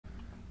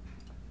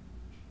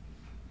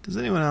Does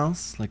anyone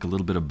else like a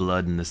little bit of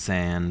blood in the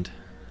sand?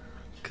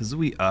 Because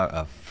we are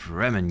a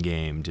Fremen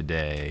game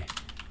today.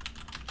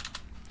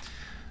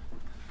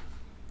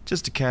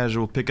 Just a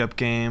casual pickup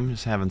game,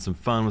 just having some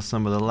fun with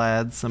some of the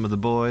lads, some of the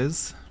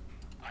boys.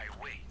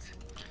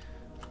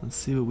 Let's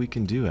see what we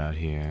can do out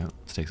here.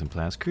 Let's take some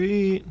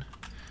plascrete,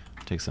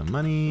 take some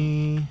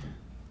money,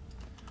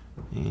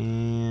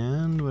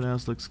 and what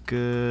else looks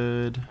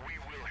good?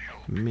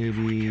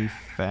 Maybe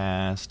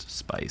fast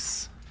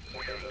spice.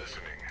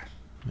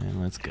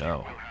 And let's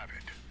go.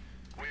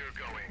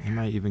 Am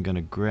I even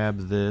gonna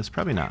grab this?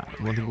 Probably not.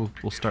 I think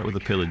we'll start with a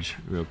pillage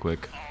real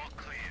quick.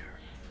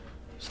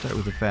 Start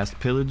with a fast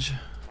pillage,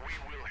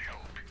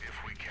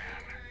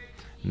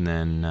 and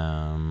then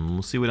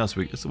we'll see what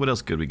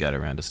else good we got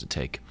around us to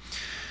take.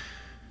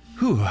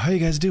 Whew, how you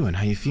guys doing?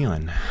 How you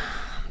feeling?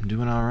 I'm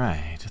doing all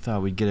right. I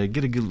thought we'd get a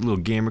good little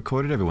game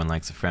recorded. Everyone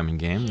likes a Fremen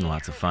game, and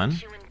lots of fun.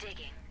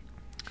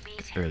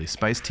 Early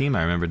Spice team.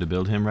 I remembered to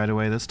build him right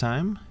away this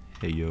time.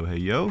 Hey yo, hey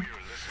yo.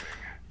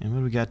 And what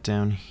do we got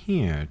down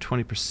here?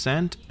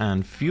 20%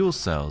 on fuel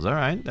cells. All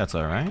right, that's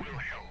all right.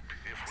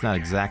 It's not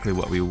exactly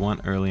what we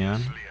want early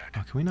on.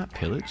 Oh, can we not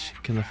pillage?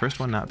 Can the first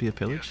one not be a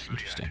pillage?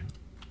 Interesting.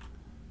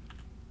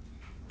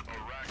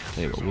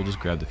 Hey, well, we'll just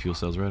grab the fuel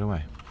cells right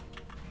away.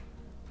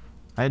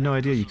 I had no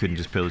idea you couldn't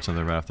just pillage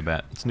something right off the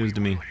bat. It's news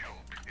to me.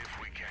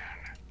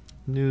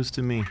 News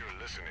to me.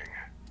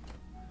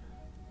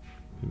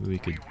 Maybe we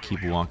could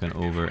keep walking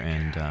over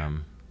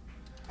and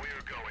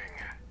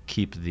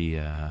keep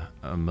the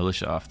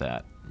militia off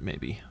that.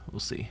 Maybe. We'll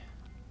see.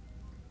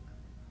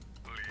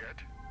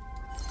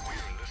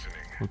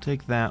 We'll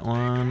take that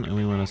one, and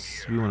we want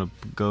to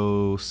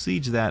go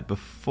siege that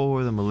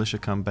before the militia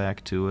come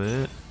back to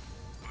it.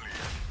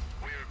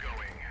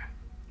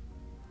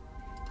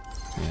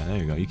 Yeah, there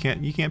you go. You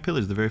can't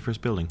pillage the very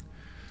first building.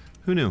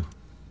 Who knew?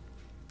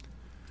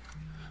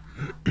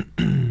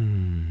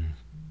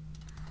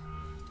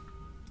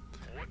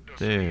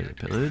 There's the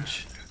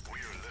pillage.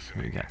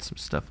 We got some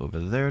stuff over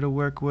there to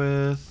work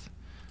with.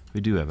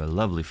 We do have a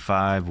lovely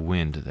 5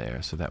 wind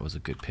there, so that was a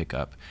good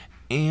pickup.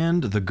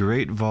 And the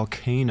Great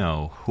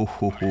Volcano. Ho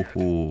ho ho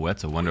ho.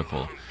 That's a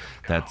wonderful.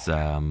 That's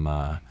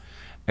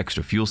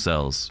extra fuel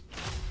cells.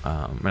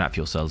 Or not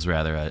fuel cells,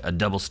 rather a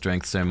double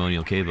strength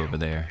ceremonial cave over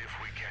there.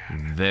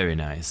 Very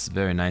nice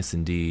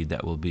indeed.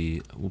 That will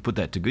be. We'll put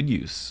that to good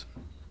use.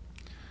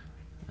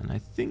 And I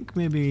think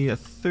maybe a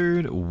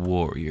 3rd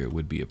warrior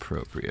would be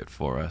appropriate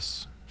for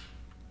us.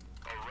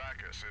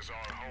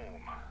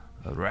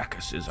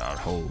 Arrakis is our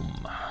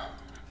home.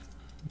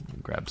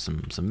 Grab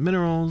some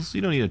minerals.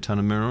 You don't need a ton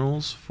of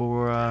minerals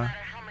for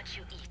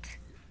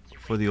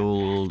the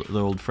old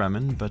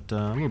Fremen, but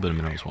a little bit of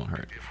minerals won't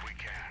hurt.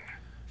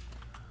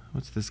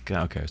 What's this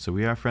guy? Okay, so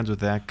we are friends with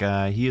that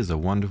guy. He is a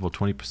wonderful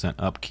 20%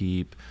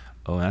 upkeep.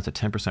 Oh, and that's a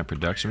 10%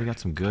 production. We got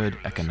some good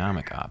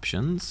economic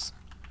options.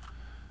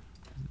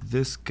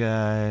 This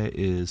guy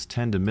is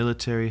 10 to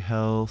military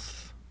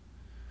health.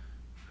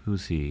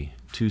 Who's he?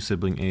 2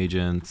 sibling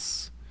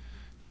agents.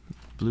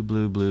 Blue,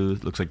 blue, blue.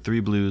 Looks like 3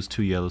 blues,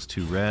 2 yellows,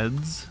 2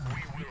 reds.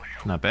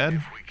 Not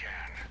bad.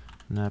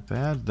 Not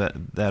bad.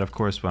 That of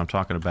course, what I'm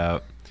talking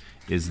about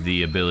is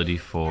the ability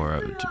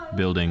for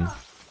building.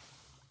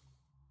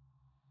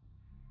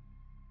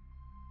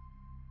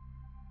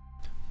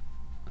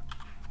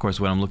 Of course,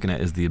 what I'm looking at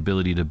is the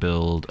ability to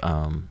build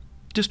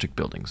district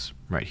buildings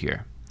right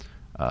here.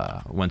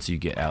 Once you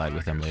get allied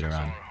with them later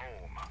on.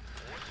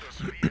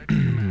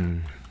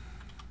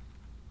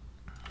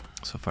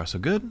 So far, so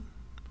good.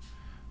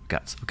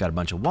 We've got a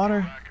bunch of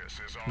water.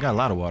 We've got a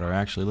lot of water,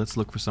 actually. Let's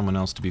look for someone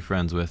else to be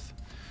friends with.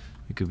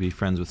 We could be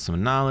friends with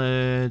some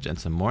knowledge and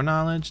some more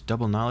knowledge.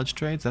 Double knowledge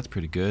trades, that's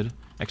pretty good.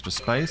 Extra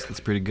spice, that's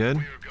pretty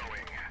good.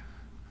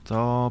 It's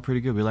all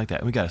pretty good. We like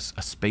that. We got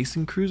a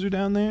spacing cruiser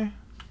down there.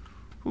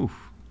 Whew.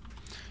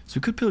 So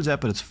we could pillage that,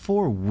 but it's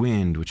 4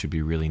 wind, which would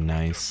be really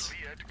nice.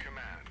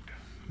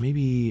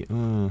 Maybe,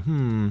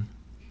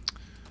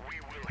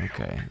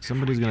 okay,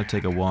 somebody's gonna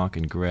take a walk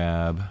and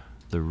grab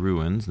the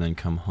ruins, and then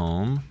come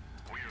home.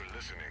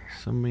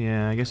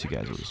 Yeah, I guess you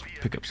guys will just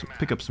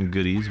pick up some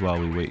goodies while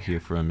we wait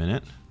here for a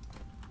minute.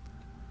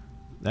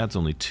 That's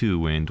only 2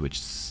 wind, which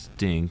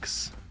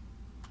stinks.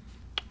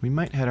 We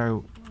might head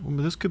our. Well,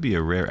 this could be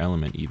a rare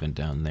element even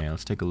down there.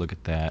 Let's take a look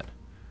at that.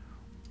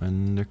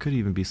 And there could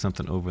even be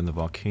something over in the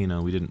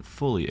volcano. We didn't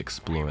fully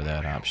explore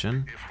that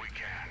option.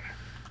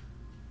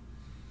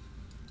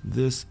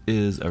 This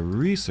is a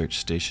research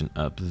station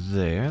up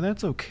there.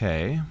 That's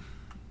okay.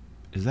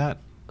 Is that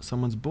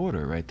someone's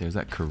border right there? Is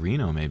that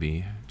Carino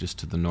maybe, just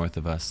to the north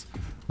of us?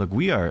 Look,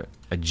 we are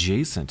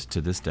adjacent to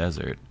this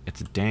desert.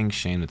 It's a dang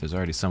shame that there's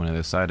already someone on the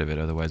other side of it.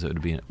 Otherwise, it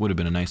would have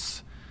been a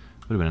nice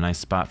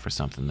spot for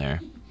something there.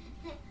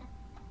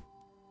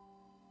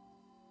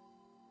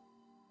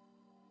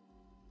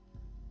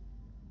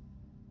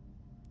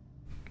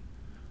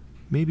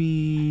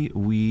 Maybe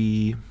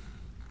we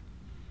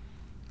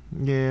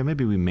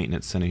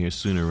maintenance center here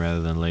sooner rather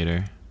than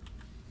later.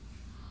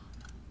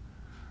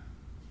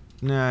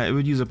 Nah, it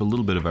would use up a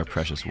little bit of our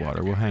precious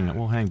water. We'll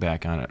hang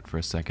back on it for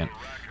a second.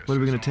 What are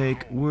we gonna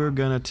take? We're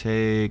gonna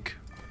take,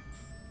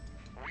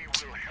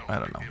 I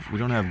don't know. We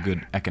don't have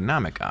good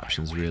economic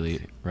options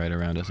really right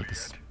around us at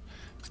this.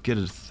 Let's get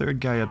a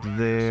third guy up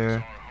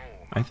there.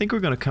 I think we're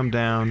gonna come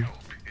down.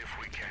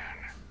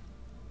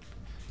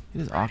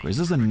 It is awkward. Is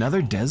this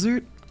another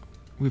desert?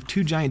 We have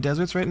 2 giant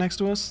deserts right next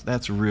to us?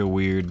 That's real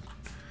weird.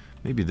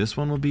 Maybe this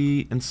one will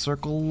be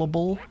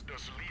encircleable?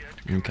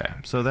 Okay,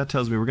 so that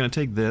tells me we're going to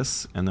take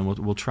this, and then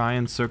we'll try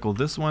and circle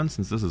this one,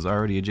 since this is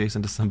already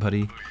adjacent to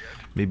somebody.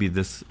 Maybe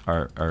this,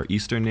 our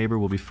eastern neighbor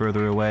will be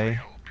further away.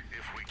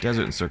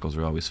 Desert and circles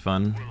are always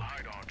fun.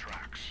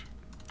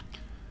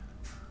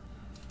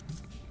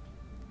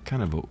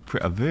 Kind of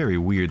a very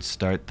weird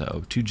start,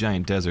 though. 2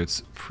 giant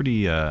deserts,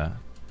 pretty, and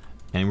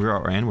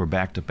we're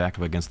backed up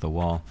against the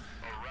wall.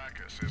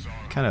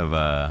 Kind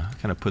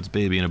of puts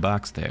baby in a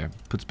box there.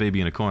 Puts baby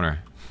in a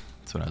corner.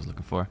 That's what I was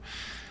looking for.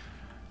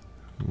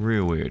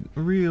 Real weird.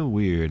 Real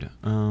weird.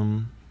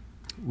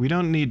 We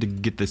don't need to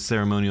get the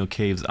ceremonial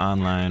caves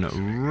online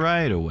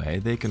right away.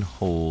 They can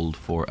hold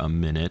for a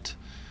minute.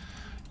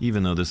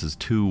 Even though this is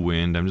 2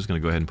 wind, I'm just going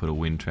to go ahead and put a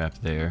wind trap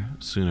there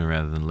sooner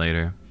rather than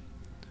later.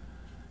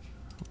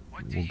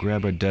 We'll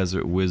grab our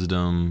desert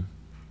wisdom.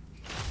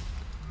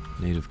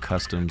 Native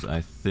customs,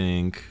 I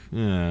think.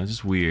 Yeah,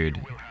 just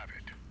weird.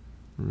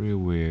 Real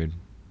weird.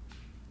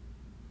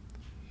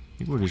 I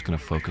think we're just going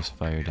to focus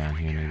fire down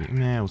here maybe.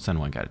 Nah, we'll send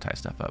one guy to tie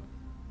stuff up.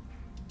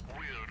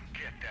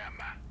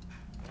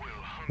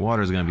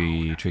 Water's going to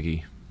be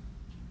tricky.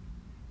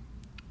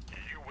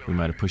 We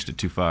might have pushed it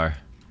too far.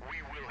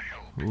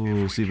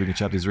 Ooh, see if we can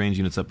chop these range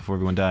units up before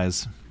everyone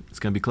dies. It's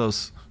going to be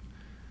close.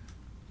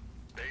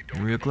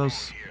 Real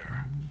close.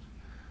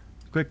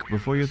 Quick,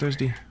 before you're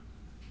thirsty.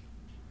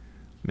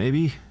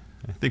 Maybe?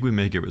 I think we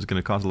make it. It's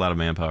going to cost a lot of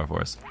manpower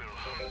for us.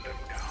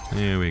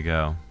 Here we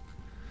go.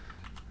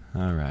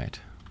 Alright.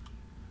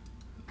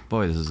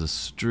 Boy, this is a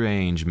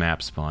strange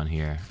map spawn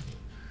here.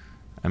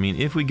 I mean,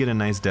 if we get a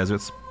nice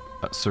desert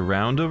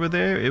surround over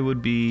there, it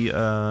would be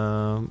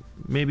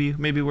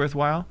maybe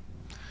worthwhile.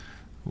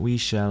 We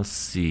shall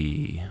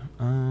see.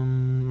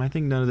 I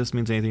think none of this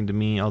means anything to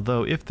me,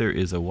 although if there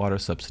is a water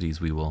subsidies,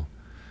 we will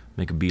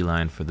make a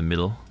beeline for the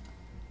middle.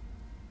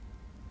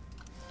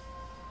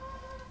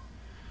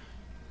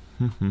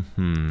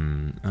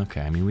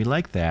 Okay, I mean, we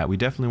like that. We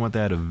definitely want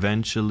that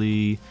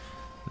eventually.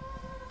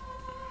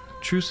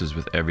 Truces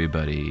with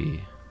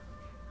everybody.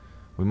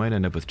 We might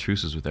end up with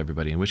truces with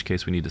everybody, in which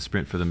case we need to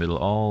sprint for the middle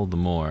all the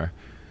more.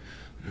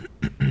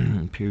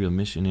 Imperial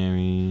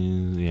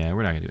missionaries. Yeah,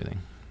 we're not going to do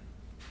anything.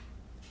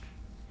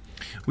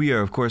 We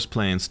are, of course,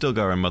 playing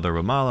Stilgar and Mother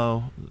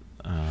Ramallo.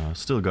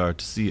 Stilgar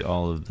to see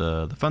all of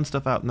the fun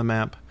stuff out in the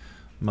map.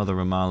 Mother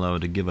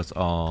Ramallo to give us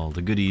all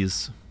the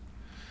goodies.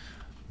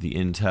 The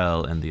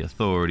intel and the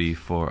authority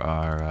for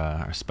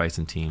our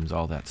spicing teams,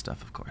 all that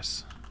stuff, of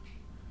course.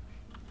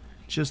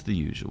 Just the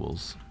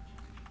usuals.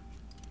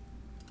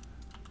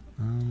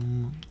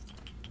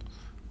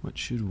 What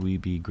should we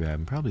be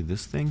grabbing? Probably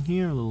this thing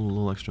here, a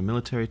little extra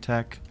military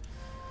tech.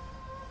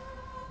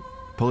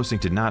 Polar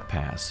Sync did not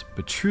pass,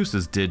 but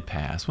truces did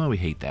pass. Well, we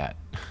hate that.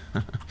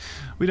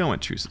 We don't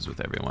want truces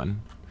with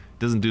everyone.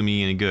 Doesn't do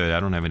me any good.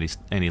 I don't have any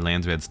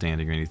Landsred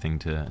standing or anything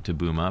to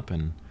boom up,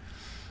 and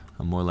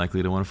I'm more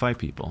likely to want to fight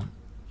people.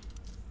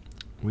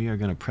 We are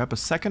going to prep a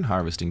second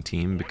harvesting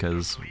team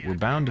because we're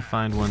bound to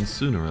find one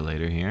sooner or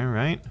later here,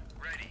 right?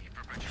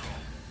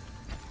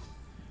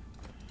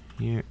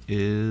 Here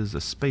is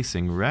a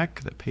spacing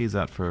wreck that pays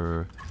out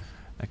for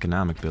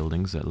economic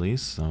buildings at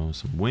least, so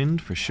some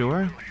wind for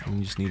sure. And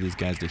we just need these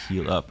guys to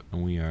heal up,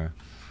 and we are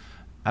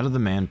out of the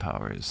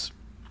manpowers.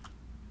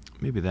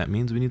 Maybe that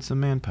means we need some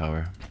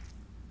manpower.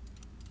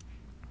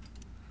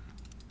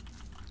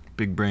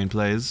 Big brain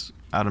plays.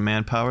 Out of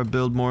manpower,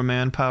 build more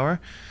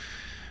manpower.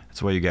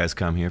 That's why you guys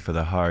come here, for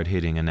the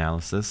hard-hitting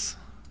analysis.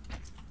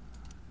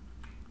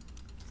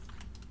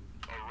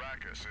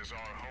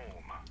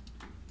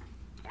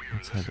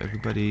 Let's have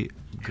everybody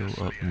go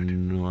up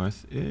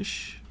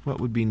north-ish. What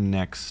would be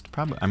next?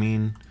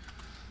 Probably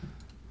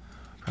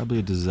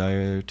a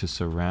desire to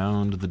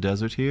surround the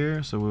desert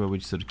here. So we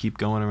just sort of keep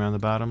going around the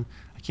bottom.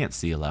 I can't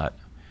see a lot.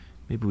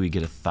 Maybe we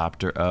get a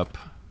Thopter up.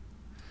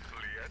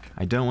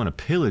 I don't want to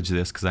pillage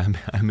this because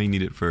I may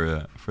need it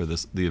for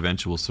the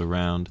eventual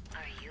surround.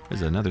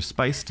 There's another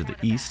spice to the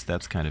east.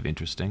 That's kind of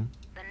interesting.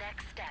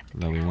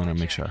 Though we want to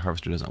make sure our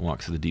harvester doesn't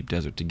walk through the deep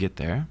desert to get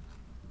there.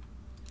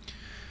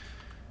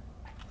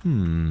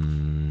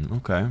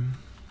 Okay.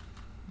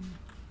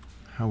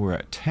 How we're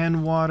at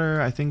 10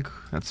 water. I think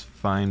that's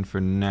fine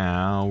for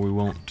now. We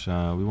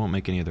won't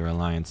make any other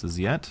alliances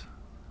yet.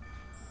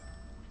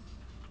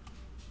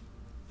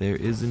 There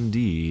is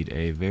indeed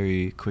a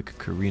very quick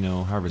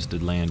Carino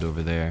harvested land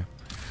over there.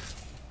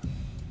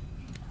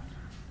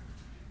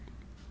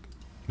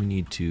 We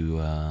need to,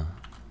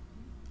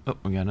 oh,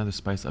 we got another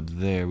spice up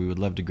there. We would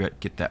love to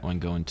get that one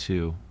going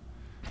too.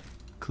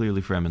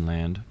 Clearly Fremen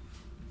land.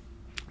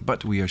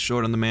 But we are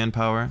short on the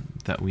manpower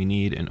that we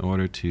need in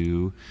order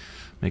to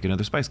make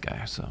another spice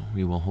guy. So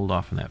we will hold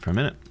off on that for a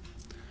minute.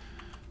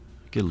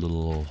 Get a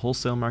little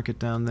wholesale market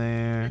down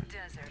there. The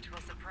desert will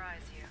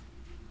surprise you.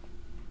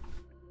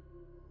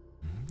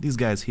 These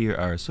guys here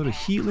are sort of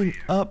healing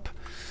up,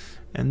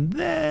 and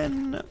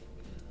then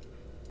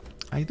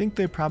I think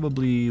they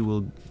probably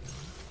will.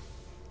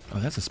 Oh,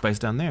 that's a spice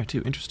down there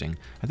too. Interesting.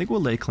 I think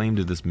we'll lay claim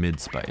to this mid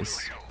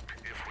spice.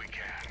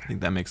 I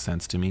think that makes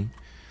sense to me.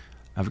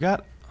 I've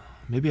got,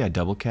 maybe I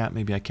double cap,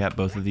 maybe I cap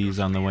both of these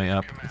on the way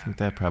up. I think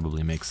that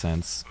probably makes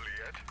sense.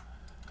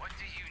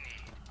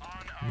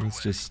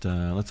 Let's just,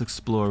 let's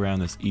explore around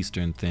this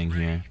eastern thing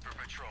here.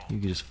 You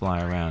can just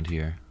fly around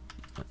here.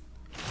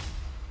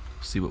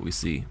 See what we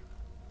see.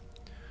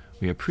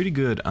 We are pretty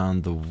good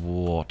on the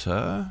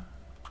water.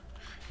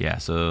 Yeah,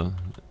 so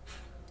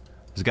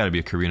there's got to be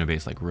a Carino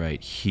base like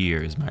right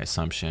here is my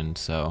assumption.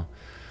 So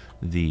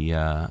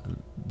the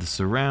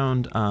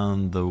surround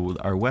on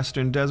our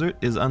western desert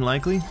is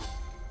unlikely.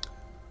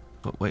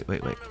 But wait.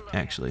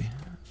 Actually,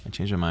 I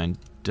changed my mind.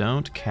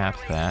 Don't cap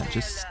that.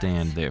 Just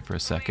stand there for a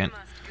second.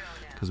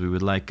 Because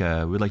we'd like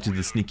to do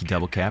the sneaky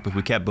double cap. If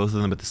we cap both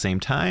of them at the same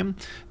time,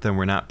 then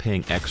we're not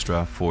paying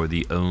extra for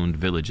the owned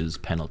villages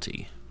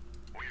penalty.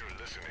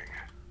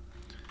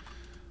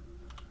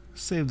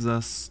 Saves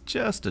us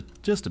just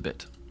a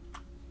bit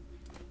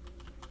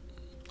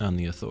on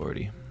the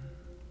authority.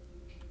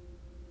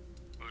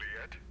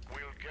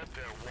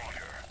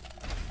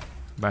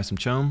 Buy some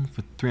chome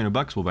for 300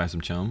 bucks. We'll buy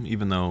some chome,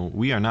 even though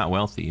we are not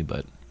wealthy,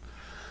 but.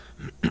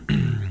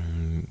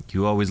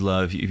 You always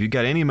love, if you've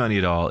got any money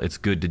at all, it's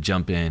good to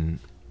jump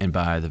in and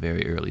buy the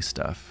very early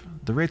stuff.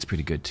 The rate's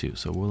pretty good too,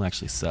 so we'll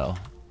actually sell.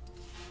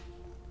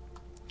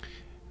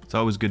 It's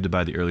always good to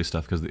buy the early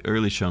stuff because the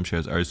early chome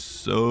shares are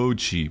so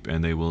cheap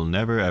and they will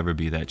never ever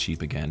be that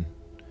cheap again.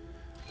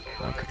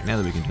 Okay, now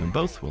that we can do them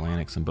both, we'll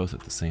annex them both at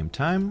the same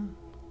time.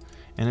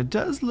 And it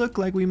does look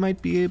like we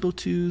might be able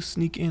to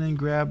sneak in and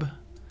grab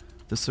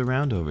the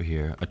surround over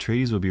here.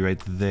 Atreides will be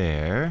right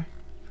there.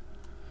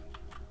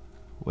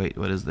 Wait,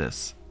 what is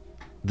this?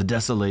 The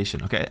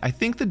Desolation. Okay, I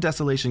think the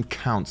Desolation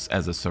counts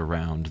as a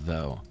surround,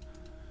 though.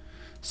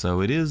 So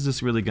it is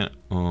just really gonna...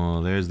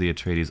 Oh, there's the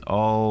Atreides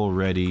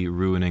already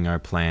ruining our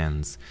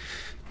plans.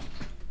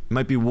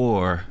 Might be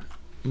war.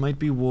 Might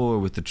be war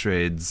with the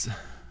trades.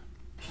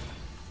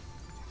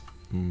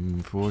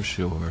 For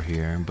sure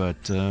here, but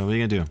what are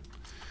you gonna do?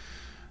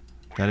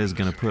 That is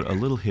gonna put a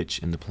little hitch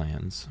in the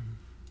plans.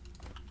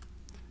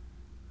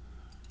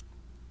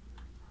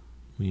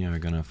 We are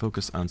going to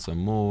focus on some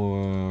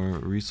more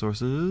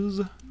resources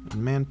and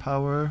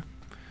manpower.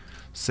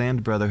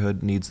 Sand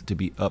Brotherhood needs to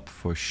be up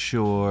for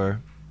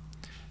sure.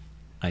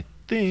 I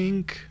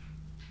think...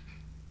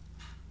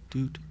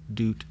 Doot.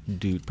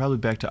 Probably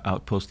back to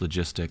Outpost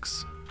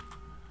Logistics.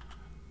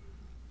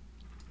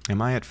 Am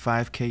I at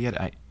 5K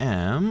yet? I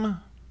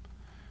am.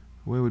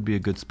 Where would be a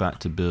good spot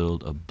to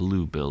build a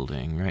blue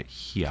building? Right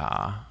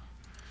here.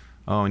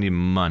 Oh, I need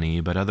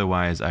money, but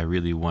otherwise I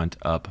really want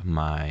up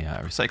my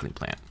recycling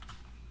plant.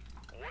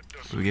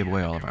 We gave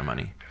away all of our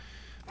money.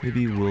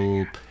 Maybe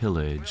we'll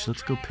pillage.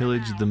 Let's go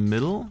pillage the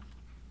middle.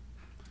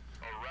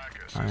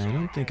 I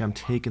don't think I'm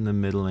taking the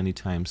middle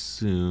anytime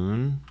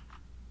soon.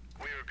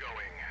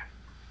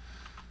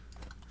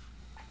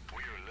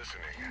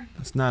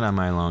 It's not on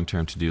my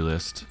long-term to-do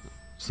list,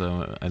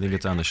 so I think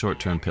it's on the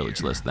short-term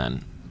pillage list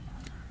then.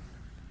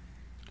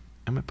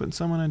 Am I putting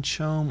someone on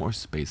chome or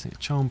spacing?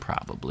 Chome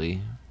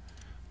probably.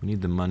 We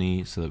need the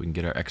money so that we can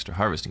get our extra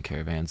harvesting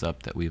caravans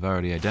up that we've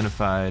already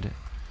identified.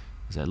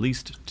 Is at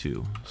least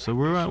 2. So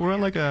we're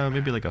on like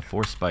maybe like a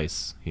 4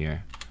 spice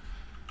here.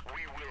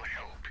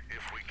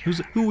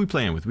 Who are we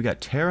playing with? We got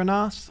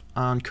Terranoth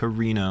on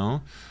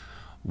Carino,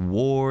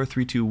 War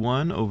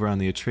 321 over on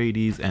the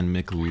Atreides, and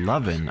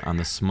McLovin on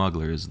the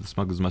Smugglers. The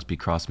Smugglers must be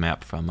cross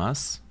map from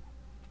us.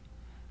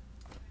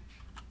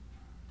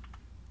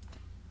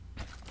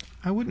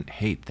 I wouldn't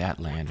hate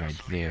that land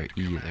right there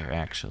either,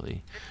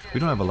 actually. We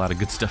don't have a lot of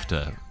good stuff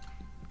to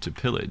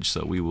pillage,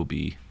 so we're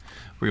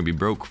gonna be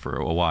broke for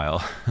a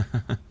while.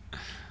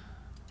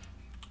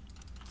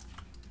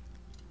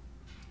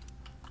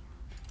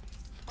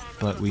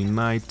 But we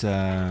might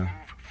yeah,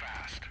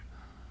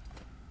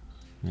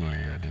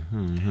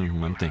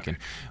 I'm thinking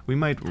we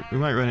might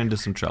run into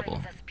some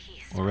trouble,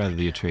 or rather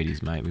the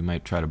Atreides might. We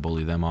might try to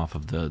bully them off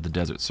of the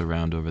desert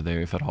surround over there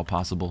if at all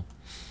possible.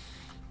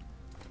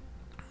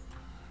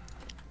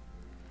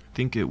 I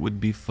think it would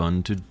be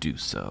fun to do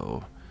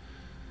so.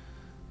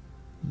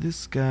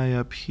 This guy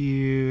up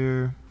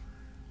here,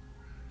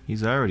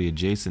 he's already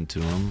adjacent to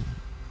him.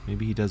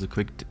 Maybe he does a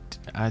quick...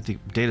 I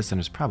think data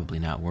center's probably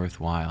not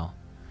worthwhile.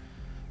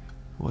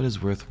 What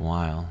is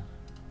worthwhile?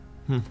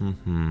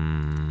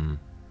 I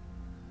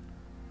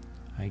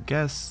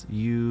guess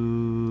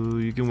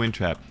you can win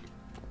trap,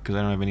 because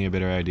I don't have any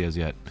better ideas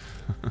yet.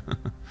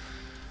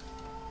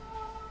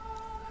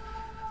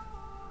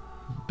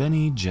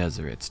 Bene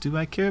Gesserits. Do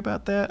I care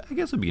about that? I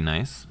guess it would be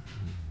nice.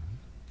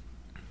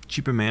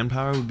 Cheaper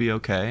manpower would be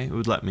okay. It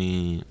would let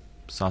me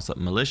sauce up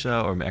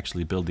militia or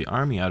actually build the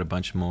army out a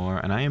bunch more.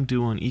 And I am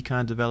doing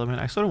econ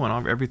development. I sort of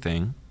want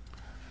everything.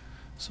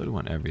 So do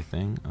want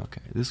everything.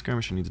 Okay, this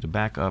skirmisher needs to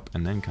back up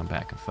and then come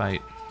back and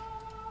fight.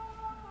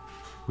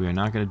 We are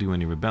not going to do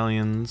any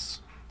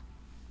rebellions.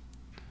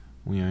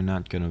 We are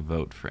not going to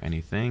vote for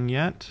anything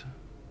yet.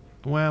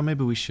 Well,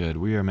 maybe we should.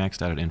 We are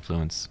maxed out at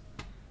influence.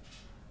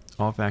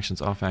 All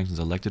factions,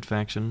 elected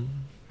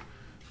faction.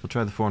 We'll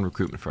try the foreign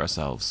recruitment for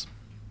ourselves.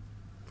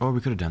 Or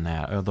we could have done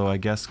that, although I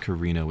guess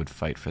Carina would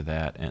fight for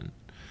that, and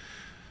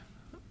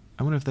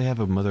I wonder if they have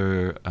a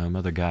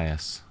Mother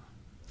Gaius.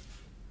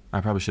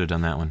 I probably should have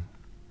done that one.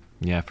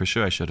 Yeah, for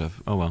sure I should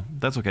have. Oh well,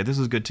 that's okay. This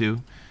is good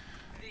too.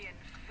 The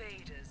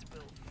invaders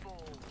will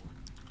fall.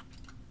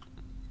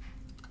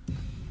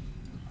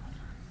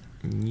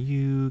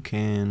 You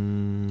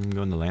can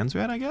go in the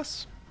Landsrat, I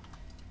guess?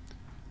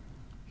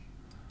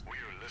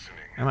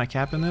 Am I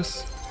capping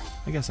this?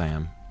 I guess I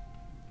am.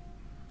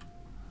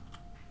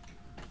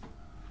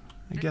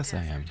 I guess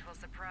I am.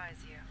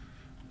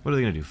 What are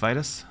they gonna do? Fight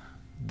us?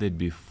 They'd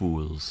be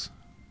fools.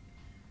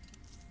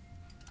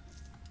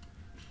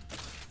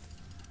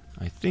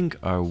 I think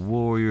our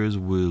warriors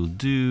will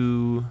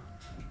do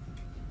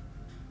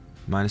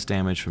minus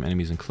damage from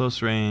enemies in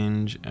close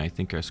range. I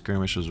think our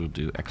skirmishers will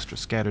do extra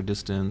scatter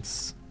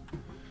distance.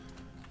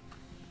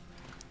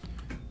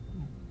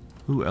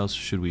 Who else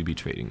should we be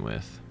trading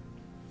with?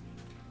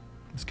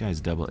 This guy's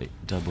double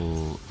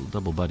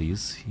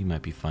buddies. He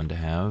might be fun to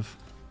have.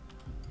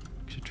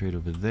 Should trade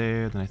over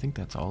there. Then I think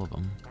that's all of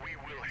them. We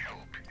will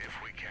help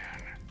if we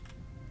can.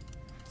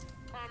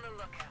 On the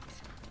lookout.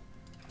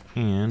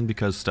 And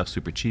because stuff's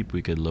super cheap,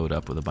 we could load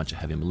up with a bunch of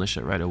heavy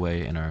militia right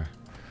away in our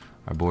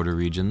border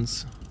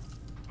regions.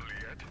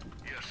 Liet?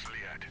 Yes,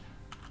 Liet.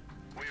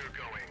 We are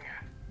going.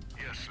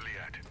 Yes,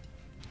 Liet.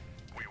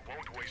 We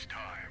won't waste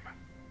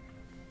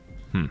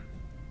time.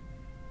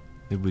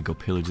 Maybe we go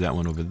pillage that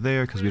one over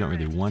there because we don't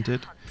really want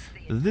it.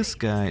 This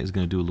guy is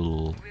going to do a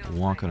little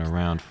walking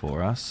around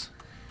for us.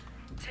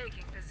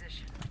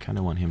 I kind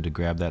of want him to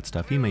grab that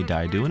stuff. He may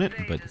die doing it,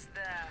 but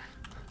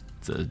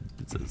it's a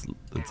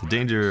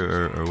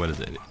danger, or what is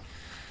it?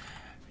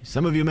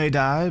 Some of you may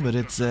die, but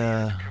it's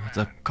a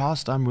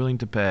cost I'm willing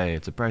to pay.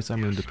 It's a price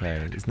I'm willing to pay.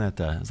 Is that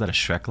a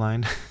Shrek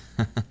line?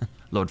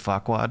 Lord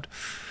Farquaad?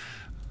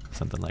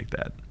 Something like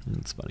that.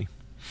 It's funny.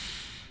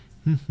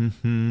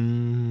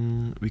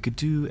 We could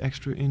do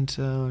extra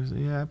intel.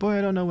 Yeah, boy,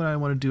 I don't know what I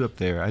want to do up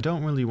there. I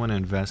don't really want to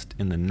invest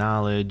in the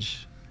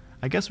knowledge.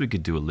 I guess we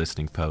could do a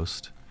listening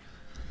post.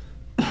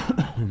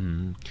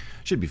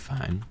 Should be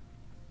fine.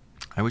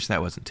 I wish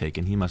that wasn't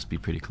taken. He must be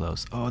pretty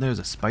close. Oh, there's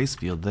a spice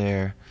field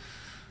there.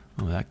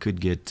 Oh, that could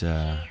get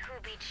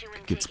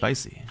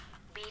spicy.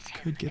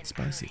 Could get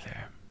spicy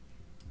there.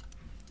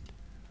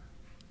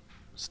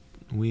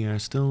 We are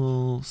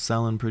still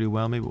selling pretty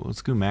well. Maybe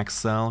let's go max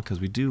sell because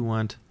we do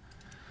want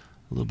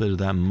a little bit of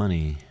that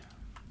money,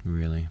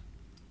 really.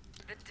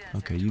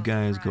 Okay, you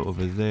guys go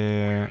over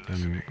there,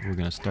 and we're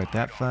gonna start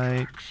that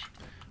fight.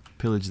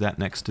 Pillage that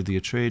next to the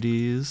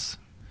Atreides.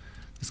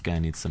 This guy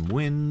needs some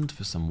wind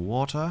for some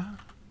water.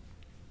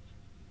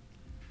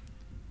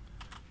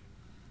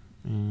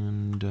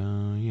 And,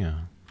 yeah.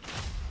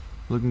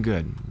 Looking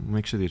good.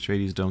 Make sure the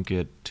Atreides don't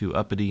get too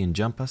uppity and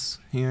jump us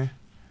here.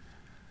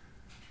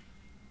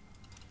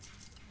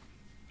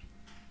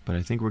 But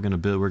I think we're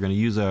gonna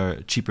use our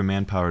cheaper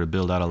manpower to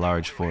build out a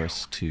large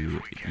force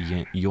to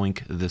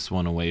yoink this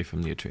one away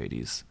from the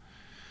Atreides.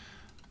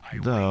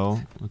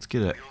 Though, let's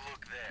get a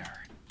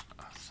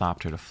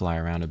Thopter to fly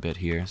around a bit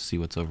here, see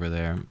what's over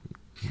there.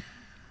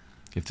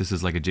 If this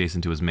is like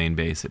adjacent to his main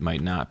base, it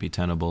might not be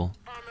tenable.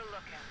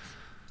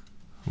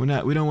 We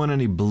don't want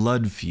any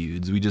blood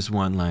feuds. We just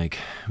want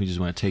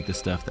to take the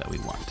stuff that we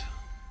want.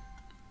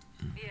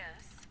 Yes.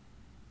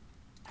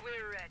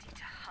 We're ready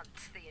to hunt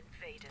the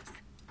invaders.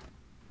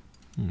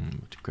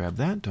 Grab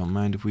that. Don't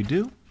mind if we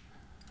do.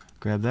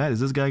 Grab that. Is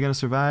this guy gonna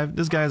survive?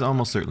 This guy's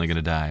almost certainly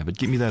gonna die, but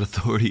give me that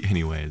authority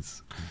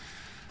anyways.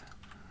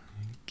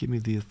 Give me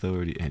the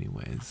authority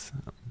anyways.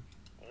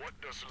 What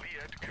does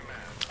Liet command?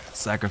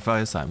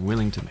 Sacrifice I'm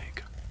willing to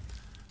make.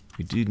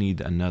 We do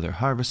need another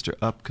harvester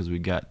up because we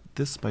got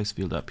this spice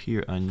field up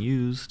here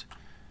unused.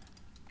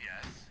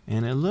 Yes.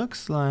 And it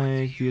looks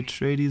like the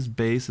Atreides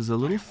base is a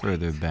little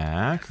further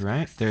back,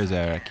 right? There's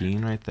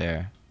Arakeen right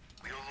there.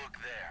 We'll look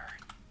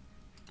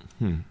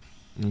there.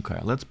 Okay,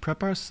 let's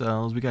prep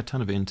ourselves. We got a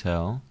ton of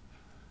intel.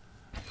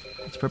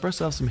 Let's prep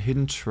ourselves some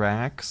hidden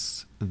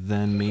tracks.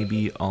 Then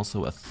maybe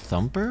also a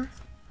thumper?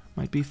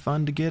 Might be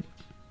fun to get.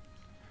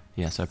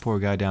 Yes, our poor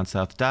guy down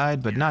south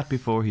died, but not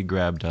before he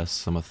grabbed us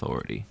some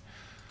authority.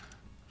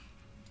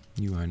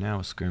 You are now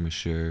a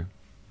skirmisher.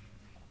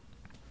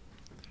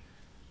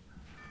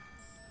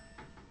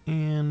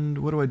 And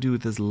what do I do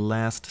with this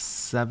last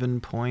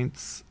 7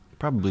 points?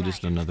 Probably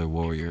just another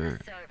warrior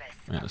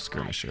and a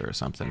skirmisher or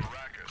something.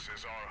 Arrakis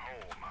is our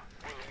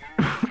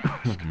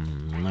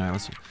home. Alright,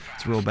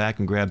 let's roll back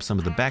and grab some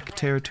of the back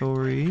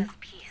territory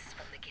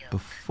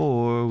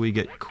before we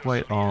get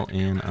quite all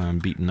in on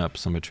beating up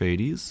some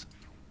Atreides.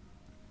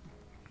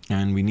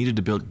 And we needed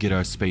to get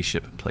our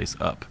spaceship place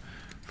up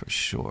for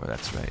sure.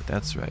 That's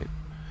right.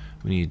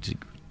 We need to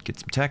get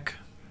some tech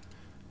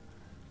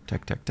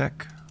Tech, tech,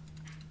 tech.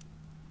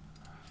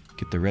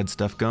 Get the red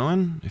stuff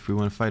going if we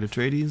want to fight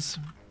Atreides.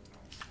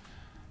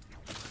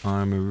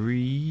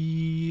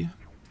 Armory.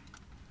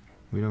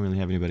 We don't really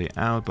have anybody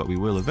out, but we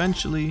will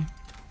eventually.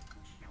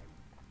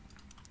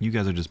 You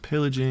guys are just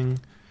pillaging.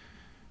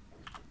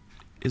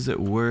 Is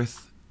it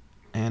worth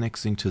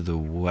annexing to the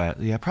west?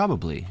 Yeah,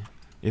 probably.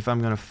 If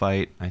I'm going to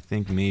fight, I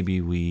think maybe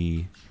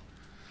we'll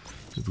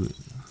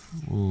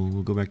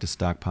go back to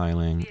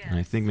stockpiling. And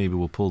I think maybe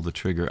we'll pull the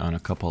trigger on a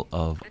couple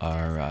of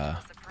our...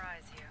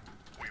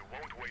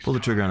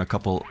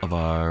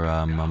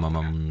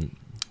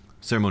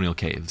 ceremonial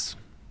caves,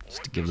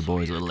 just to give the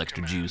boys a little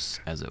extra juice,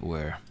 as it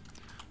were.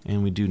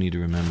 And we do need to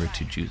remember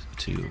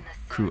to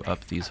crew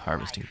up these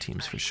harvesting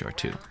teams for sure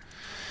too.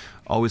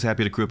 Always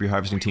happy to crew up your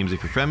harvesting teams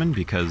if you're Fremen,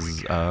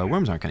 because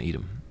worms aren't going to eat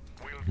them.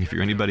 If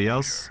you're anybody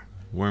else,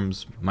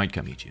 worms might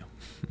come eat you.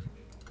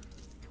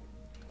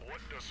 What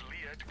does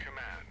Liet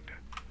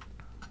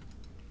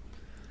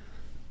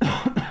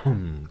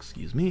command?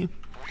 Excuse me.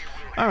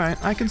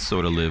 Alright, I can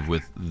sort of live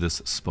with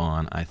this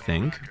spawn, I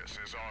think. This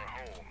is our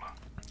home.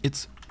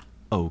 It's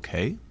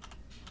okay.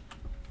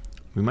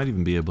 We might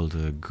even be able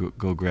to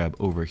go grab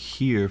over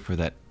here for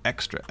that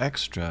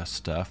extra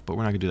stuff, but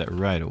we're not going to do that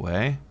right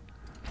away.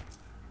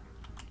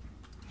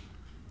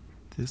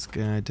 This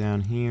guy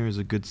down here is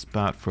a good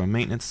spot for a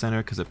maintenance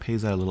center because it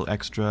pays out a little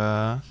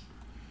extra.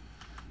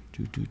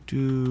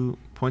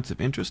 Points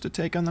of interest to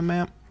take on the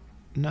map?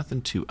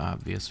 Nothing too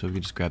obvious, so we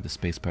can just grab the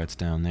space parts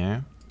down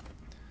there.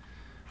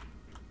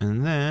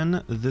 And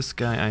then this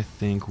guy, I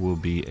think, will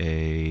be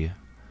a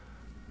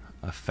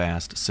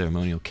fast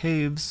ceremonial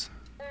caves.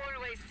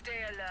 Always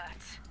stay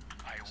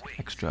alert.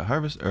 Extra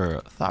harvest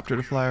or thopter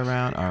to fly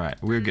around. All right,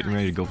 we're getting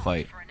ready to go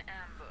fight. For an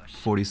ambush.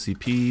 40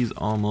 CPs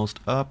almost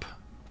up.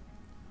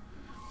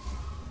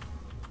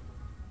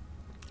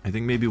 I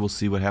think maybe we'll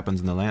see what happens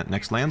in the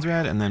next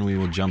Landsrad, and then we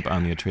will jump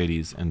on the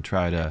Atreides and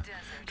try to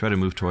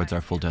move towards our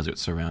full desert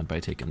surround by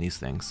taking these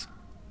things.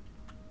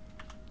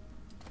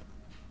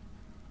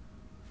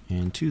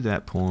 And to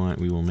that point,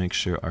 we will make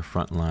sure our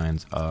front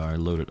lines are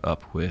loaded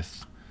up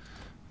with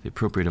the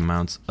appropriate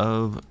amounts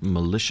of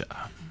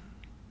militia.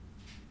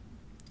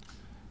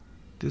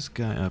 This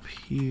guy up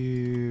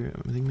here,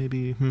 I think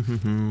maybe...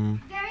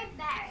 Very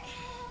bad.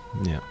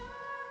 Yeah.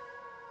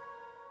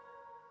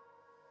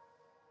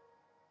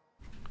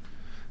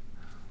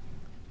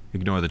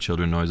 Ignore the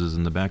children noises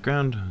in the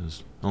background.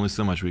 There's only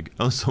so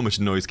much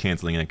noise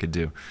canceling I could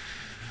do.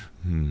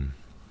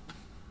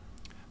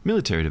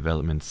 Military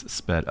developments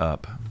sped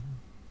up.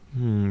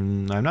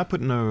 I'm not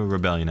putting a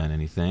rebellion on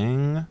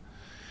anything.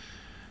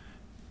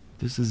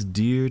 This is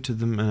dear to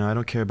the... I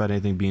don't care about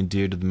anything being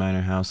dear to the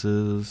minor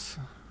houses.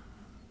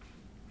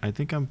 I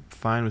think I'm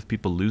fine with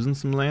people losing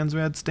some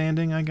Landsrad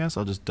standing, I guess.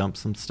 I'll just dump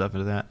some stuff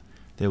into that.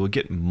 They will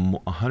get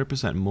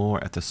 100%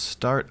 more at the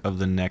start of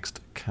the next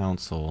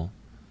council.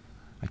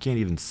 I can't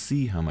even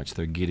see how much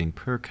they're getting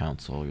per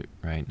council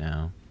right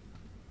now.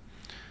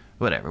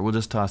 Whatever, we'll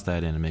just toss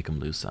that in and make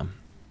them lose some.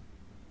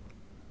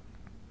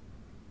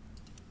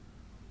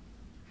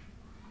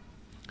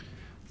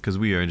 Because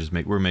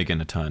we're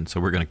making a ton, so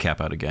we're going to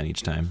cap out again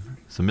each time.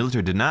 So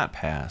military did not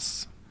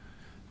pass.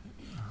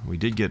 We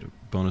did get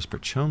bonus per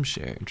chome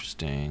share.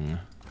 Interesting.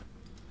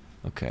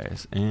 Okay,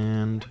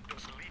 and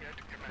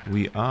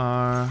we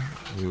are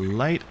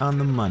light on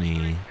the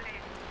money.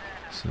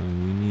 So we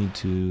need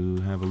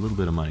to have a little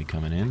bit of money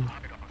coming in.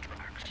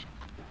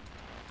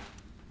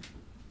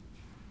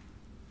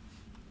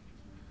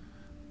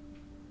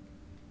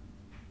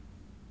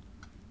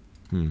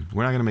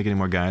 We're not going to make any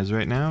more guys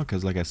right now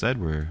because, like I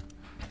said, we're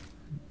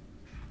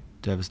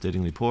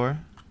devastatingly poor.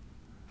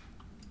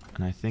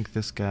 And I think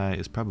this guy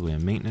is probably a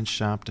maintenance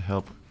shop to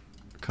help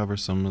cover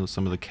some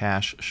of the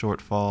cash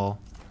shortfall.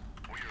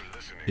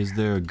 Is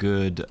there a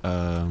good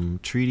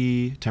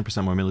treaty?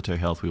 10% more military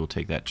health. We will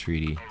take that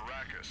treaty.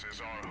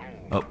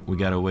 Oh, we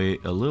gotta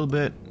wait a little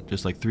bit,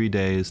 just like 3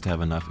 days to have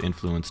enough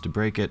influence to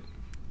break it.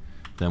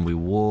 Then we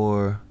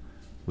war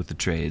with the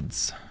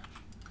trades.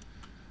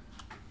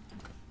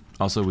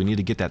 Also, we need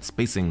to get that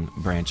spacing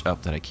branch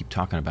up that I keep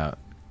talking about,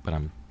 but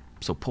I'm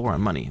so poor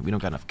on money. We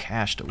don't got enough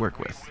cash to work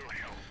with.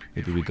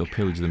 Maybe we go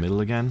pillage the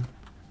middle again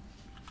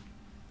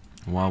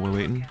while we're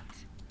waiting.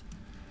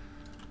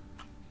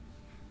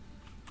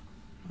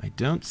 I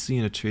don't see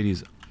an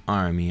Atreides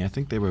army. I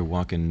think they were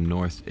walking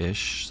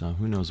north-ish, so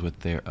who knows what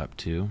they're up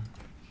to.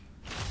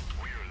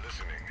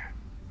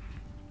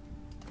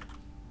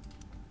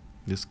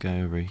 This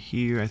guy over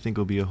here, I think,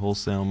 will be a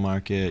wholesale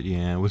market.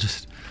 Yeah, we'll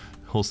just...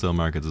 Wholesale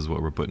markets is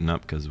what we're putting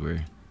up because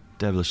we're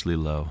devilishly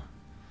low.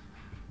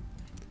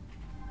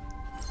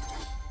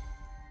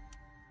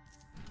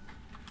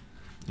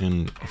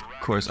 And, of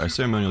course, our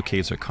ceremonial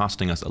caves are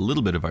costing us a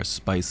little bit of our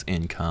spice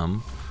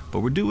income,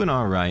 but we're doing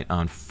alright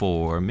on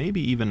 4,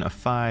 maybe even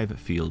 5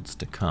 fields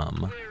to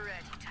come. We're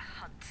ready to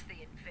hunt the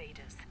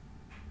invaders.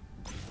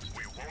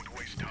 We won't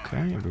waste time.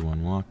 Okay,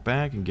 everyone walk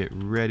back and get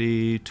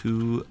ready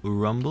to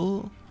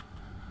rumble.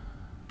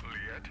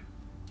 Liet,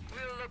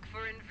 We'll look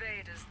for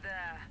invaders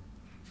there.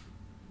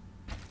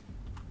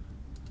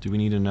 Do we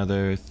need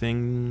another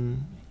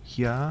thing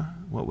here?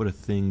 What would a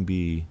thing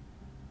be?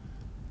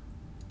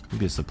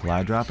 Maybe a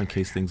supply drop in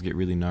case things get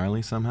really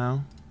gnarly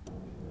somehow.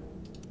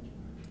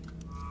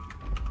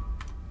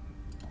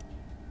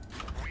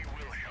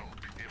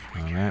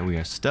 Alright, we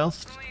are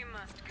stealthed, We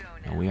must go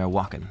and now. we are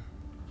walking.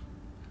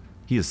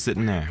 He is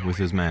sitting there with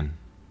his men.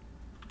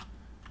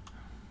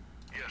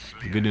 Yes,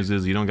 The good news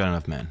is you don't got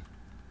enough men.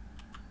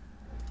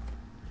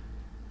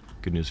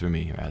 Good news for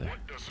me, rather.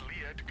 What does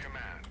Liet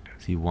command?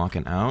 Is he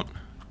walking out?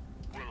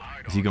 We'll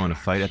hide Is he our going to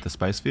tracks. fight at the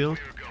spice field?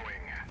 We're going.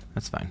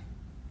 That's fine.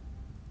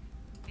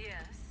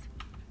 Yes.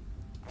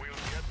 We'll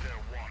get their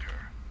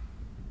water.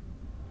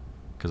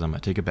 Because I'm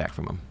going to take it back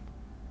from him.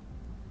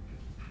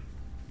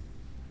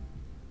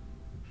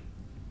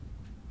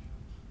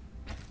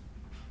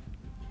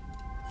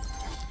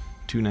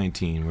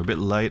 $2.19. We're a bit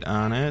light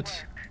on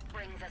it,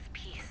 Brings us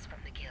peace from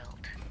the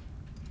guild.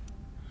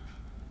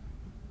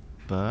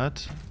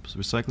 but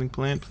recycling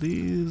plant,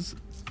 please.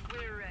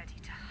 We're ready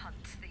to hunt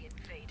the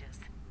invaders.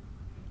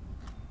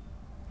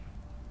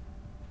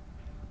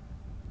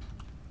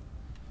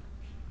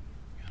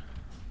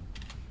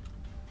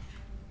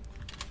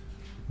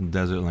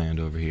 Desert land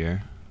over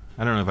here.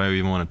 I don't know if I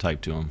even want to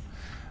type to him.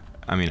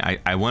 I mean,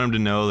 I want him to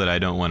know that I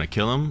don't want to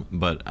kill him,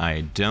 but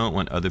I don't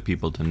want other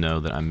people to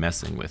know that I'm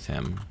messing with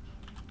him.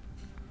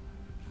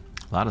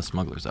 A lot of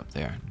smugglers up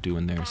there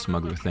doing their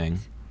smuggler thing.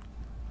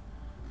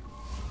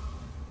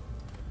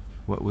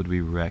 What would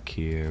we wreck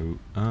here?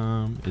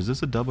 Is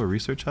this a double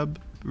research hub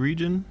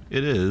region?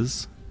 It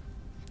is.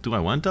 Do I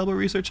want double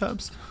research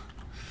hubs?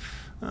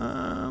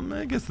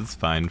 I guess it's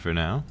fine for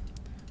now.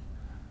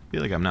 I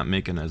feel like I'm not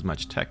making as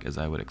much tech as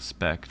I would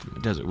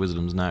expect. Desert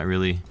Wisdom's not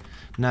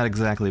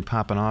exactly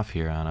popping off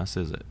here on us,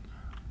 is it?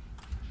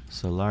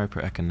 Solar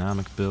per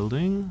economic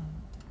building.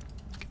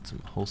 Get some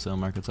wholesale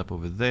markets up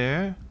over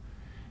there.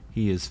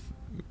 He is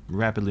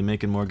rapidly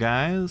making more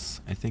guys.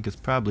 I think it's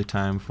probably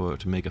time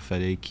to make a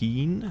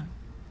Fedaykin.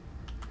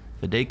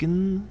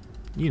 Fedaykin?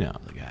 You know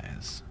the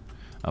guys.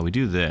 Oh, we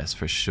do this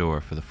for sure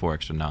for the 4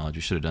 extra knowledge.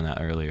 We should have done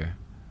that earlier.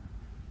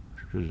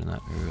 Should have done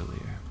that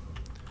earlier.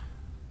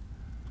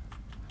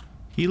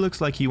 He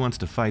looks like he wants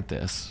to fight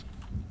this.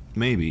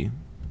 Maybe.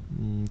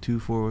 2,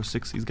 4,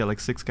 6. He's got like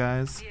 6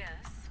 guys. Yes.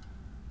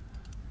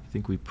 I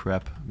think we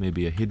prep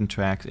maybe a hidden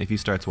track. If he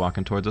starts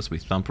walking towards us, we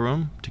thumper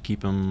him to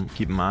keep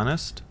him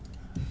honest.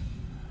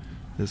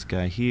 This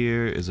guy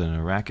here is an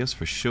Arrakis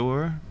for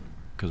sure,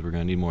 because we're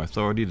going to need more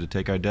authority to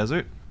take our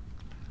desert.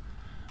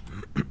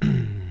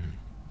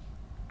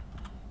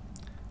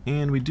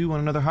 And we do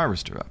want another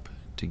harvester up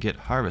to get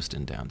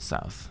harvesting down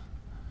south.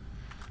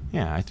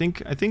 Yeah, I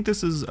think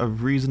this is a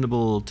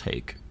reasonable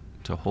take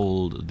to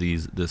hold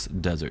this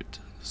desert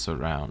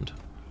surround,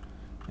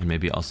 and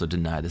maybe also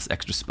deny this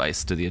extra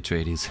spice to the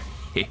Atreides.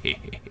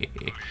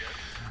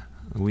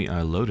 We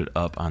are loaded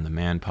up on the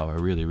manpower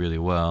really, really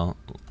well.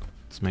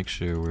 Let's make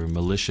sure we're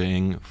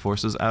militiaing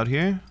forces out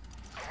here.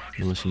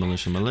 Militia,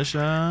 militia,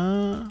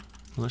 militia.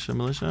 Militia,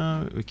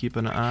 militia. We keep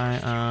an eye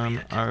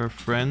on our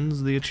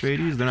friends, the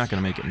Atreides. They're not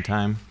going to make it in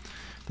time.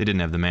 They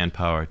didn't have the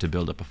manpower to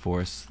build up a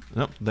force.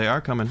 Nope, they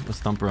are coming. Let's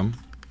thumper them.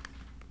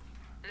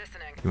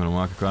 Listening. You want to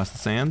walk across the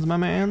sands, my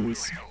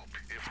mans?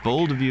 It's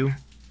bold of you.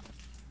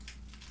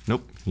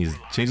 Nope, he's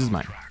changed his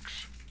mind.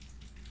 Tracks.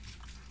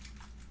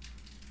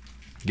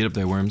 Get up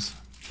there, worms.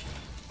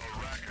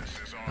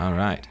 Arrakis is our All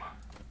right.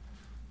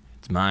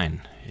 It's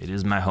mine. It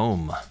is my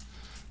home.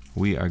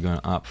 We are going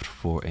to opt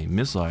for a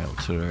missile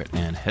turret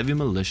and heavy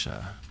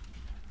militia.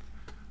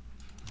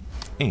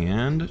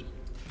 And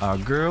our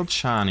girl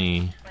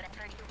Chani.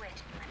 Whatever you wish,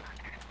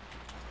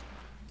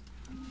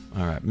 my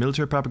mother. All right,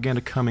 military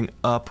propaganda coming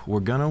up. We're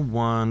going to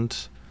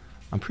want...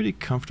 I'm pretty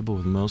comfortable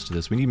with most of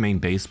this. We need main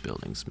base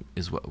buildings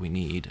is what we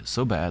need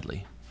so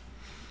badly.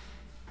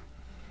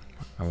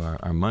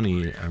 Our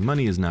money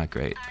is not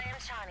great. I am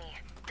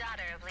Shani,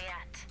 daughter of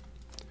Liet.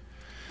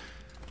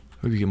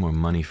 Where do we get more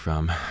money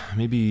from?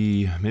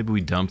 Maybe we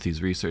dump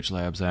these research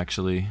labs,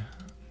 actually.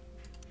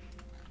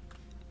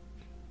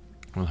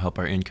 Will help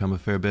our income a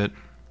fair bit.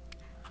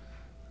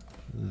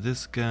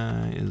 This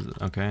guy is...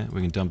 Okay,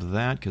 we can dump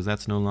that, because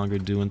that's no longer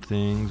doing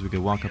things. We could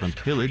walk up and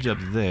pillage up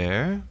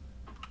there.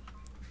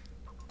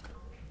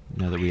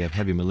 Now that we have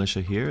heavy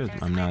militia here,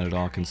 I'm not at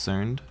all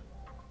concerned.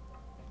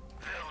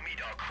 They'll meet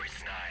our Chris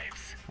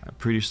knives. I'm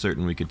pretty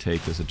certain we could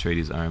take this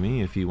Atreides army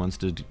if he wants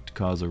to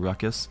cause a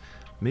ruckus.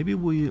 Maybe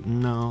we...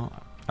 No.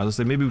 I was going to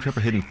say maybe we prep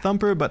a hidden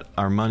thumper, but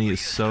our money is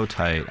so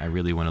tight, I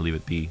really want to leave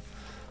it be.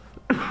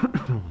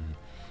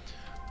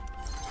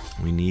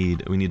 We need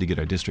to get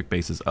our district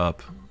bases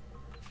up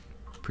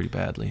pretty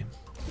badly.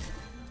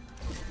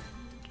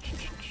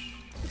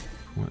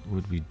 What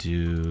would we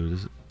do?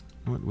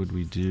 What would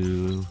we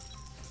do?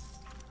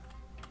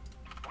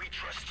 We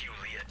trust you,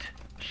 Liet.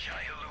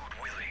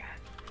 Shai-Hulud willing.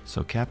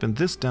 So capping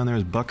this down there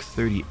is buck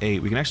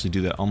 38. We can actually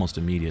do that almost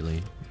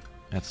immediately.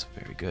 That's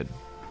very good.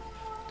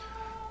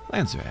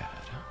 Lancerad.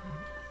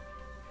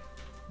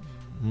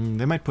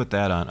 They might put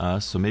that on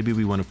us, so maybe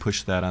we want to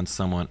push that on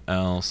someone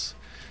else.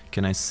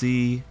 Can I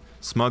see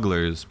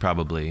Smugglers,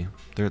 probably.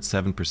 They're at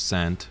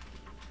 7%.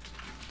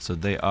 So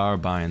they are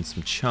buying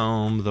some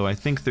chom, though I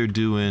think they're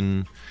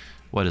doing...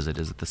 What is it?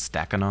 Is it the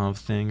Stakhanov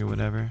thing or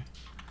whatever?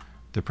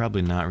 They're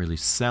probably not really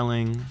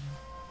selling.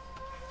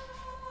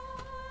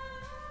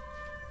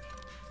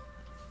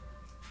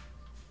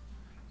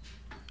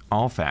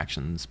 All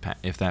factions,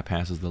 if that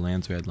passes, the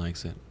Landsred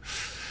likes it.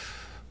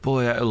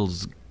 Boy,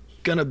 it's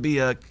gonna be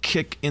a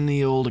kick in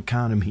the old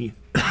economy.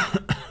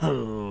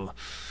 Oh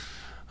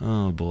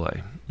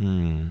boy.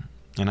 And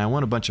I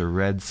want a bunch of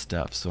red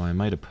stuff, so I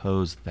might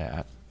oppose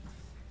that.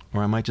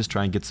 Or I might just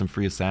try and get some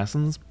free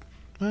assassins.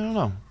 I don't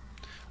know.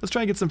 Let's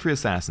try and get some free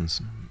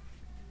assassins.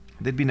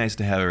 They'd be nice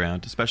to have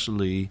around,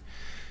 especially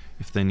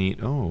if they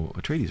need... Oh,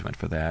 Atreides went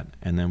for that.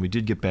 And then we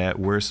did get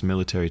worse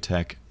military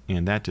tech,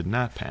 and that did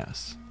not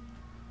pass.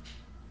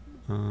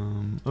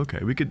 Okay,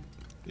 we could...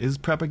 Is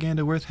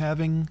propaganda worth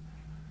having?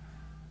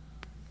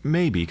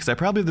 Maybe, because I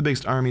probably have the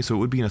biggest army, so it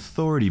would be an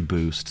authority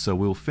boost. So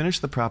we'll finish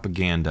the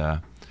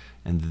propaganda,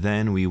 and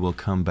then we will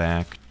come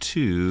back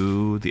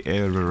to the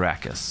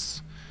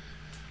Arrakis.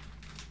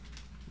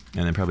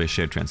 And then probably a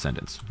shared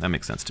transcendence. That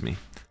makes sense to me.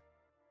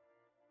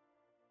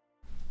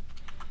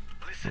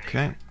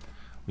 Okay,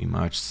 we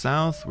march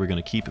south. We're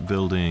going to keep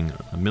building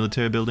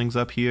military buildings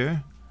up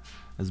here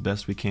as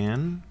best we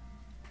can.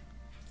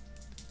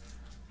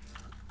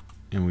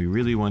 And we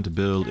really want to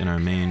build in our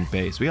main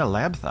base. We got a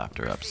Lab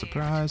Thopter up.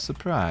 Surprise,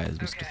 surprise,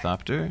 Mr.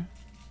 Thopter.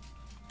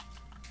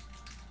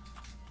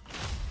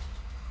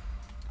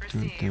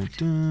 Dun, dun,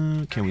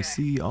 dun. Can we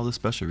see all the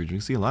special regions? We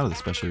can see a lot of the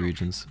special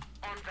regions.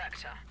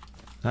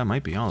 That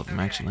might be all of them,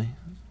 actually.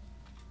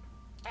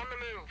 On the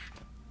move.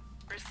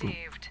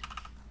 Received.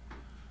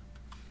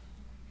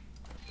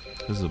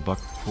 This is a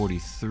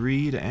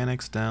 $1.43 to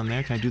annex down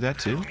there. Can I do that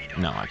too?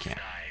 No, I can't.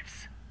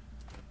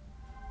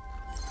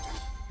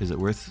 Is it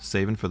worth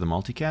saving for the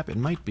multi-cap? It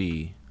might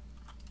be.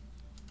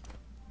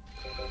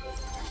 I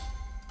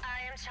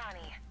am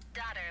Chani,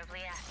 daughter of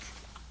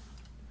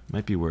Liat.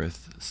 Might be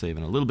worth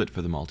saving a little bit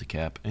for the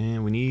multi-cap.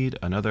 And we need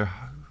another...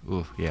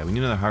 Oh, yeah, we need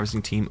another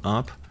harvesting team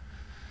up.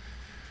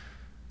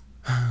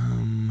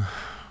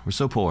 We're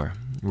so poor.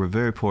 We're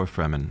very poor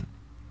Fremen.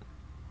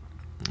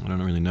 I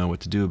don't really know what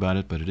to do about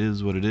it, but it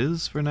is what it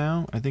is for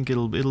now. I think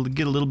it'll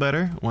get a little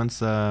better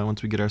once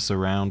we get our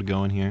surround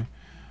going here.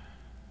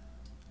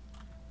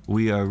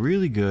 We are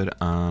really good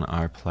on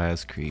our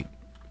plascrete,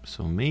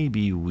 so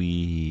maybe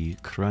we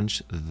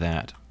crunch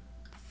that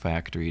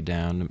factory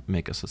down,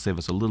 save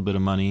us a little bit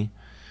of money,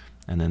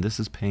 and then this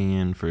is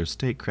paying for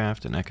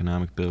statecraft and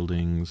economic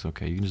buildings.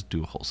 Okay, you can just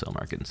do a wholesale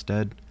market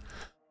instead.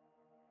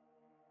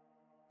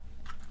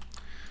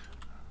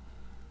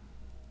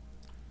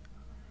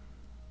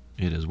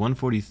 It is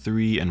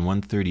 143 and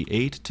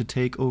 138 to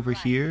take over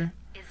here,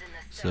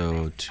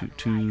 so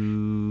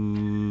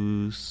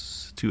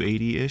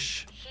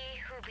 280-ish.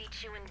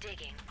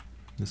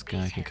 This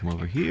guy can come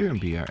over here and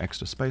be our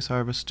extra spice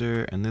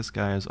harvester, and this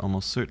guy is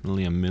almost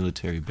certainly a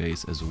military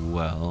base as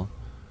well.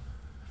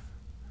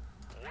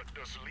 What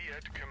does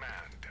Liat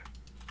command?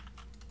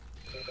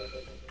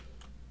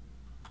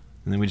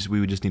 And then we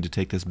would just need to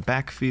take this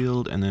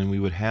backfield, and then we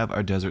would have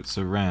our desert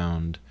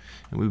surround,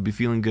 and we would be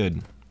feeling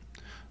good.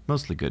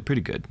 Mostly good,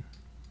 pretty good.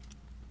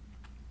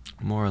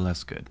 More or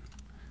less good.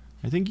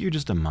 I think you're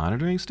just a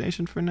monitoring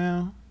station for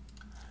now.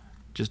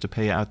 Just to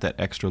pay out that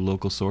extra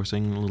local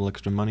sourcing, a little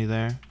extra money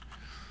there.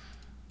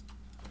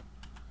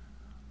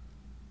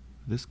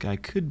 This guy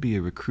could be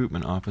a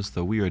recruitment office,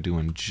 though we are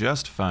doing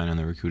just fine on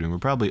the recruiting. We're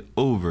probably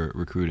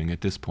over-recruiting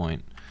at this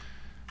point.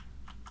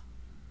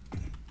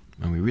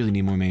 And we really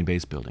need more main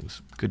base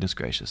buildings. Goodness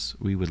gracious.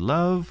 We would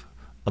love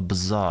a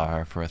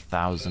bazaar for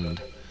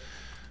 1,000.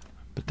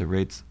 But the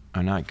rates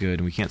are not good,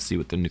 and we can't see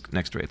what the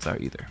next rates are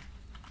either.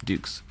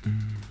 Dukes.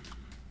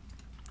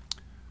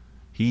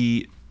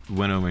 He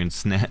went over and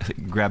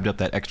grabbed up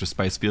that extra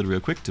spice field real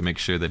quick to make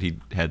sure that he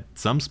had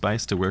some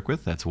spice to work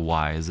with. That's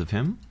wise of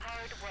him.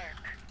 Hard work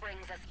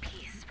brings us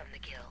peace from the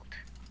guild.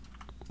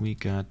 We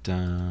got...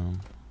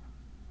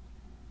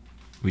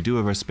 we do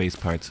have our space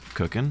parts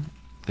cooking,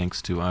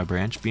 thanks to our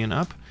branch being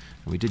up.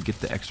 And we did get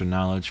the extra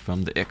knowledge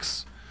from the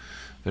Ix.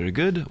 Very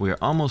good. We are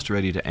almost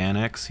ready to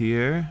annex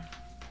here.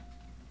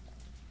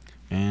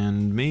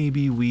 And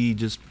maybe we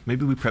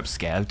prep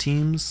scav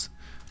teams,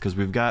 because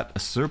we've got a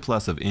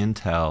surplus of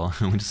intel,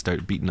 and we just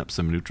start beating up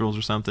some neutrals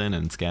or something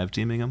and scav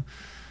teaming them.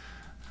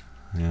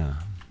 Yeah.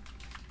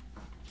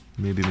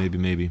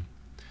 Maybe.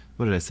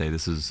 What did I say?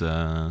 This was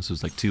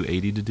like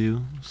 280 to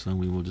do, so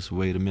we will just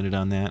wait a minute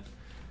on that.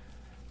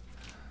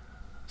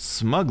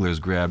 Smugglers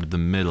grabbed the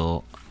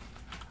middle.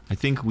 I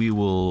think we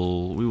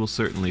will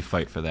certainly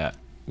fight for that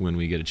when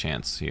we get a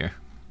chance here.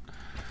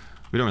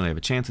 We don't really have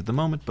a chance at the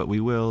moment, but we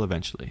will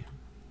eventually.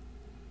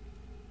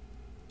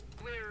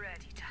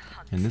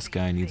 And this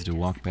guy needs to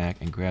walk back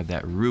and grab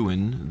that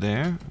ruin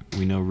there.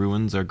 We know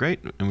ruins are great,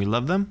 and we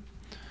love them.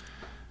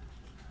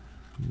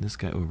 And this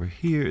guy over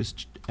here is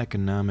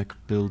economic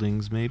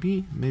buildings,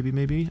 maybe.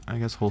 I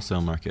guess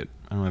wholesale market.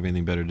 I don't have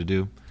anything better to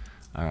do.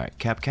 All right,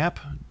 cap.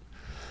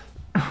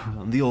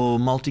 The old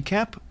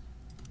multi-cap.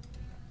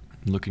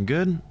 Looking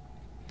good.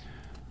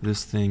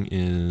 This thing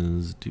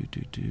is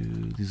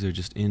These are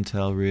just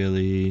intel,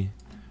 really.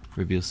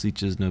 Reveal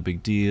sieges, no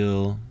big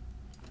deal.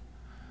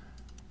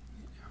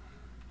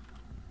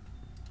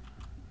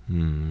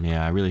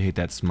 Yeah, I really hate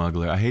that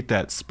smuggler. I hate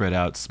that spread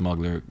out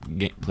smuggler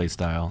play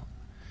style.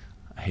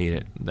 I hate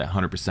it. That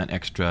 100%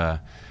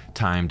 extra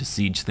time to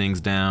siege things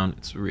down.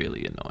 It's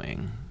really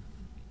annoying.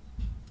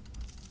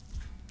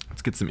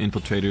 Let's get some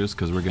infiltrators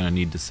because we're going to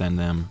need to send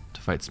them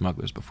to fight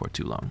smugglers before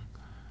too long.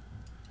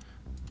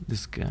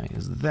 This guy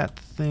is that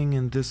thing,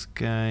 and this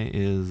guy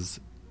is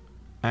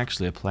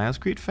actually a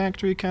plascrete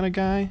factory kind of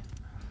guy.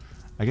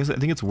 I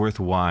think it's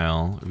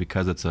worthwhile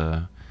because it's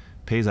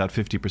pays out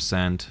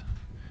 50%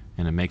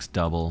 and it makes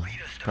double.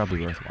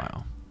 Probably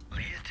worthwhile.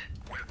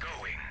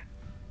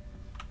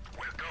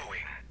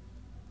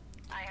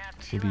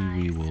 Maybe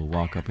we will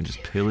walk up and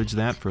just pillage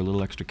that for a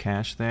little extra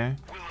cash there.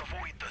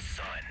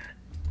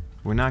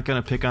 We're not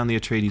going to pick on the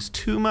Atreides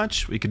too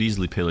much. We could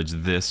easily pillage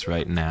this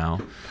right now,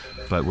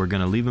 but we're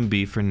going to leave them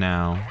be for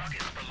now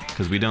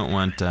because we don't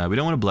want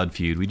a blood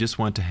feud. We just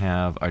want to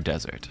have our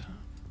desert.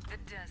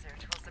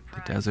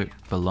 The desert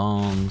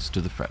belongs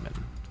to the Fremen.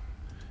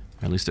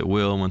 Or at least it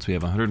will once we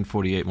have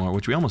 148 more,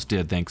 which we almost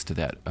did thanks to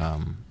that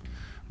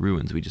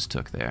ruins we just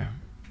took there.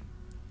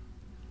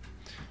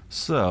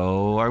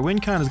 So our win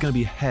count is going to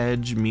be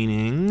hedge,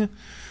 meaning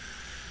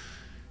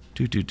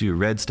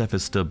red stuff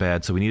is still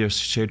bad, so we need our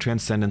shared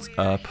transcendence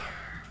up,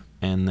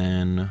 and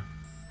then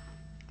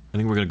I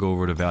think we're going to go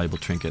over to valuable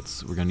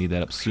trinkets. We're going to need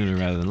that up sooner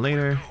rather than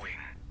later.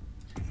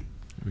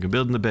 We can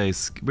build in the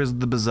base. Where's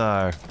the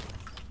bazaar?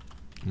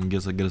 I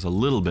guess it'll get us a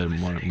little bit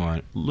more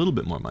money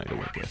to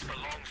work with.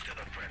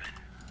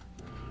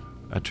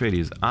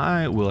 Atreides,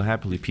 I will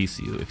happily peace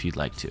you if you'd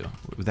like to.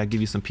 Would that give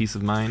you some peace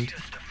of mind?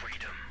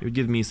 It would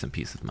give me some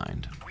peace of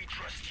mind.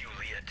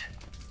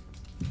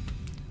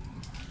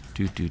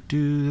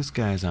 This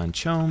guy's on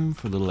Chom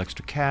for a little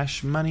extra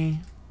cash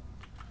money.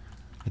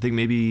 I think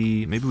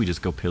maybe we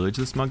just go pillage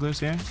the smugglers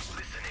here.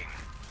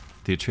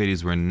 The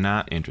Atreides were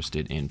not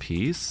interested in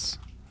peace,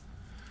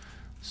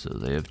 so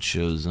they have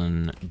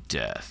chosen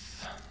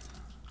death.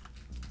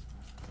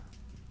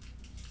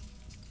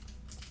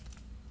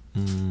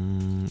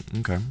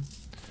 Okay.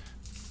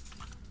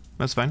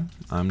 That's fine.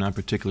 I'm not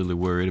particularly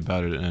worried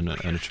about it in an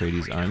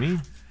Atreides army.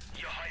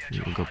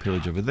 We'll go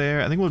pillage over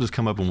there. I think we'll just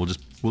come up and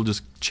we'll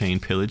just chain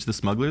pillage the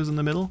smugglers in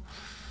the middle.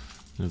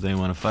 And if they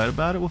want to fight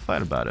about it, we'll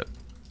fight about it.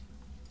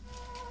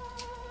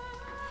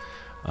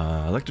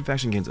 Elected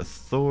faction gains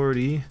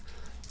authority.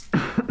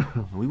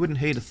 We wouldn't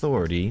hate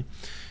authority,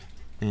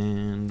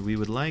 and we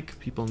would like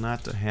people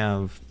not to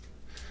have.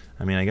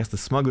 I mean, I guess the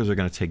smugglers are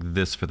going to take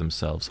this for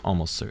themselves,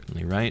 almost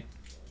certainly, right?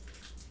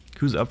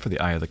 Who's up for the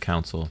Eye of the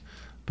Council?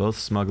 Both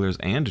smugglers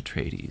and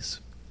Atreides.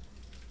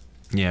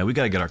 Yeah, we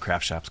got to get our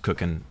craft shops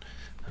cooking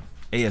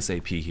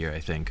ASAP here, I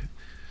think.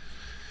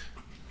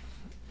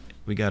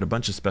 We got a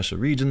bunch of special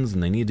regions,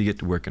 and they need to get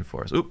to working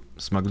for us. Oop,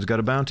 smugglers got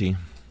a bounty.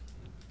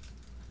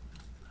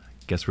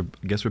 Guess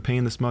we're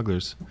paying the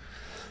smugglers.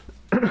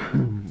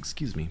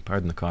 Excuse me,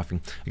 pardon the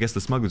coughing. I guess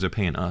the smugglers are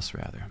paying us,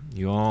 rather.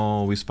 You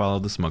always follow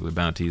the smuggler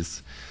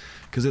bounties,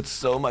 because it's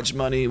so much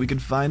money. We can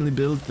finally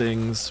build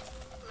things.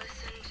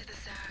 Listen to the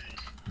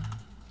sound.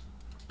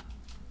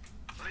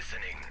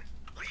 Listening.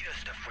 Lead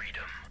us to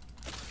freedom.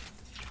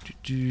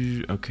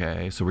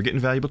 Okay, so we're getting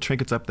valuable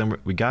trinkets up. Then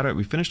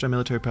we finished our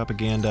military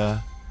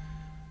propaganda,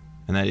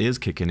 and that is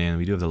kicking in.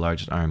 We do have the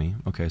largest army.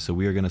 Okay, so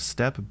we are going to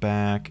step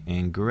back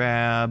and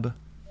grab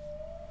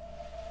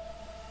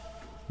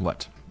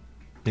what?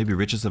 Maybe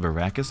riches of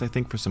Arrakis, I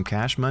think, for some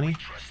cash money.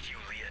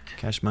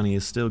 Cash money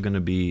is still going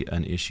to be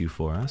an issue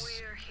for us.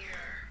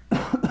 We're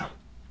here.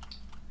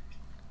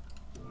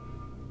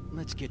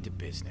 Let's get to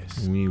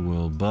business. We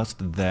will bust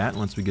that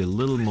once we get a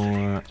little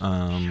more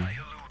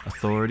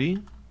authority.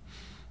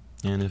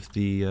 And if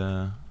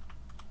the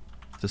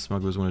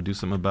smugglers want to do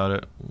something about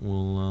it,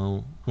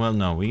 we'll... well,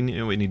 no. What we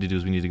need to do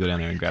is we need to go down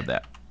there and grab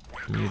that.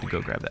 We need to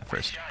go grab that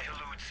first.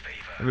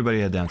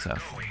 Everybody head down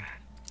south.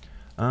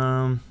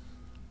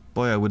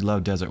 Boy, I would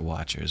love Desert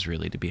Watchers,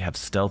 really, to have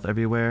stealth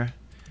everywhere.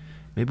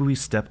 Maybe we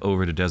step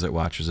over to Desert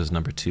Watchers as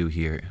number 2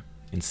 here,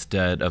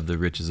 instead of the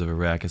Riches of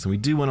Arrakis. And we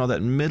do want all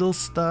that middle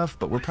stuff,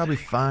 but we're probably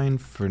fine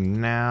for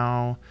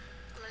now.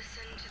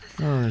 Listen to the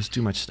sound. Oh, there's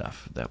too much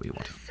stuff that we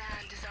want. The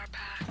sand is our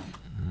path.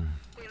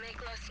 We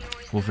make less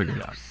noise We'll than figure a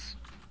it out. mouse.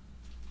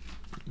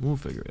 We'll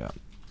figure it out.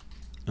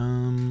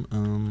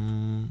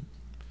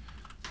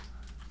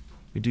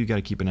 We do got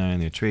to keep an eye on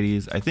the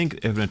Atreides. I think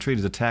if an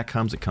Atreides attack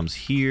comes, it comes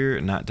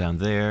here, not down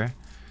there.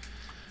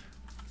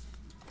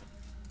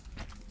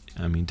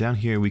 I mean, down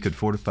here we could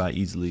fortify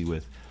easily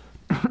with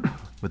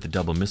the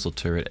double missile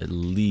turret at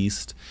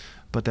least,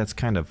 but that's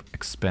kind of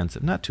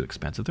expensive. Not too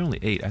expensive. They're only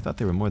 8. I thought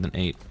they were more than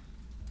 8.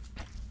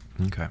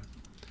 Okay.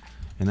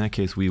 In that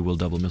case, we will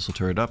double missile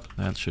turret up.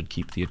 That should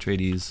keep the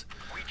Atreides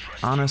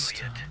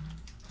honest.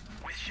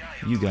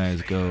 You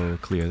guys go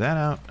clear that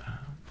out.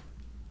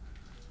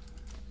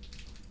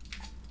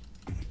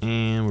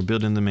 And we're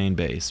building the main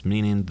base,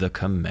 meaning the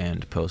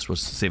command post. Will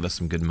save us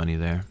some good money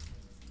there.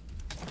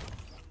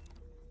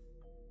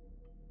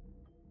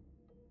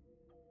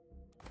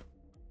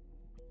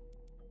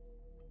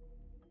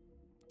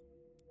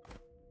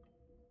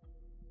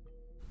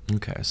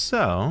 Okay,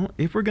 so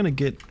if we're gonna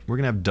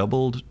have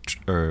doubled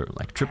or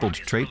like tripled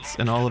traits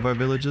in all of our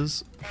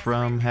villages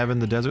from having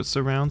the desert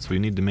surround, so we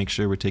need to make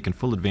sure we're taking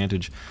full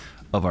advantage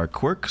of our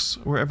quirks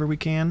wherever we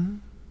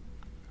can.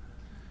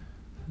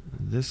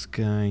 This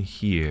guy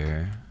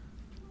here,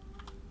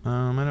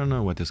 I don't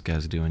know what this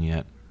guy's doing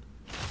yet.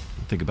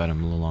 I'll think about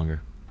him a little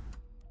longer.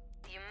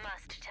 You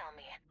must tell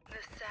me. The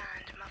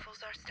sand muffles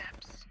our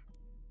steps.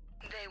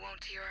 They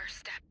won't hear our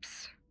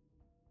steps.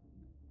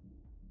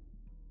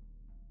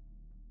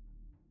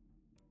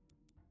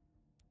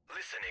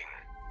 Listening.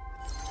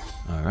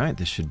 Alright,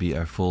 this should be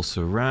our full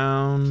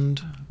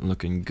surround.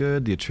 Looking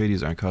good. The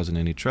Atreides aren't causing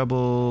any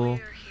trouble. We're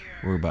here.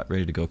 We're about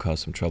ready to go cause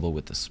some trouble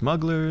with the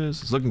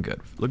smugglers. It's looking good.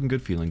 Looking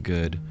good, feeling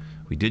good.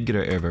 We did get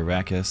our Air of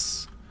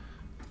Arrakis.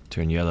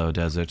 Turn yellow,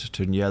 desert.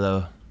 Turn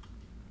yellow.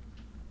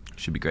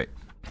 Should be great.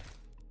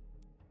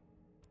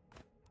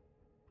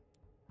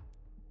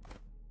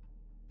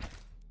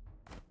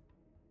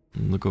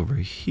 Look over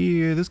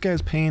here. This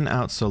guy's paying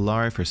out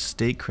Solari for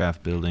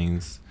statecraft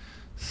buildings.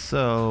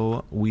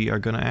 So we are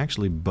going to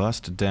actually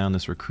bust down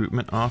this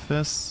recruitment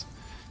office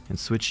and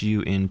switch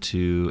you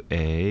into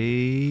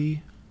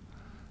a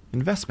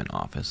investment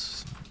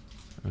office,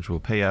 which will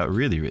pay out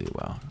really, really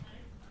well.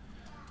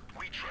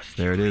 We trust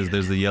There it is.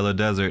 There's the yellow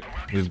desert.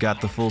 We've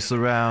got the full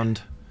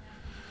surround.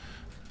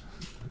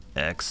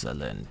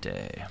 Excellent.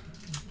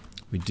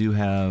 We do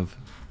have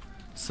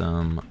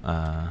some. What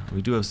are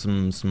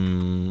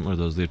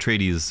those? The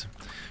Atreides.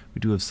 We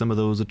do have some of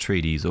those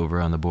Atreides over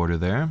on the border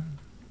there.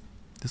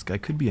 This guy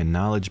could be a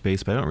knowledge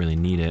base, but I don't really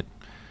need it.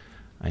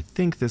 I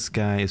think this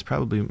guy is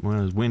probably one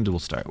of those wind we'll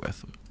start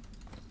with.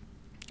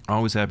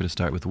 Always happy to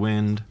start with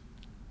wind.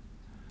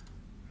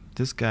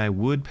 This guy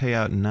would pay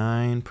out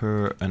 9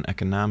 per an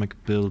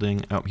economic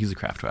building. Oh, he's a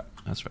craft rep.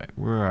 That's right.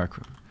 Our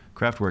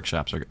craft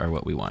workshops are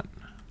what we want.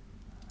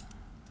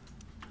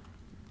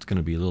 It's going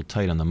to be a little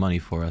tight on the money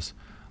for us.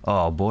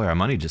 Oh boy, our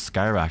money just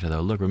skyrocketed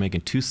though. Look, we're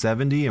making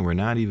 270 and we're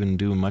not even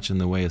doing much in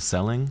the way of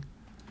selling.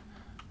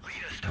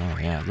 lead us to Oh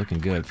freedom. yeah, looking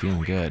good,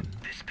 feeling good.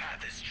 This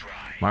path is dry.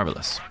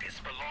 Marvelous.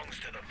 Arrakis belongs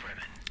to the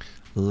Fremen.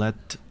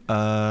 Let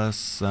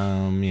us,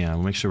 yeah,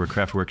 we'll make sure we're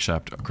craft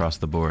workshopped across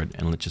the board,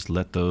 and just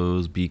let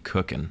those be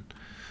cooking.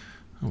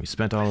 Oh, we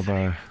spent all of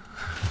our,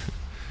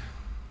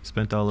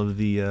 spent all of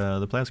the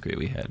plascrete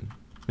we had.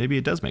 Maybe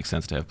it does make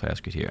sense to have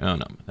plascrete here. Oh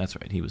no, that's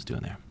right, he was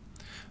doing there.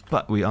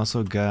 But we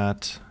also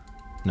got,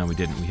 no, we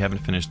didn't. We haven't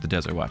finished the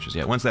Desert Watchers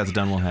yet. Once that's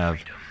done, we'll have,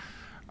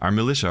 our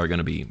militia are going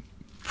to be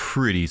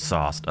pretty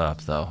sauced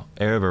up, though.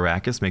 Air of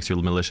Arrakis makes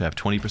your militia have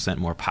 20%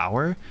 more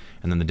power,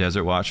 and then the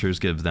Desert Watchers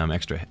give them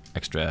extra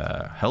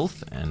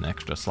health and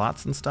extra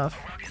slots and stuff.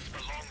 Arrakis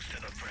belongs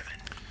to the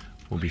Fremen.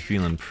 We'll be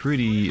feeling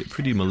pretty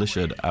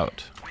militia'd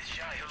out, With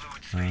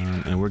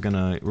Shai-Hulud's and we're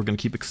gonna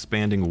keep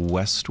expanding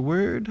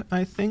westward,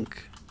 I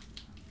think.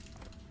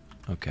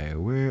 Okay,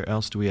 where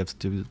else do we have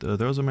to do?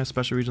 Those are my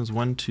special regions.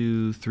 1,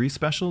 2, 3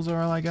 specials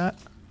are all I got.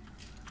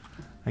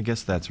 I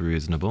guess that's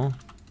reasonable.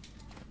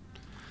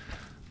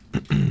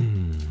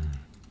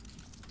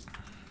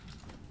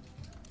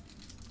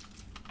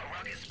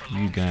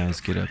 You guys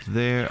get up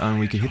there.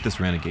 We could hit this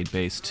renegade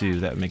base too.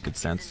 That would make good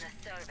sense.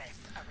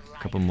 A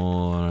couple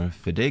more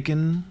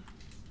Fedaykin.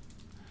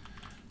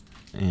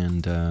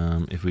 And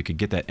if we could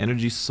get that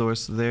energy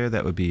source there,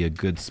 that would be a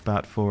good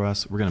spot for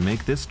us. We're going to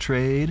make this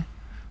trade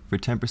for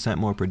 10%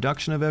 more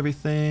production of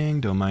everything.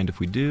 Don't mind if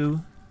we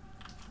do.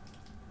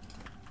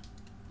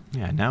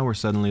 Yeah, now we're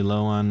suddenly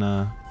low on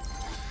the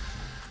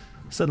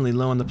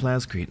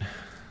plascrete.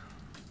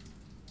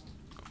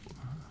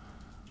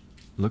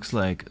 Looks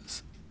like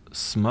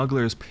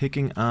smugglers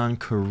picking on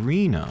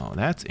Carino.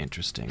 That's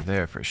interesting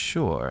there for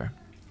sure.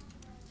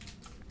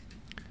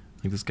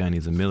 I think this guy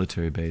needs a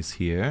military base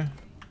here.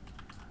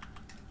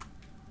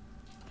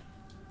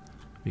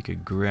 We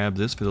could grab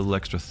this for a little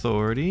extra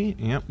authority.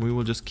 Yep, we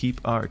will just keep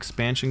our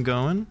expansion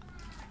going.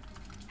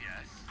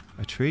 Yes.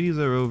 Atreides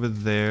are over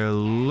there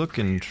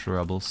looking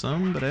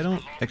troublesome, but I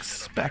don't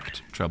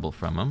expect trouble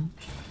from them.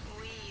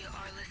 We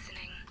are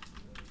listening.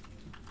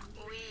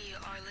 We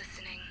are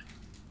listening.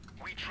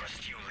 We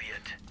trust you,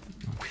 Liet.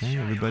 Okay,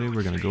 everybody,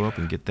 we're gonna go up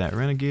and get that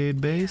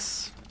renegade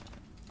base.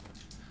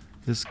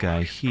 This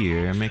guy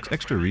here makes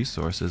extra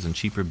resources and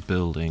cheaper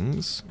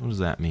buildings. What does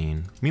that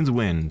mean? It means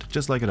wind,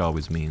 just like it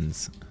always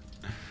means.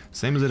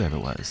 Same as it ever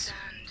was. Sand.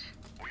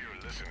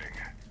 We're listening.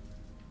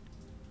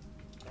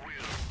 We'll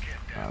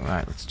get them.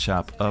 Alright, let's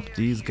chop up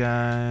these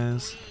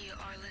guys. We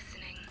are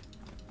listening.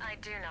 I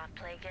do not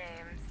play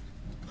games.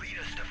 Lead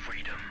us to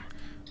freedom.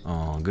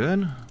 All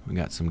good. We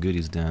got some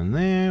goodies down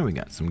there. We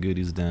got some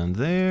goodies down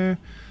there.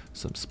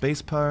 Some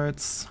space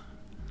parts.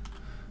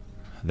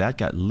 That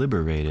got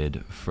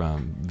liberated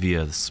from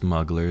via the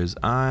smugglers.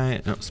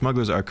 No,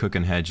 smugglers are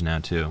cooking hedge now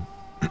too.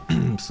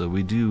 So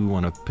we do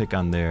want to pick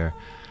on their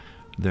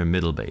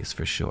middle base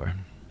for sure.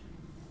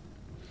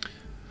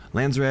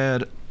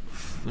 Landsrad,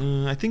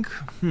 I think,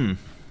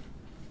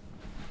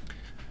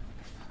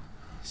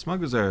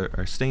 smugglers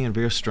are staying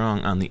very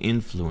strong on the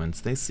influence.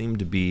 They seem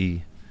to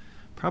be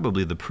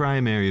probably the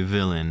primary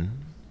villain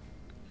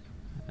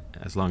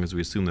as long as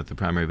we assume that the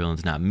primary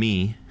villain's not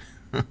me.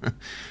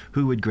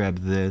 Who would grab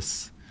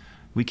this?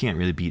 We can't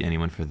really beat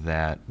anyone for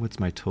that. What's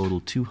my total?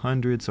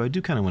 200, so I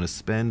do kind of want to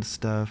spend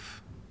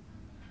stuff.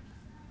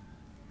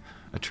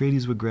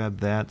 Atreides would grab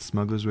that.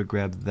 Smugglers would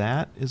grab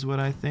that, is what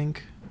I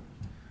think.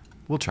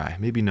 We'll try.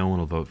 Maybe no one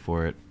will vote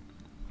for it.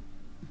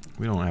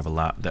 We don't have a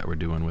lot that we're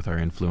doing with our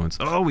influence.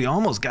 Oh, we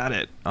almost got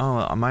it. Oh,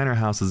 a minor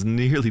house has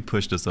nearly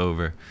pushed us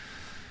over.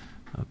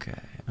 Okay,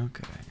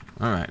 okay.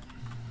 All right.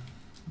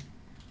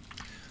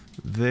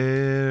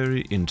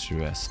 Very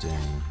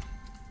interesting.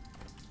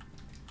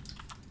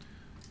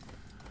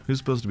 Who's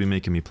supposed to be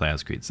making me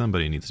plascrete?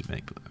 Somebody needs to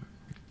make...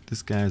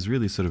 This guy is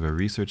really sort of a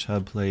research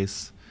hub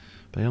place,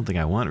 but I don't think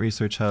I want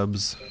research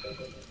hubs.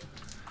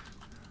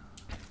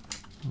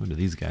 What are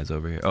these guys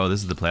over here? Oh,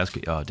 this is the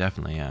plascrete. Oh,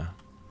 definitely, yeah.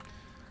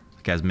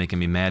 This guy's making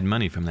me mad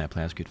money from that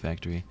plascrete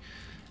factory.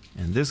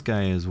 And this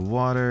guy is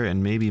water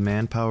and maybe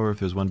manpower if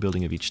there's one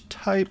building of each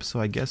type, so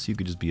I guess you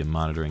could just be a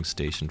monitoring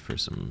station for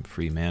some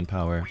free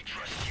manpower.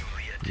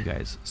 You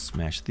guys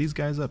smash these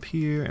guys up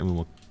here, and we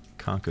will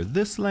conquer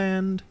this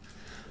land.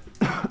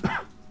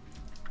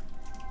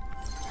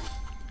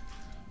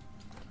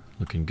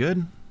 Looking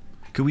good.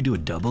 Could we do a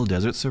double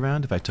desert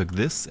surround if I took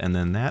this and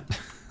then that?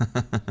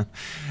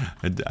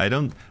 I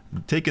don't.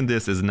 Taking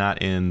this is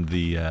not in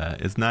the.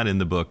 It's not in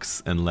the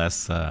books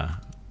unless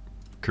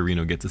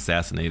Carino gets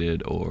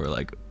assassinated or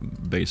like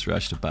base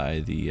rushed by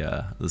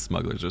the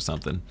smugglers or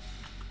something.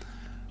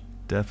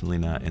 Definitely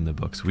not in the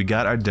books. We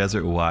got our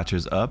desert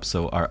watchers up,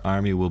 so our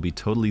army will be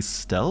totally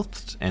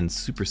stealthed and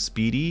super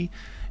speedy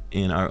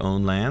in our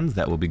own lands.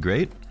 That will be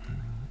great.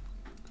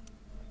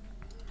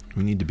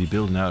 We need to be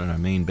building out on our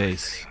main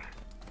base.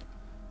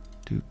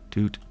 Toot,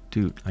 toot,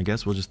 toot. I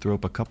guess we'll just throw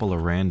up a couple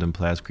of random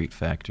plascrete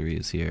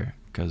factories here,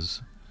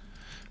 because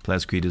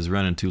plascrete is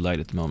running too light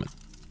at the moment.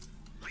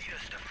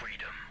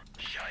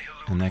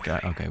 And that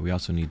guy, okay, we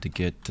also need to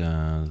get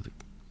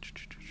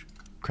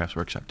Crafts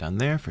Workshop down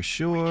there for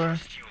sure.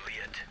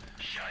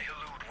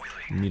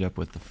 Meet up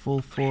with the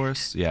full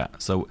force. Yeah,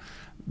 so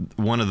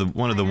one of the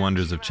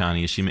wonders of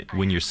Chani is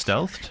when you're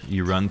stealthed,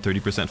 you run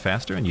 30%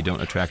 faster and you don't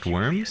attract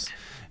worms.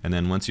 And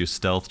then once you're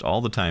stealthed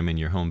all the time in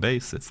your home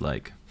base, it's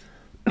like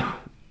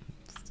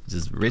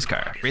just race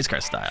car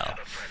style.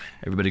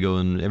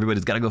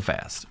 Everybody's got to go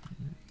fast.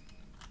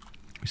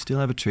 We still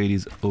have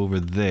Atreides over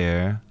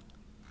there.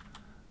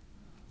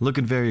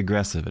 Looking very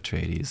aggressive,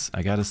 Atreides,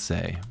 I gotta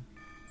say.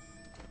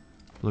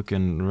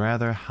 Looking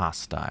rather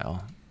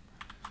hostile.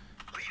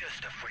 Lead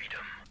us to freedom.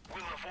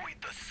 We'll avoid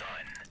the sun.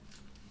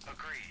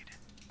 Agreed.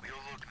 We'll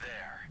look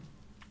there.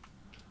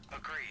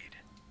 Agreed.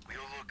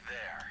 We'll look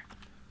there.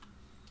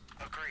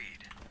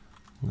 Agreed.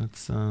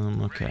 Let's,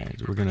 okay,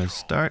 we're gonna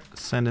start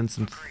sending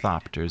some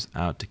Thopters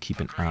out to keep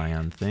an eye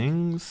on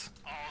things.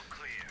 All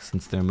clear.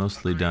 Since they're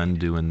mostly done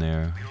doing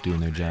their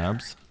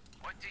jobs.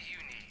 What do you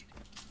need?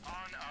 On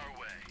our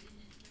way.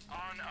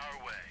 On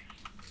our way.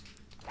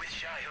 With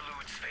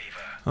Shai-Hulud's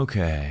favor.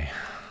 Okay.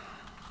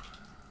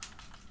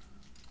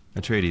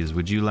 Atreides,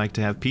 would you like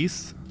to have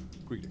peace?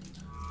 Greetings.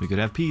 We could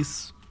have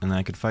peace, and then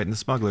I could fight in the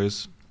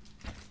smugglers.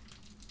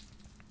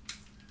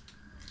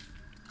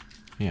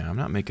 Yeah, I'm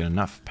not making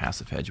enough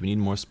passive hedge. We need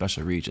more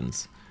special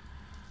regions.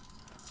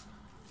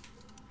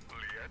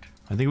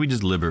 I think we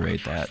just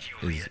liberate that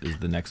is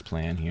the next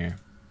plan here.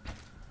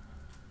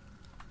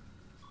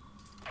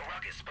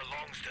 Arrakis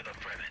belongs to the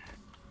Fremen.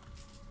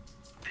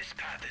 This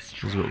path is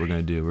This is what we're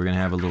going to do. We're going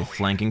to have a little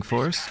flanking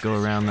force go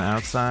around the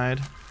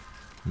outside,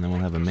 and then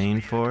we'll have a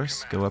main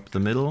force go up the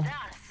middle, Thus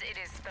it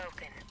is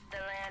spoken. The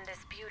land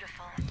is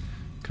beautiful.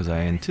 because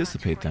I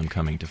anticipate them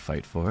coming to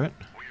fight for it.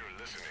 We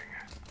are listening.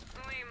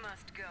 We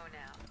must go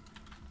now.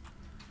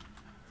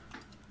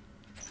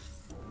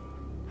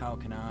 How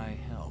can I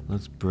help?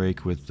 Let's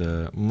break with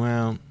the,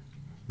 well,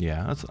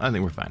 yeah, I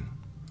think we're fine.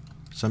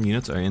 Some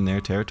units are in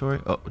their territory.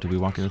 Oh, did we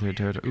walk into their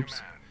territory?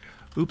 Oops.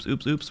 Oops,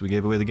 oops, oops. We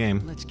gave away the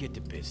game. Let's get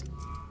to business.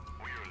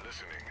 We are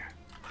listening.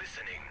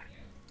 Listening.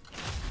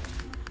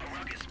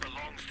 Arrakis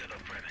belongs to the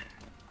Fremen.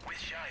 With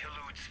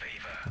Shai-Hulud's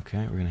favor.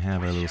 Okay, we're going to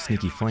have our little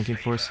sneaky flanking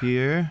force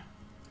here.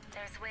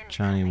 There's wind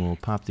Chani will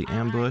pop the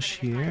ambush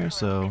here,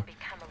 so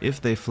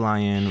if they fly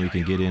in, we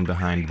can get in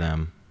behind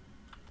them.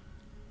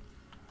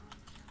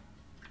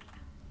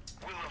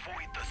 We'll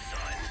avoid the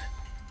sun.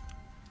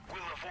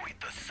 We'll avoid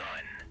the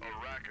sun.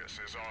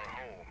 Arrakis is our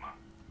home.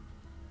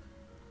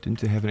 Didn't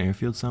they have an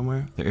airfield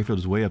somewhere? The airfield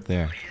is way up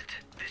there. Liet,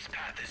 this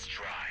path is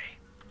dry.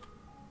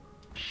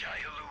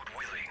 Shai-Hulud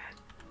willing.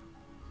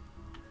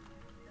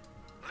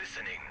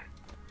 Listening.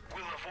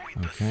 We'll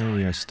avoid the Okay, sun.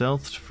 we are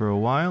stealthed for a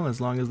while, as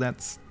long as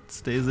that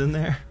stays in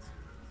there.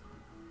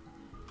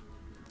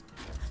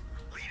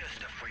 Lead us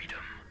to freedom.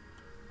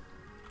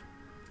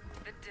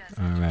 The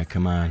desert Alright,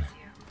 come on. has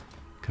you.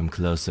 Come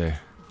closer.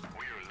 We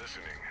are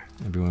listening.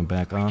 Everyone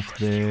back off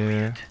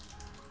there.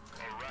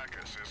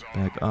 Arrakis is our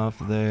Back off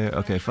there.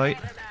 Okay, fight.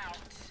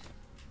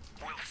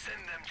 We'll send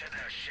them to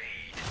their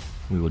shade.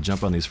 We will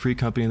jump on these free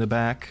company in the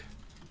back,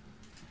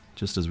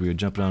 just as we were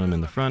jumping on them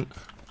in the front.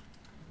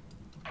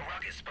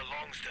 Arrakis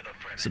belongs to the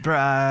Fremen.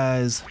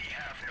 Surprise! We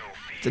have no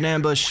fear. It's an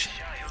ambush.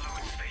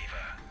 Shai-Hulud's favor.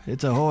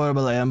 It's a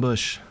horrible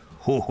ambush.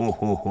 Ho ho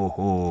ho ho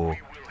ho. We will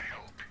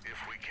help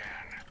if we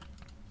can.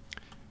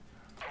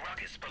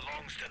 Arrakis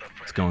belongs to the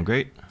Fremen. It's going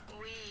great.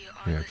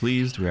 We are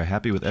pleased. We are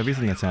happy with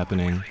everything that's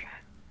happening.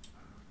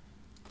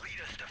 Lead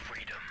us to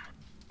freedom.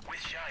 With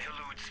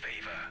Shai-Hulud's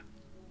favor.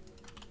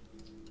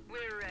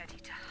 We're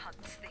ready to hunt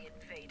the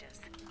invaders.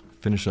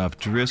 Finish off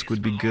Drisk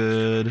would be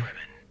good.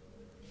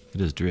 It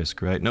is Drisk,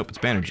 right? Nope, it's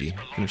Banerjee.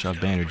 Finish off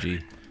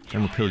Banerjee.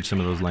 Then we'll pillage some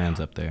of those lands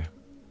up there.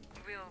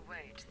 We'll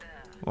wait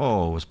there.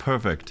 Oh, it was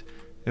perfect.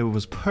 It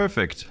was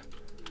perfect.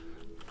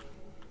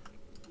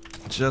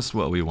 Just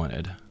what we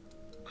wanted.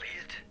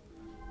 Lead.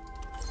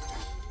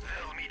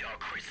 They'll meet our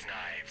Chris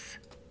knives.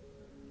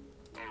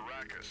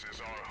 Arrakis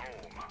is our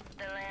home.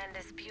 The land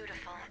is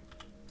beautiful,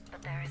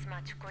 but there is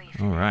much grief.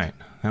 All right,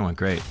 that went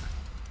great.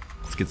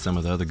 Let's get some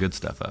of the other good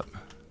stuff up.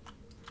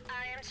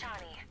 I am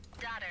Chani,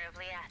 daughter of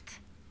Liet.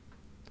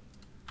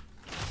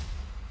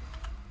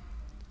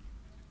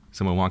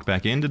 Someone walked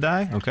back in to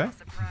die? Okay. I'll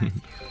surprise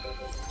you.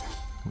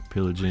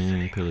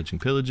 Pillaging, pillaging,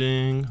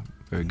 pillaging.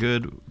 Very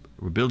good.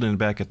 We're building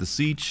back at the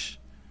siege.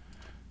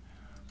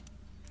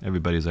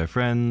 Everybody's our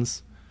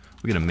friends.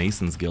 We get a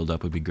Masons Guild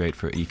up would be great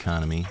for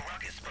economy.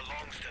 Arrakis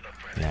belongs to the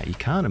Fremen. Yeah,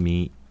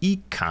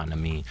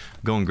 economy.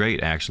 Going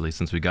great, actually,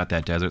 since we got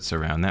that desert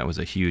surround. That was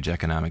a huge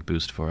economic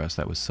boost for us.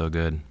 That was so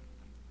good.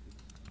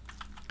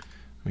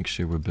 Make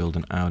sure we're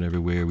building out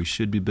everywhere we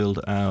should be built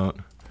out.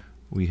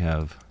 We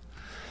have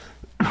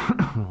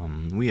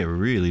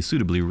really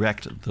suitably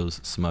wrecked those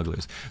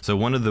smugglers. So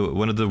one of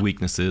the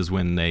weaknesses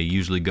when they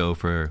usually go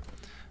for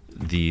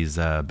these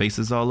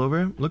bases all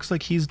over, looks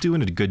like he's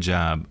doing a good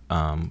job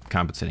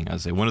compensating. I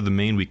say one of the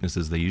main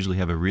weaknesses, they usually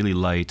have a really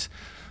light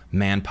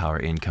manpower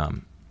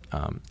income,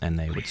 and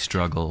they would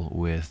struggle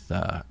with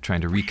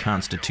trying to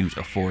reconstitute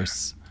a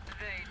force.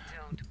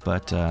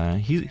 But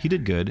he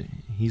did good.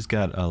 He's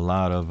got a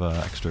lot of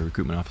extra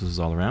recruitment officers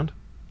all around.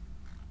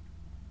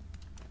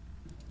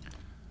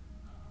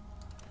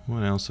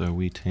 What else are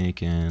we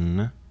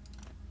taking?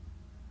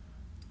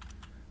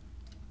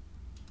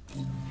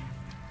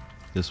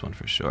 This one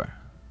for sure.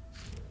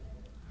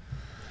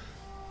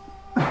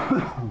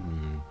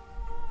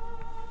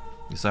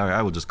 Sorry,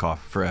 I will just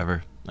cough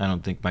forever. I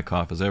don't think my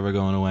cough is ever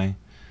going away.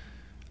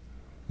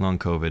 Long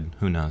COVID,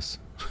 who knows?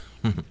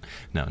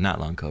 No, not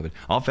long COVID.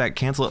 All fact,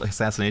 cancel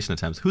assassination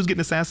attempts. Who's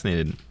getting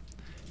assassinated?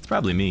 It's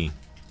probably me.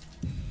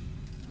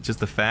 Just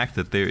the fact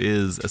that there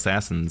is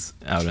assassins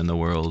out in the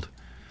world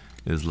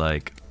is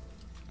like,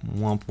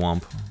 womp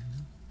womp.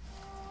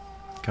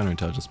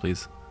 Counterintelligence,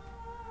 please.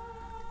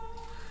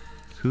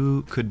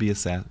 Who could be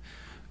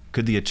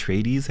Could the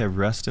Atreides have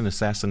rushed an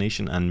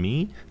assassination on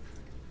me?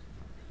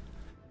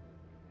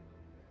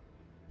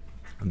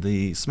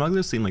 The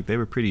smugglers seemed like they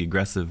were pretty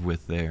aggressive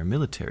with their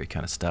military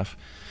kind of stuff.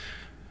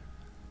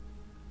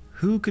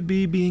 Who could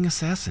be being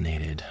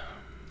assassinated?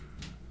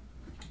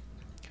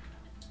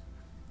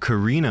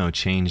 Carino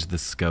changed the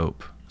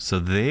scope, so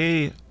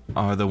they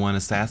are the one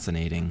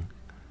assassinating.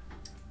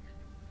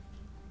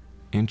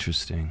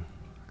 Interesting.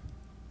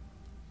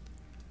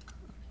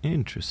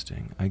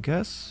 Interesting. I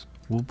guess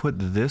we'll put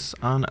this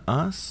on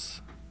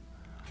us.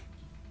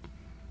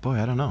 Boy,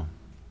 I don't know.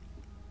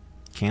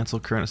 Cancel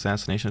current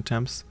assassination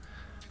attempts.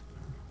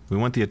 We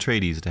want the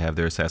Atreides to have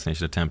their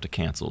assassination attempt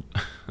canceled,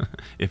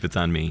 if it's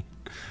on me.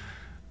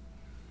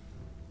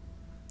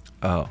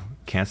 Oh,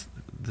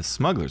 the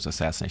smuggler's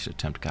assassination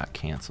attempt got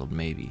canceled,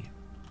 maybe.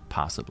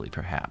 Possibly,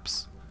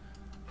 perhaps.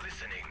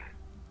 Listening.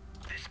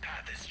 This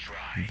path is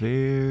dry.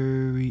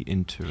 Very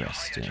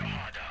interesting.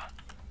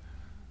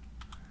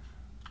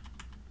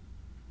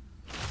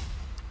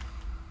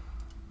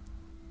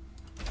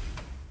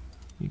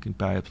 You can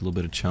buy up a little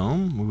bit of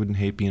chom. We wouldn't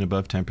hate being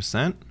above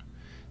 10%.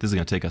 This is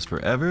going to take us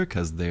forever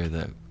because they're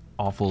the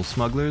awful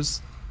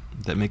smugglers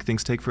that make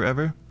things take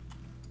forever.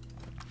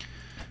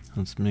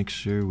 Let's make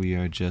sure we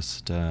are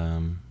just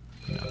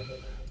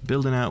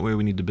building out where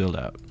we need to build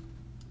out.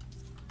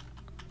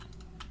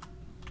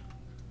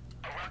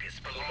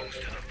 Arrakis belongs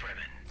to the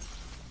Fremen.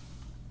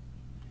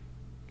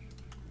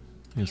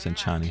 I'm going to send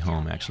Chani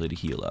home actually to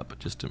heal up,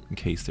 just in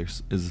case there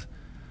is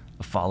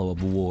a follow-up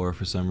war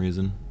for some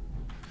reason.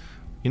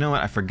 You know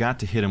what? I forgot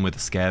to hit him with a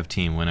scav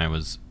team when I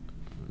was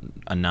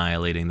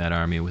annihilating that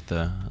army with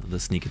the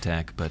sneak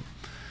attack, but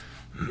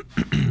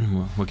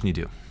well, what can you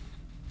do?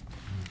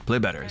 Play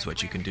better is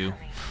what you can do.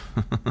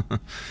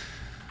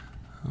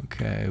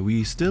 Okay,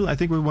 I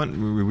think we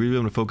really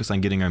want to focus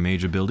on getting our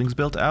major buildings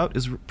built out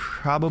is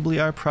probably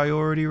our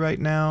priority right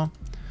now.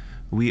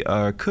 We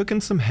are cooking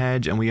some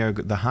hedge, and we are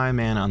the high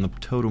man on the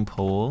totem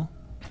pole.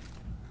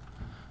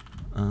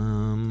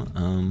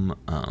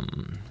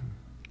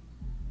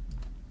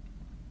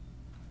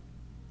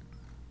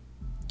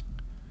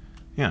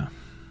 Yeah.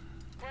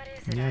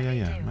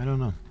 Yeah. I don't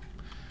know.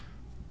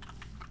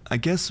 I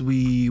guess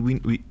we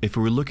if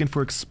we're looking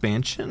for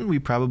expansion, we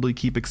probably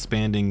keep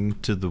expanding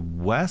to the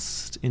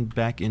west and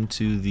back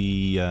into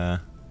the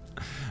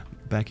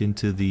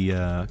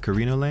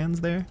Carino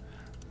lands there.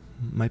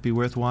 Might be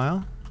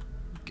worthwhile.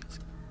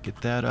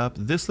 Get that up.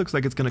 This looks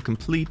like it's going to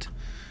complete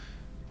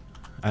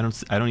I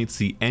don't need to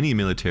see any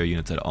military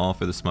units at all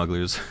for the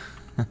smugglers.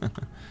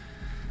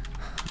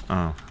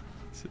 Oh,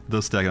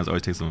 those stack guns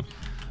always take some.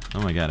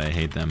 Oh my god, I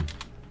hate them.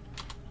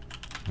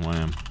 Why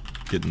I'm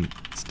getting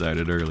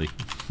started early.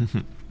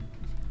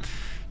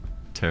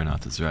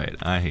 Terranoth is right.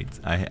 I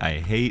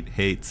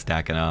hate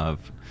stacking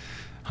off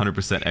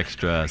 100%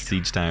 extra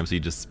siege time, so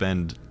you just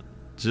spend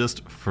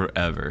just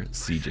forever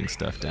sieging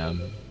stuff down.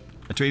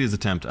 Atreides'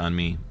 attempt on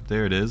me.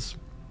 There it is.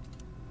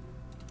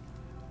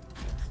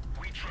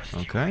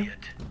 Okay.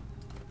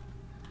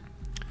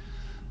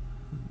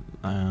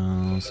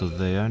 So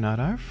they are not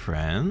our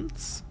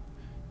friends.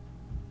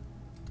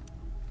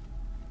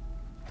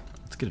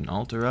 Let's get an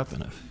altar up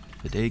and a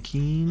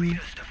Fideikin.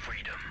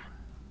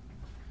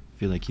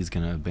 Feel like he's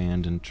gonna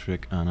abandon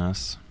trick on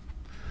us.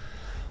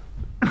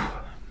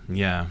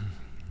 Yeah.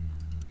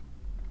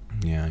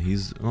 Yeah,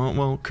 he's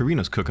well,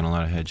 Karina's cooking a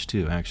lot of hedge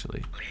too,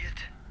 actually.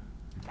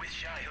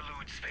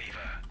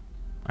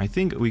 I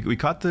think we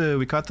caught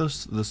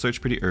the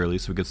search pretty early,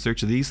 so we could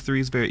search these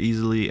threes very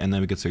easily, and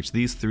then we could search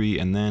these three,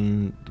 and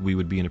then we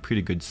would be in a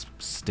pretty good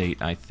state,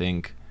 I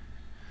think.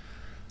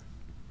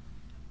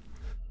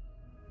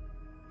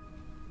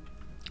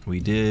 We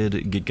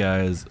did get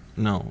guys.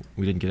 No,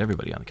 we didn't get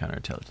everybody on the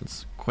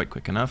counterintelligence quite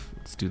quick enough.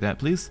 Let's do that,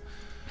 please.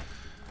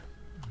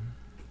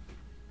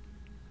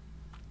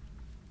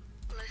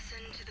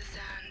 Listen to the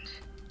sound.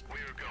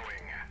 We're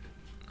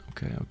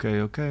going.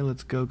 Okay.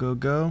 Let's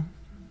go.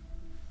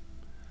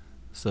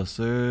 Cell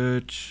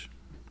search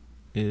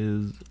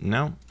is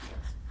now.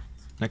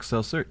 Next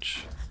cell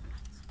search.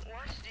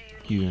 What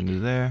do you You into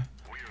there.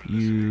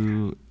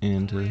 You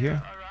into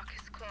here.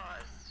 Arrakis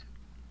claws.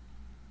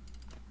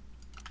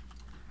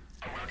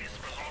 Arrakis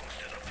belongs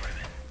to the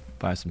Fremen.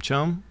 Buy some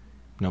chum.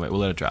 No, wait, we'll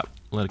let it drop.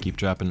 Let it keep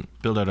dropping.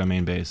 Build out our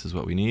main base is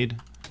what we need.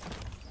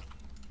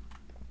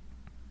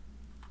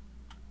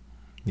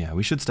 Yeah,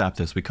 we should stop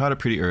this. We caught it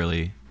pretty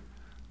early.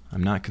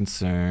 I'm not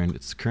concerned.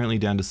 It's currently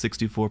down to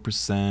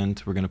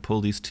 64%. We're going to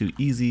pull these two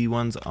easy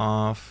ones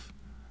off.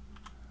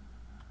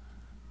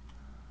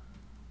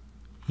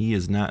 He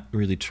is not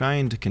really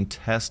trying to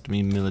contest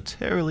me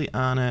militarily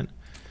on it.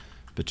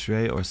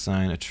 Betray or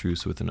sign a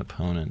truce with an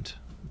opponent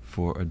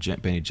for a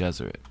Bene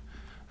Gesserit.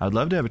 I'd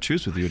love to have a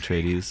truce with you,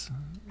 Atreides.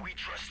 We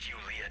trust you,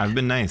 Leah. I've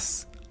been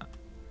nice.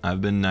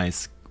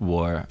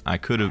 War. I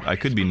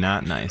could be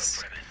not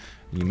nice.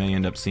 You may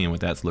end up seeing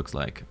what that looks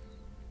like.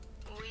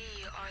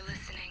 We are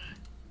listening.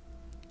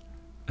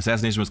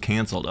 Assassination was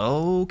canceled.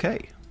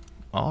 Okay.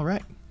 All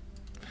right.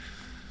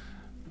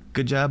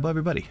 Good job,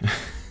 everybody.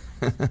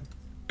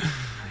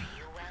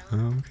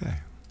 Okay.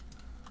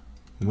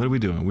 What are we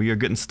doing? We are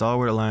getting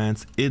Stalwart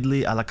Alliance.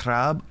 Idli a la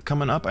Krab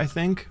coming up, I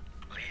think.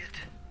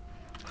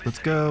 Let's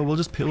go.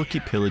 We'll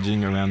keep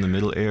pillaging around the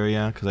middle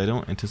area because I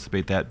don't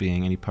anticipate that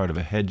being any part of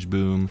a hedge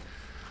boom.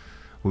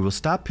 We will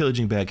stop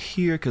pillaging back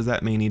here because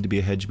that may need to be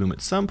a hedge boom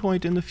at some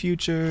point in the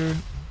future.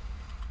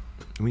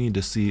 We need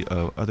to see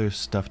other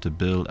stuff to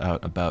build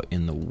out about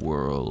in the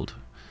world.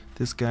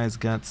 This guy's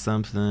got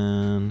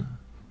something.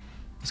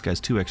 This guy's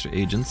 2 extra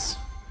agents.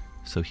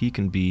 So he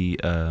can be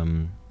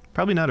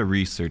probably not a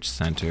research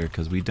center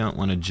because we don't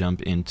want to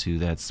jump into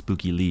that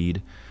spooky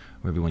lead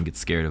where everyone gets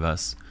scared of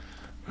us.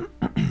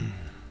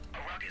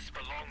 Arrakis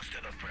belongs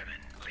to the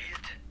Fremen.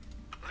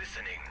 Lead.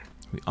 Listening.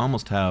 We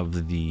almost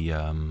have the,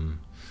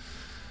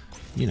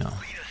 you know,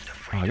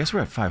 oh, I guess we're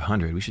at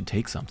 500. We should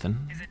take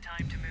something. Is it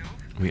time to move?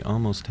 We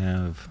almost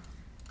have.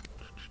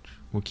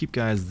 We'll keep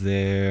guys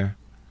there.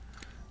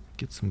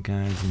 Get some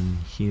guys in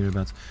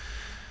hereabouts.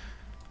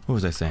 What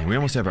was I saying? We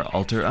almost have our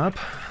altar up.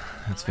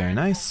 That's very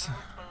nice.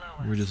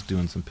 We're just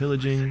doing some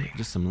pillaging,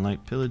 just some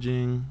light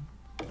pillaging.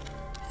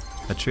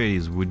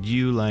 Atreides, would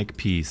you like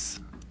peace?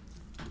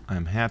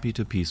 I'm happy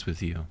to peace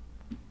with you.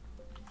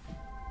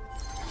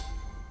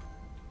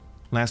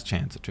 Last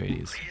chance,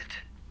 Atreides. Lead.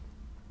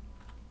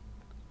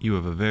 You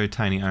have a very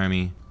tiny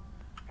army.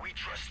 We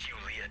trust you,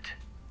 Lead.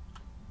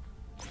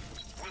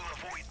 We'll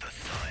avoid the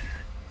sun.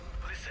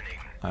 Listening.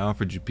 I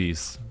offered you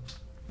peace.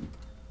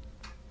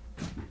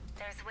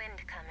 There's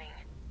wind coming.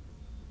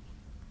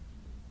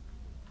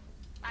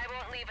 I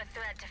won't leave a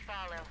thread to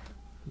follow.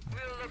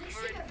 We'll look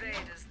for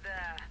invaders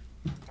there.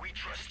 We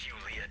trust you,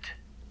 Lead.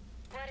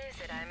 What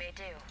is it I may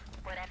do?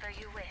 Whatever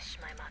you wish,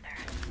 my mother.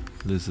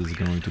 This is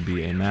going to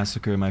be a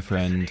massacre, my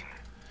friend.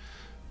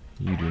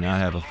 You do not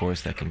have a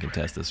force that can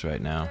contest this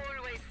right now.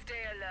 Always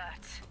stay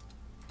alert.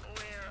 We're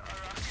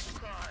Arrakis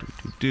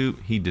claws.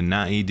 He did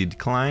not. He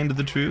declined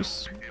the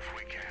truce. If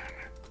we can,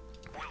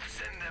 we'll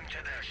send them to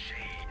their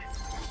shade.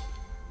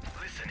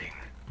 Listening.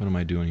 What am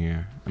I doing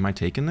here? Am I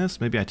taking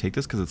this? Maybe I take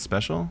this because it's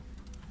special?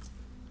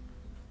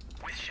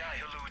 With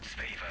Shai-Hulud's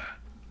favor,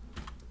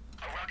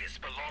 Arrakis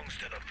belongs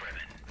to the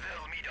Fremen.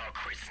 They'll meet our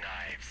Chris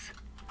knives.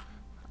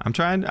 I'm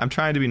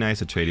trying to be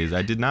nice, Atreides.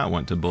 I did not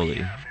want to bully.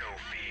 Have no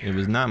fear. It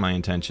was not my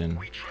intention.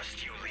 We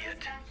trust you,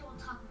 Lead.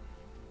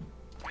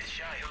 With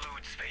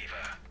Shai-Hulud's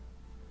favor.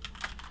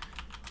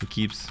 He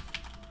keeps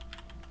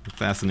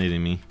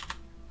fascinating me.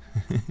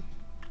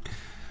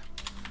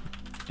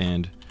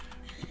 And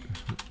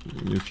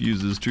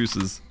refuses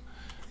truces.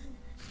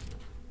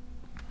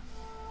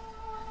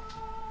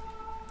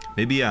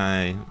 Maybe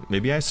I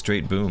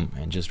straight boom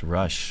and just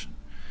rush.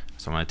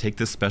 So I'm gonna take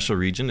this special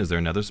region. Is there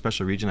another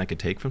special region I could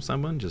take from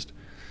someone? Just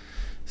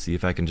see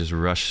if I can just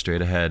rush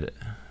straight ahead.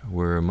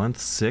 We're month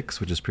 6,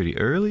 which is pretty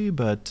early,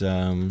 but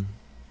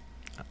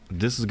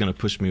this is gonna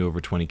push me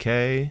over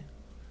 20K.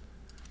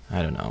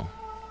 I don't know.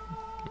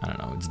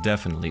 It's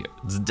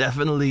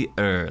definitely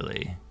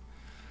early.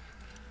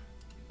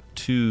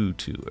 Too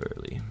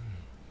early.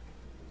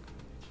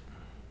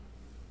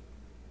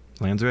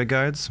 Landsred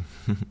guards,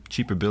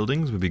 cheaper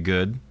buildings would be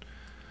good.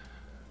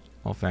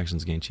 All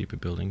factions gain cheaper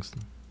buildings.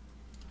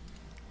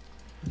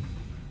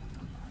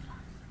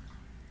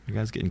 You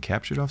guys getting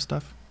captured off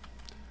stuff?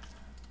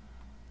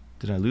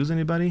 Did I lose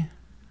anybody?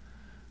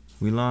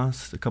 We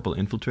lost a couple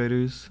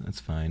infiltrators. That's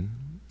fine.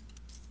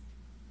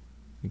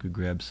 We could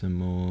grab some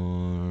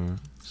more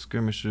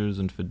skirmishers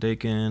and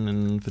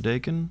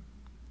Fadakin.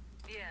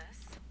 Yes.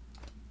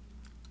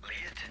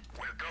 Liet,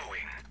 we're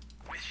going.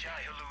 With Shai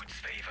Hulud's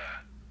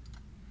favor.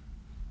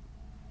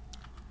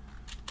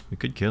 We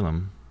could kill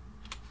him.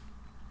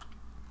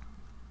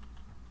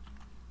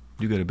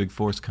 You got a big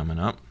force coming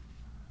up.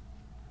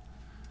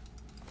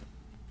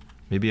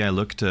 Maybe I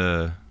look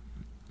to...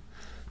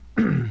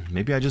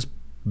 maybe I just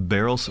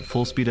barrel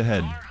full speed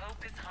ahead. Our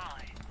hope is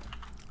high.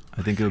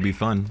 I think it would be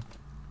fun.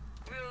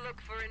 We'll look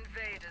for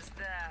invaders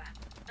there.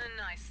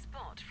 A nice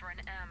spot for an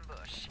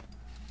ambush.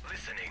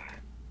 Listening.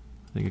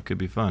 I think it could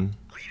be fun.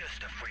 Lead us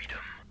to freedom.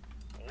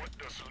 What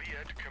does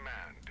Liet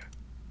command?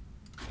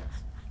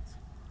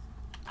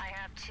 I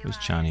have 2 Where's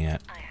eyes. Chani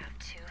at? I have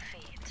 2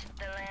 feet.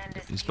 The land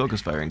is He's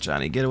focus firing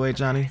Johnny. Get away,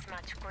 Johnny. There's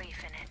much grief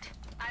in it.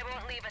 I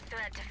won't leave a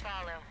thread to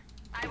follow.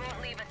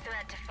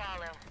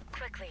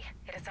 Quickly,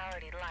 it is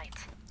already light.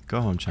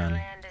 Go home, The Johnny.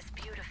 land is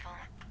beautiful,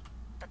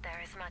 but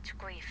there is much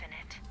grief in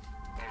it.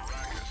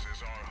 Arrakis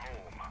is our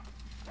home.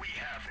 We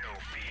have no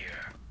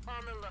fear.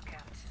 On the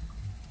lookout.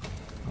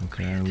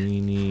 Okay,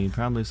 we need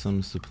probably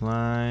some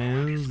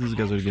supplies. These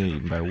guys are getting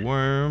eaten by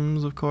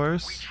worms, of We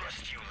course.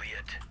 trust you,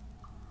 Liet.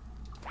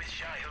 With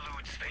Shai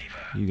Hulud's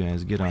favor. You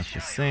guys get off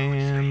the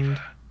sand.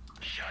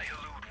 Shai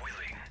Hulud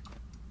willing.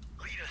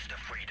 Lead us to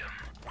freedom.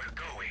 We're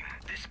going.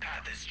 This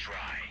path is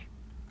dry.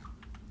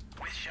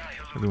 With Shai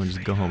Hulud's Everyone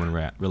just go home and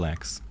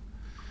relax.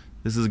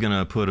 This is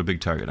gonna put a big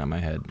target on my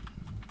head.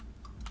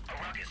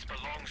 Arrakis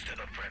belongs to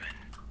the Fremen.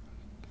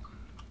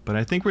 But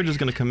I think we're just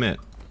gonna commit.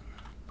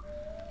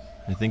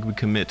 I think we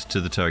commit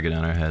to the target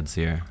on our heads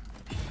here.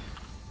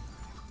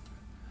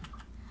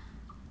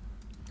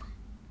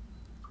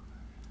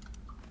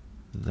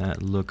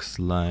 That looks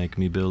like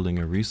me building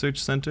a research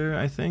center,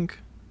 I think.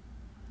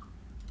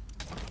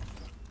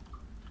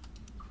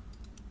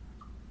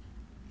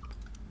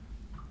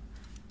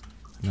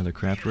 Another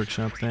craft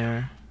workshop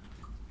there.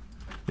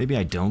 Maybe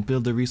I don't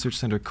build the research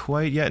center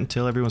quite yet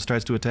until everyone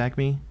starts to attack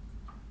me.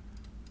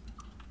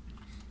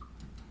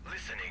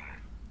 Listening.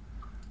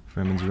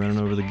 Fremen's running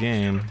over the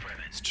game.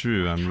 It's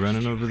true, I'm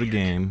running over the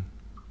game.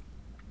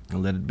 I'll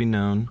let it be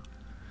known.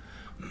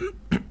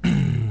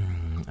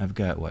 I've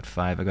got, what,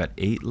 5? I've got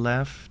 8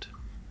 left.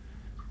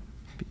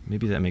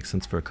 Maybe that makes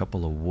sense for a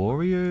couple of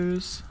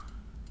warriors.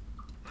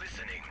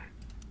 Listening.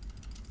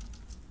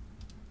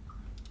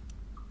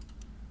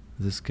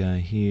 This guy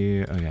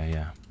here. Oh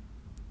yeah.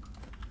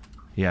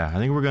 Yeah, I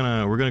think we're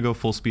gonna go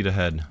full speed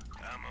ahead.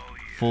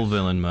 Full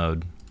villain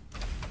mode.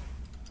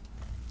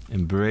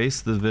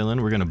 Embrace the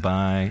villain. We're gonna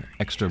buy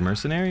extra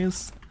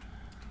mercenaries.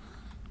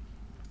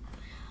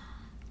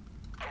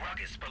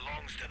 Arrakis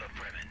belongs to the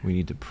Fremen. We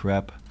need to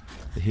prep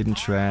the hidden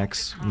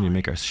tracks. We need to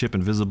make our ship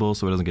invisible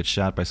so it doesn't get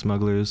shot by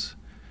smugglers.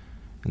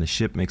 And the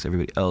ship makes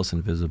everybody else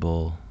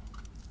invisible,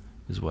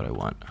 is what I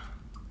want.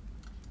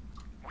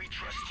 We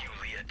trust you,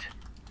 Liet.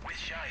 With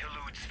Shai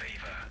Hulud's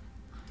favor.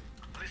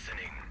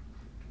 Listening.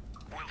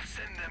 We'll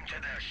send them to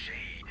their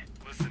shade.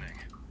 Listening.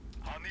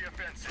 On the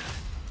offensive.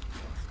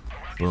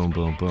 Arrakis Boom,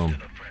 boom, belongs boom. to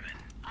the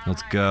Fremen.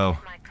 Let's go.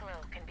 My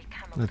cloak and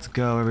become a Let's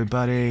go,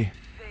 everybody.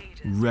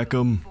 Wreck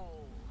 'em.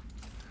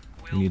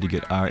 We need to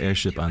get our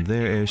airship on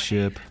their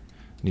airship.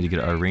 We need to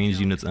get our ranged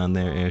units on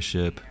their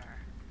airship.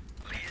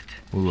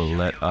 Liet. We will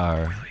let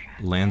our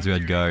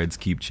Landsred guards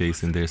keep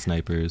chasing their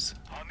snipers.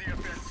 On the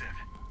offensive.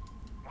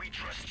 We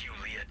trust you,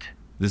 Liet.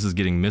 This is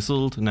getting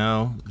missiled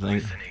now,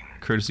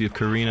 courtesy of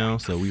Carino,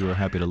 so we were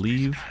happy to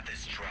leave. Path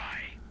is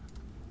dry.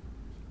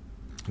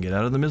 Get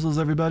out of the missiles,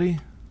 everybody.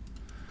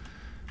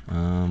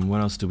 What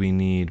else do we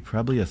need?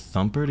 Probably a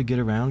thumper to get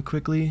around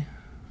quickly.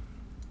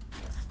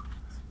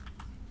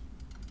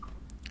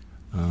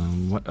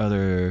 What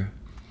other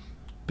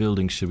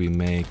buildings should we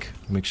make?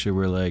 Make sure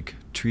we're like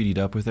treated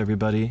up with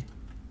everybody.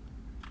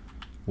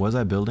 Was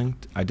I building?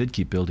 I did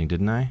keep building,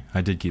 didn't I? I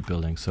did keep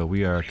building. So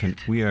we are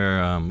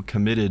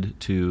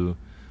committed to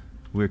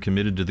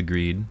the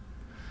greed.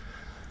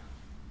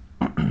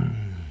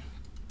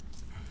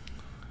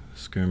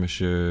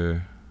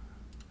 Skirmisher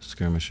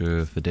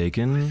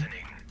Fadakin.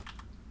 Listening.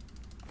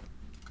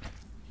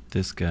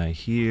 This guy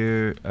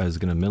here is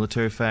gonna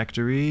military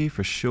factory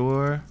for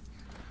sure.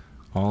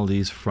 All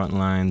these front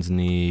lines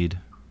need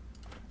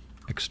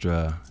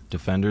extra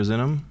defenders in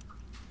them.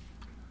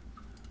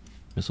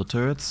 Missile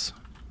turrets.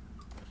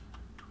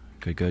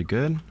 Good, good,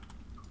 good.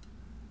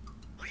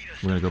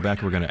 We're gonna go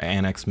back. We're gonna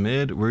annex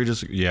mid. We're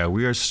just, yeah,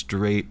 we are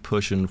straight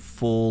pushing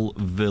full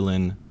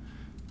villain.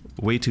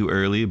 Way too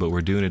early, but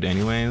we're doing it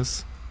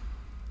anyways.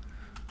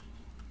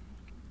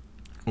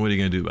 What are you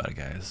gonna do about it,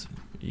 guys?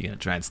 You gonna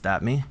try and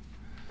stop me?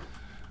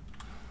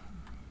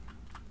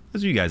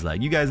 That's what you guys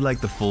like. You guys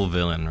like the full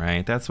villain,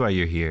 right? That's why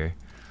you're here.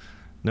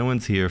 No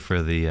one's here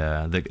for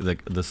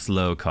the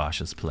slow,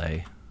 cautious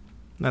play.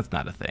 That's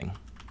not a thing.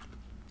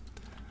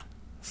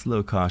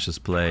 Slow, cautious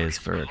play is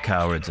for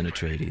cowards and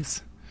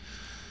Atreides.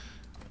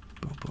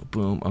 Boom, boom,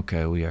 boom.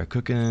 Okay, we are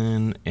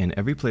cooking in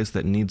every place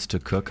that needs to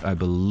cook, I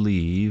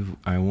believe.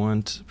 I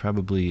want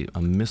probably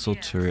a missile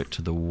turret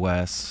to the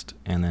west,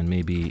 and then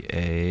maybe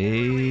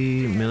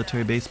a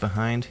military base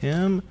behind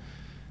him.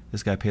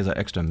 This guy pays out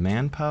extra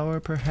manpower,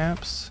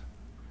 perhaps.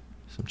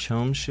 Some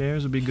chome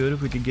shares would be good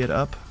if we could get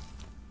up.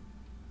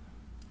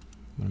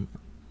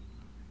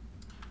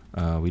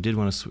 We did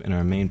want to, in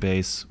our main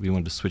base, we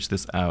wanted to switch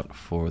this out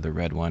for the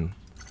red one,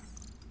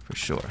 for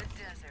sure. The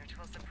desert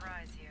will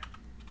surprise you.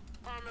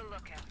 On the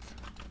lookout.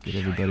 Get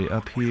everybody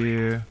up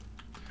here.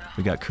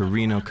 We got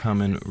Carino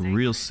coming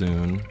real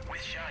soon.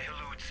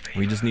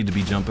 We just need to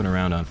be jumping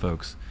around on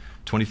folks.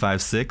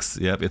 25-6,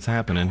 yep, it's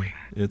happening.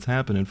 It's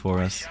happening for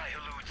us.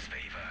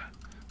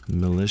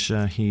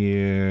 Militia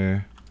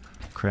here.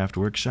 Craft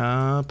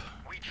workshop.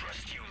 We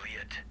trust you,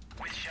 Liet.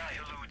 With Shai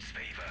Hulud's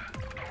favor,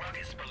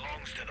 Arrakis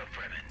belongs to the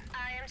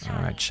Fremen.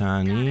 Alright,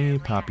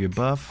 Chani, pop your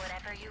buff.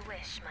 Whatever you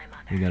wish, my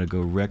mother. We gotta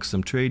go wreck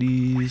some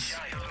tradies.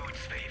 Shai Hulud's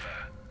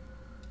favor.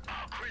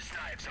 Our Chris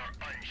knives are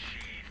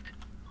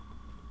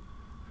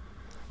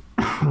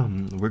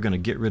unsheathed. We're gonna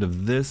get rid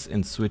of this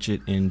and switch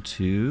it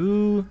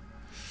into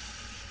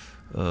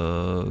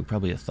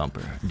probably a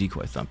thumper,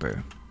 decoy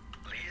thumper.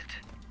 Liet,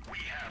 we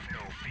have no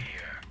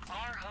fear.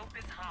 Our hope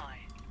is high.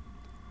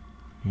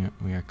 Yeah,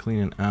 we are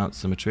cleaning out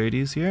some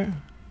Atreides here.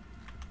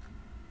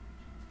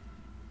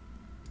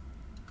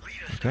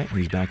 Okay,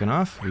 he's backing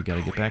off. We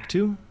gotta get back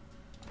too.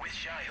 With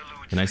Shai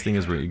Hulud's The nice thing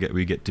is we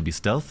get to be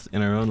stealth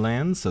in our own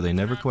lands, so they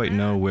never quite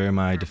know where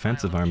my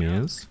defensive army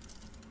is.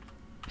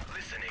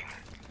 listening.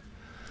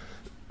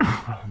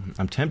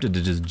 I'm tempted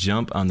to just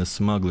jump on the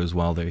smugglers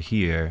while they're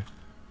here.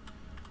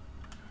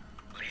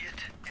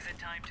 Liet, Is it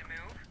time to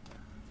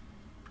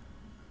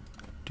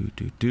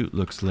move?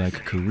 Looks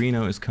like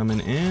Carino is coming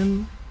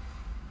in.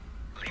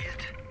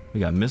 Liet,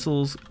 We got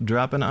missiles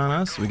dropping on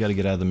us. We gotta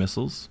get out of the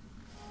missiles.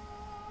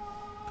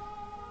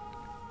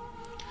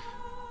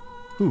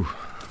 Whew.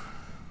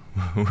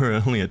 We're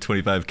only at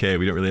 25k.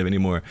 We don't really have any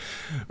more.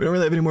 We don't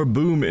really have any more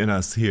boom in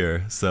us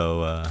here.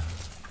 So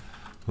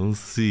we'll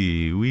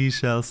see. We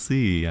shall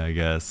see, I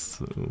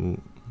guess.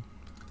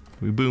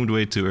 We boomed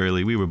way too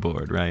early. We were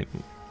bored, right?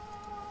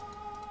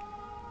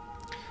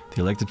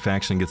 The elected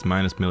faction gets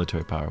minus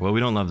military power. Well,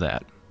 we don't love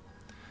that.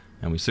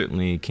 And we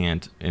certainly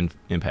can't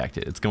impact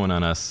it. It's going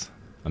on us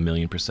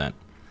 1,000,000%.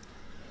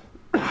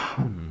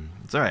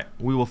 It's alright.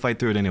 We will fight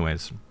through it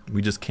anyways.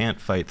 We just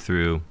can't fight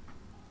through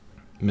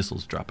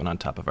missiles dropping on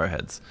top of our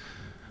heads.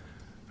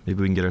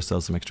 Maybe we can get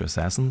ourselves some extra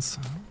assassins.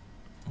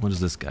 What is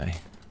this guy?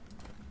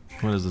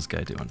 What is this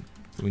guy doing?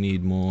 We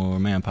need more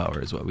manpower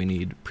is what we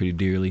need pretty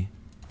dearly.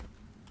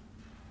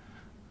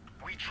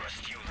 we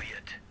trust you,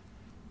 Liet.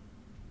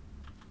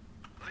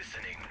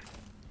 Listening.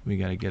 We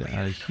gotta get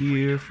out of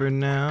here for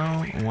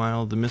now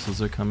while the missiles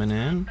are coming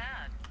in.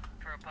 Bad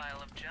for a pile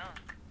of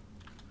junk.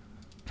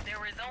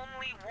 There is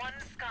only one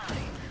sky,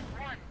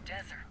 one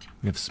desert.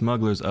 We have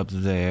smugglers up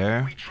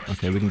there.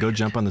 Okay, we can go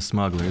jump on the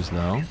smugglers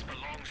though. This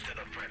belongs to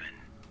the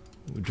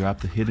Fremen. We drop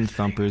the hidden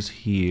thumpers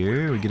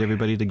here. We get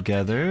everybody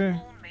together.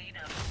 All made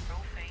of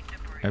profane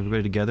debris.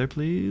 Everybody together,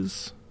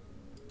 please.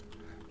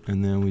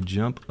 And then we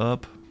jump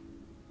up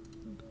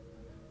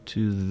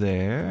to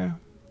there.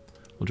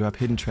 We'll drop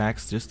hidden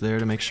tracks just there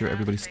to make sure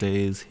everybody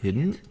stays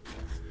hidden.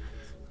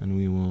 And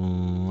we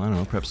will, I don't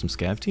know, prep some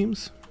scav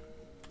teams.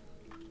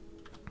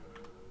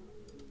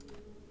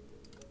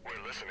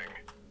 We're listening.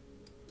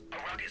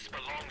 Arrakis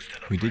belongs to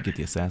the We did get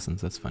the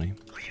assassins, that's funny.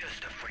 Lead us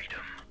to freedom.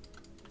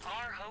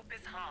 Our hope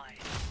is high.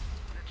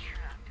 The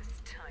trap is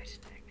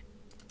tightening.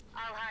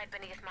 I'll hide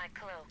beneath my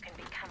cloak and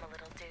become a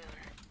little Dune.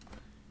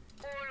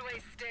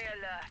 Always stay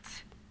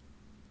alert.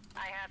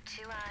 I have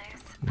two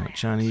eyes. No, I have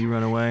Chani, you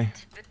run away.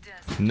 The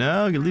desert.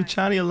 No, you leave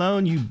Chani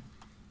alone, you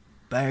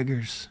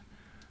baggers.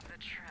 The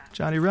trap.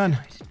 Chani, run.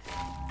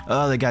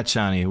 Oh, they got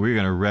Chani. We're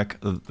gonna wreck.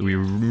 We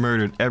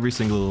murdered every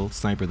single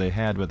sniper they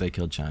had, but they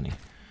killed Chani.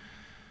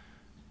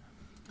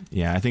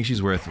 Yeah, I think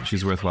she's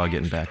worthwhile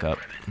getting back up.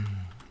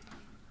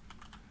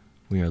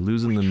 We are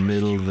losing the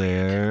middle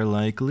there,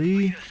 likely.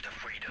 Lead us to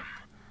freedom.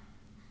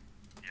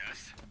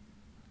 Yes.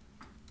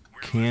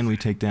 Can we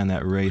take down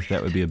that Wraith?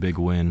 That would be a big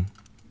win.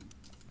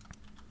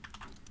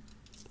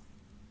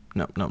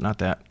 Nope, nope, not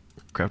that.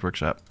 Craft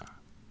workshop.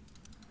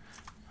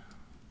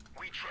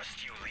 We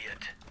trust you,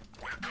 Liet.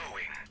 We're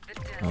going. The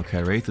desert.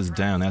 Okay, Wraith is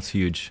down. That's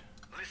huge.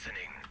 Listening.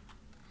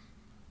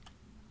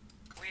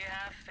 We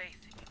have faith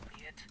in you,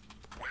 Liet.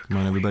 We're Come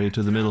on, everybody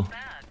to the middle.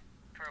 Bad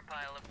for a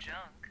pile of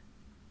junk.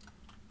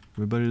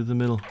 Everybody to the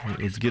middle.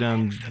 Let's get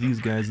on these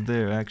guys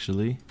there,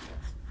 actually.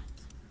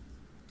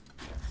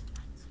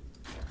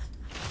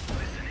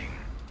 Listening.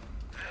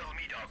 They'll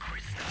meet our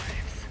Chris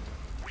knives.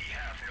 We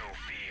have no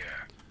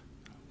fear.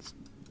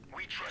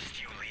 We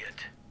trust you,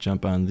 Liet.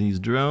 Jump on these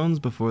drones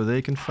before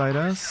they can fight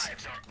us.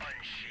 Knives are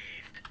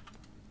unsheathed.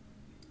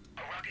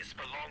 Arrakis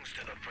belongs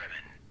to the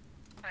Fremen.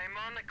 I'm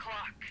on the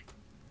clock.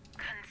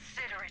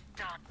 Consider it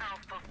done. I'll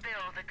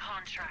fulfill the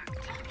contract.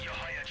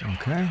 Yahya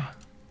Jahada. Okay.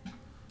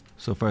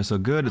 So far so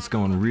good. It's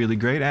going really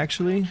great,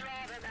 actually. Draw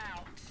them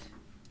out.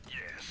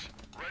 Yes.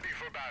 Ready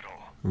for battle.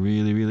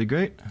 Really, really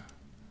great.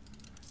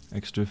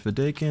 Extra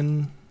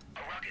Fadakin.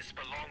 Arrakis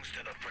belongs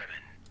to the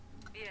Fremen.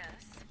 Yes.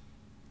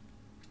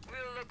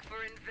 We'll look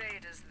for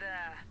invaders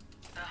there.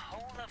 The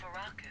whole of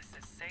Arrakis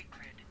is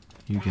sacred.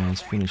 You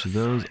guys finish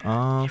those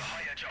off.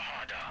 Yahya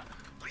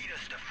Jahada. Lead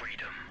us to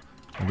freedom.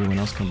 Everyone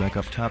else come back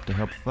up top to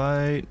help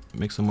fight.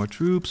 Make some more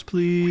troops,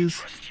 please.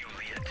 Trust you,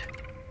 Liet.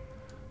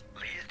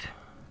 Liet.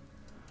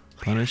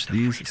 Punish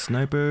these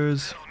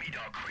snipers. They'll meet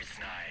our Chris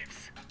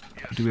knives.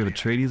 Do we have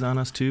Atreides on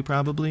us too,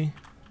 probably?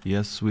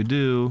 Yes, we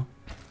do.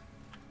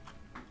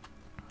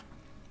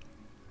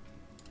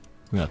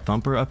 We got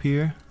Thumper up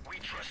here, We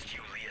trust you,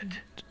 Liet.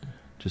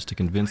 just to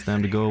convince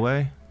them to go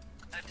away.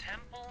 A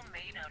temple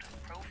made out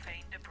of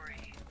profane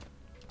debris.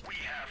 We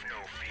have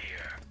no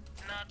fear.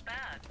 Not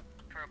bad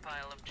for a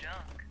pile of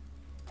junk.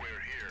 We're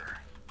here.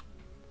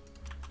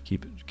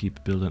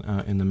 Keep building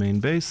out in the main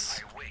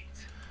base. I wait.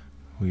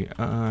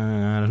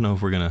 I don't know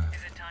if we're gonna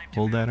Is it time to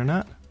hold that or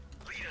not.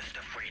 Lead us to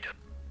freedom.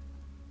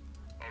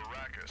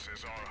 Arrakis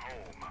is our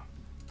home.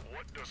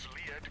 What does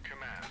Liet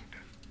command?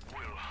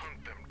 We'll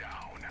hunt them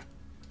down.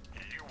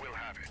 You will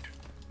have it.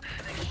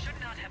 They should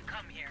not have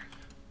come here.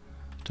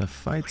 Tough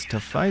fights,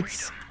 tough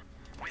fights.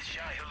 With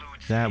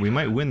Shai-Hulud's That we favor.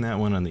 might win that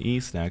one on the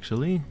east,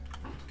 actually.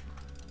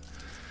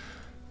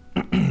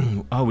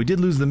 Oh, we did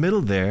lose the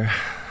middle there.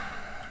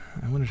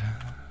 I wondered.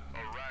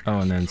 Oh,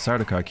 and then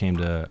Sardaukar came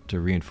to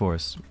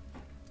reinforce.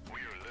 We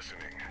are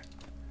listening.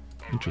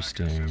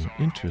 Interesting,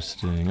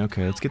 interesting.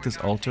 Okay, let's get this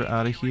altar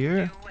out of here.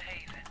 New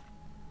haven.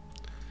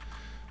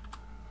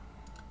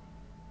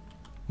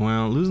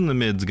 Well, losing the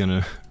mid's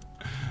gonna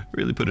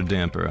really put a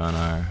damper on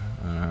our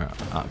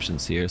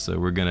options here, so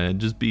we're gonna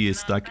just be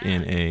stuck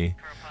in a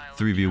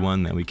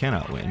 3v1 that we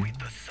cannot win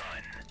The sun.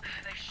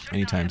 They should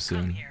anytime not have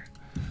come soon. here.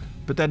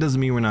 But that doesn't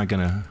mean we're not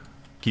gonna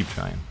keep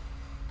trying.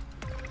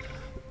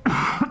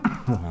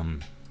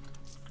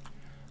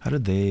 How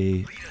did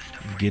they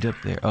get up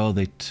there? Oh,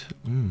 they.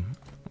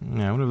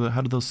 Yeah, I wonder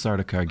how did those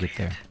Sardaukar get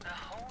there? The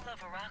whole of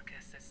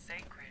Arrakis is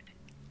sacred.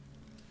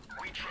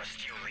 We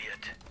trust you,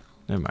 Liet.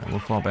 Never mind. We'll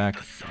fall back.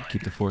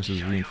 Keep the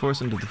forces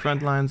reinforcing to the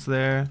front lines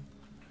there.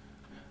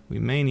 We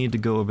may need to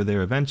go over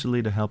there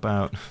eventually to help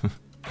out.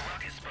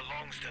 Arrakis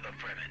belongs to the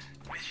Fremen.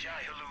 With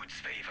Shai-Hulud's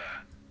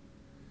favor.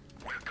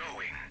 We're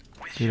going.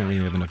 With We don't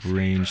really have enough Shai-Hulud's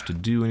range favor. to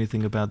do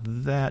anything about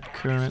that Arrakis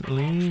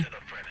currently. belongs to the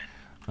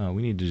Fremen.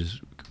 We need to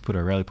just put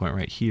our rally point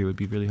right here. Would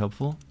be really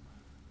helpful.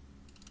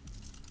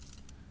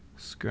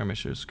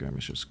 Skirmishers,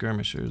 skirmishers,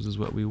 skirmishers is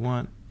what we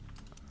want.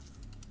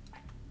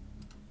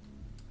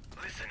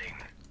 Listening.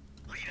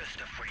 Lead us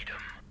to freedom.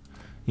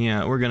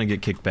 Yeah, we're gonna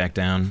get kicked back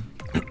down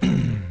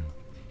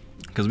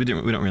because we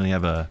don't really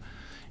have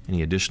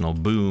any additional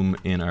boom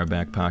in our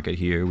back pocket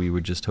here. We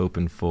were just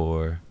hoping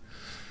for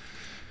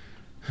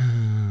I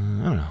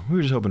don't know. We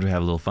were just hoping to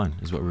have a little fun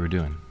is what we were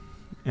doing,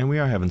 and we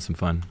are having some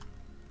fun.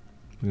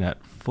 We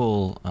got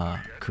full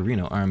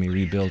Carino army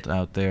rebuilt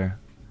out there,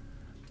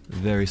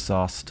 very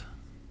sauced.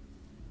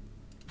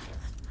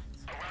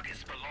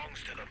 Arrakis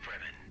belongs to the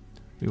Fremen.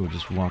 We will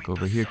just walk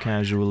over here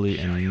casually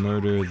and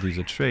murder these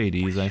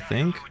Atreides, I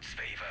think. Shai-Hulud's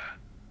favor.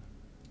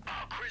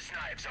 Our Chris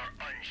knives are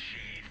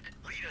unsheathed.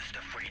 Lead us to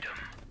freedom.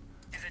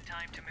 Is it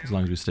time to move? As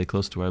long as we stay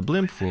close to our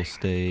blimp, we'll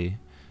stay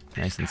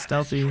nice and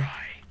stealthy. Try.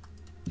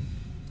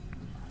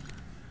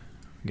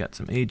 We got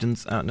some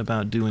agents out and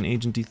about doing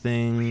agenty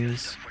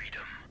things. Freedom.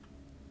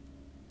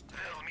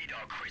 They'll meet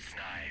our Chris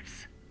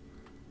knives.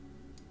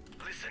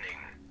 Listening.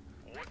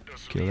 What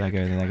does Kill that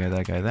guy, that guy,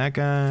 that guy, that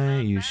guy.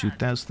 You shoot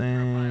those For a pile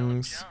of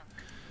things. junk.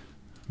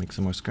 Make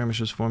some more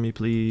skirmishers for me,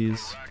 please.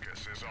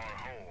 Arrakis is our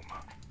home.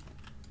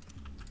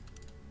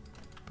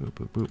 Boop,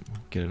 boop, boop.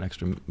 Get an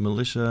extra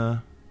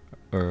militia.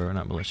 Or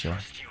not militia.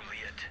 Trust you,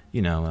 Liet.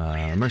 You know,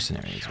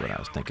 mercenary is what I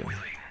was thinking.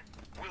 Willing.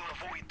 We'll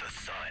avoid the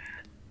sun.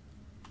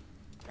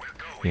 We're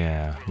going.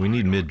 Yeah, we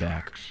need mid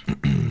back. The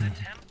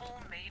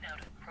temple made out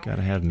of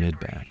Gotta have profane mid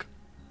debris. back.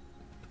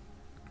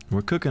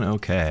 We're cooking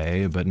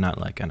okay, but not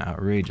like an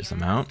outrageous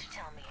amount.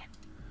 Tell me.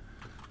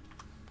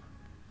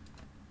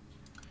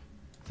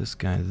 This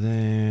guy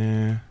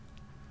there.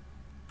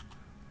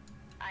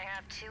 I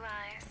have 2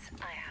 eyes.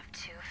 I have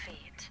 2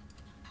 feet.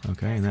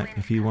 Okay, and that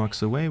if he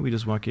walks away, we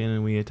just walk in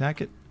and we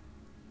attack it.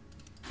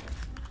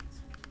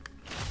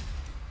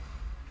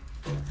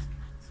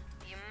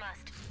 You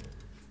must.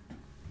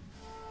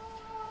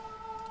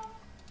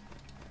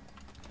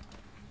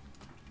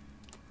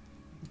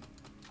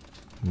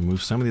 We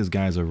move some of these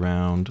guys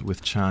around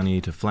with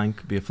Chani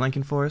to be a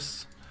flanking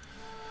force.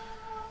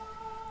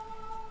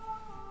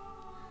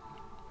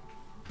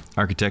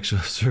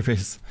 architectural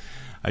surveys.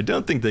 I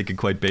don't think they could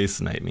quite base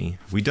snipe me.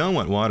 We don't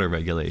want water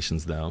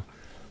regulations, though.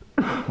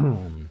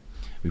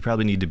 We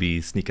probably need to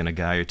be sneaking a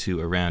guy or two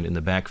around in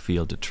the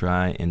backfield to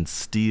try and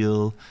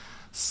steal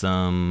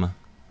some,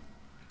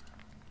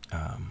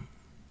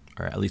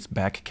 or at least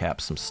back cap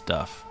some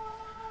stuff.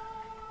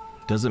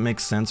 Does it make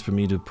sense for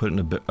me to put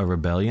a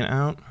rebellion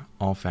out?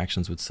 All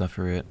factions would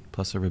suffer it,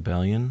 plus a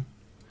rebellion.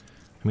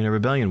 I mean, a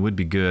rebellion would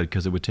be good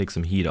because it would take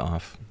some heat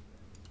off.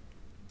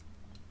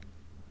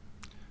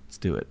 Let's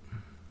do it.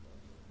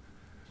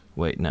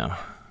 Wait, no.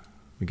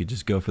 We could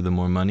just go for the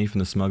more money from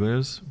the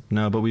smugglers?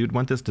 No, but we would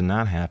want this to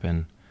not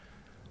happen.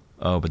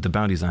 Oh, but the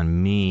bounty's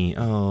on me.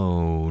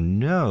 Oh,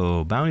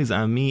 no. Bounty's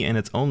on me, and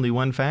it's only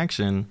one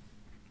faction.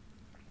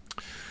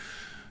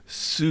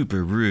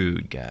 Super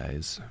rude,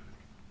 guys.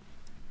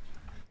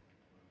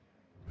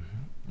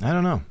 I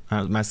don't know.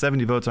 My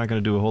 70 votes aren't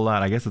going to do a whole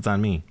lot. I guess it's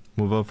on me.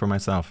 We'll vote for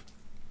myself.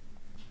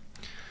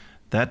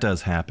 That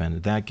does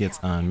happen. That gets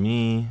on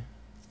me.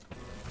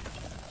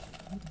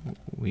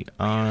 We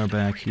are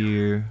back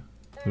here.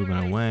 Moving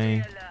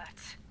away.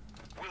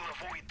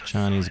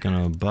 Johnny's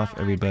gonna buff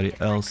everybody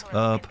else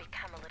up.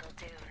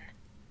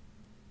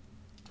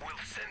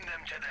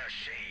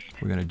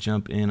 We're gonna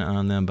jump in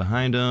on them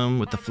behind them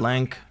with the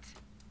flank.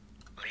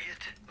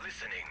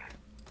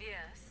 Yes,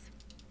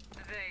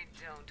 they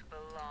don't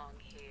belong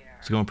here.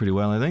 It's going pretty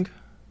well, I think.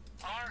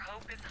 Our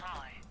hope is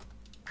high.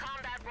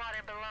 Combat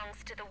water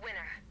belongs to the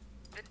winner.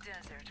 The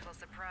desert will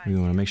surprise We you.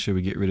 want to make sure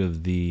we get rid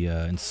of the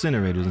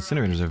incinerators.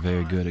 Incinerators are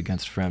very good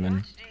against Fremen.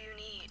 What do you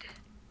need?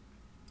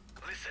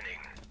 Listening.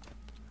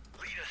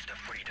 Lead us to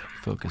freedom.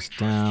 Focus We trust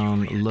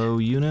down you, Elliot. low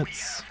We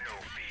units. have no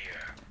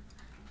fear.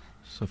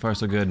 So far,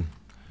 so good.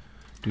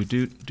 Doot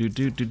doot doot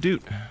doot doot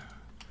doot.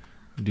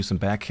 Do some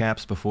back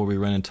caps before we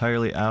run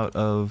entirely out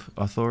of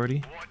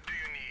authority. What do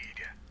you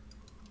need?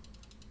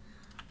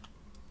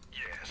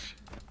 Yes.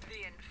 The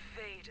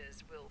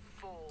invaders will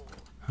fall.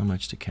 How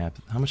much to cap?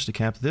 How much to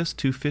cap this?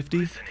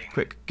 250.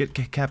 Quick, get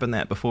capping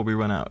that before we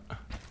run out.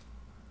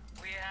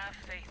 We have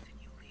faith in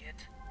you,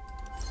 Elliot.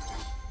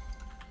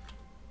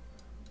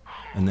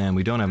 And then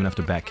we don't have enough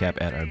to back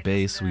cap at our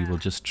base. We will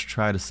just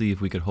try to see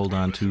if we could hold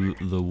on to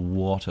the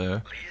water.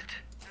 Elliot.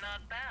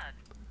 Not bad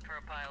for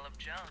a pile of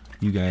junk.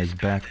 You guys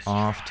back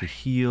off to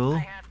heal. I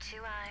have 2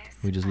 eyes.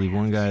 We just leave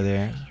one guy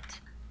there.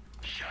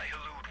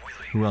 Shai-Hulud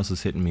willing. Who else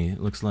is hitting me? It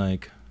looks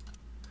like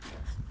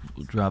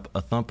we'll drop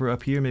a thumper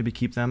up here. Maybe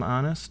keep them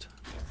honest.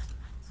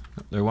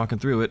 They're walking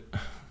through it.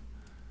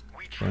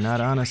 We They're trust not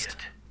you, honest.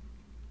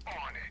 Elliot.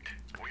 On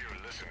it. We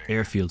are listening.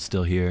 Airfield's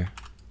still here.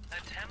 A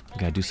temple We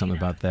gotta do something made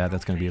about of that.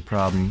 That's gonna be a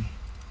profane problem.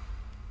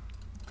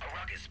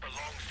 Arrakis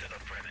belongs to the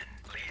Fremen.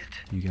 Elliot.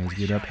 You guys With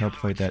get up, help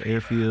fight that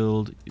Shai-Hulud's favor.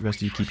 airfield. The rest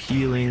of you keep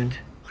healing.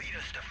 Lead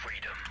us to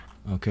freedom.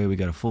 Okay, we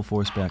got a full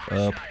force back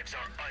up. Knives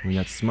are We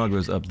got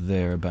smugglers up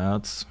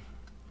thereabouts.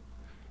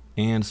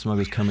 And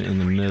smugglers coming in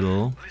the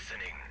middle.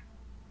 Listening.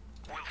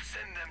 We'll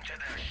send them to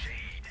their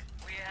shade.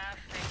 We have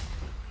faith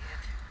in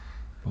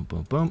you, Elliot.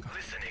 Boom, boom, boom.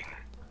 Listening.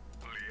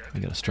 We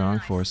got a strong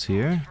force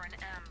here. For an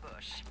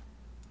ambush.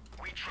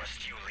 We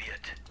trust you,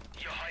 Liet.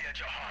 Yahya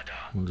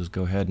Jahada. We'll just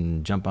go ahead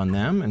and jump on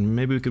them, and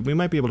maybe we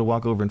might be able to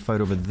walk over and fight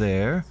over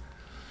there.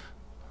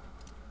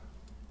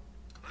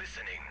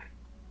 Listening.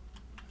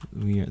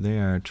 They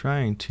are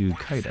trying to We'll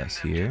kite send us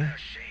them to here. their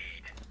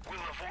shade. We'll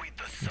avoid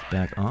the sun.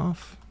 Back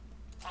off.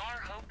 Our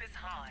hope is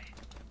high.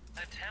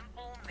 A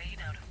temple made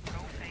out of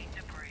profane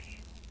debris.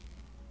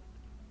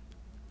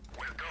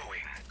 We're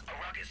going.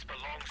 Arrakis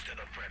belongs to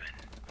the Fremen.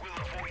 We'll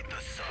avoid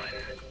the sun.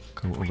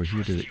 Go over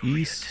here to the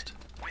east.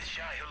 With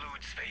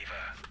Shai-Hulud's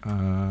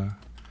favor.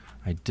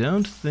 I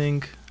don't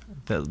think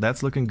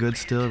that's looking good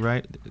still,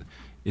 right?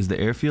 Is the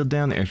airfield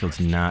down? The airfield's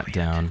not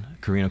down.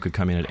 Carino could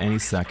come in at any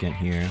second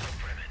here.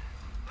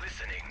 Fremen.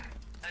 Listening.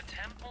 A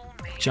temple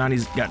made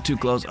Johnny's got too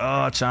close.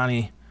 Oh,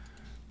 Johnny.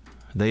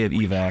 They have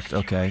evac'd.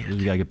 Okay,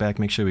 we gotta get back.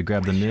 Make sure we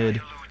grab the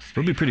mid.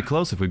 We'll be pretty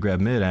close if we grab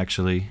mid,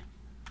 actually.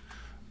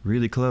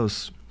 Really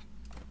close.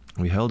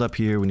 We held up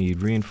here. We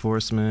need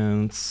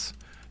reinforcements.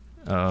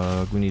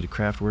 We need a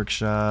craft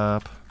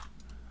workshop.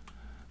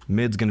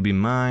 Mid's gonna be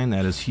mine.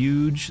 That is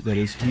huge. That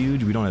is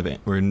huge. We don't have.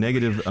 We're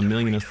negative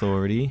 1,000,000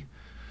 authority.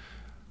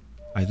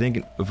 I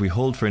think if we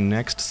hold for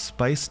next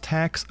spice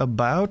tax,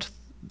 about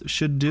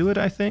should do it.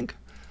 I think.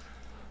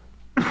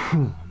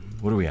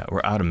 What are we at?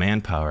 We're out of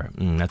manpower.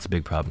 That's a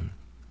big problem.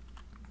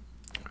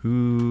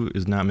 Who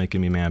is not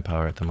making me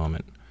manpower at the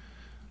moment?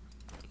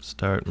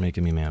 Start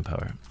making me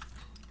manpower.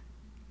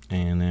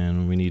 And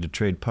then we need to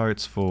trade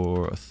parts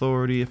for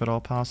authority, if at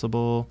all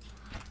possible.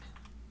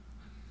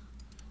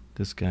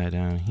 This guy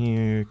down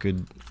here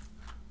could...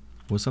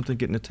 Was something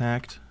getting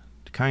attacked?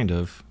 Kind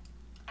of.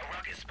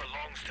 Arrakis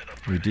belongs to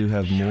the We Fremen. do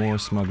have more Shai-Hulud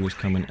smugglers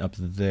willing. coming up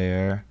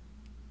there.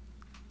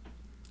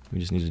 We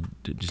just need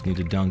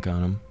to dunk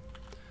on them.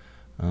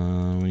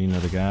 We need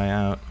another guy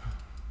out.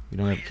 We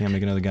can't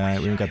make another guy.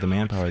 We don't got the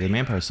manpower. The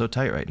manpower is so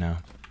tight right now.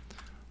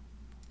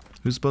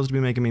 Who's supposed to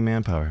be making me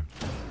manpower?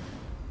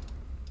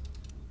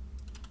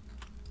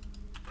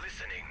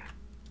 Listening.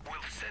 We'll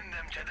send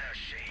them to their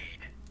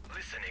shade.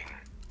 Listening.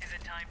 Is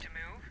to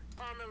move?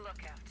 On the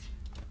lookout.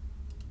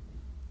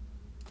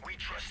 We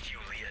trust you,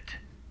 Liet.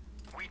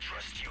 We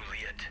trust you,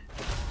 Liet.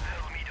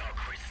 They'll meet our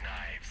Chris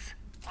knives.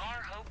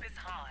 Our hope is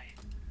high.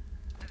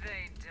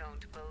 They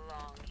don't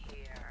belong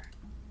here.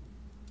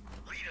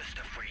 Lead us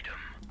to freedom.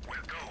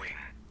 We're going.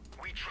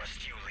 We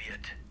trust you,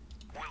 Liet.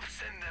 We'll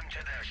send them to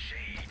their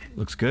shade.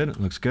 Looks good.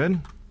 Looks good.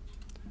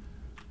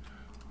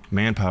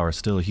 Manpower is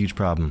still a huge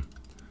problem.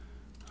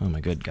 Oh my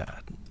good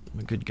God.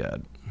 My good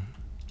God.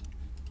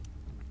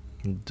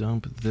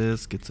 Dump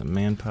this. Get some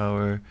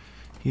manpower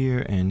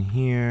here and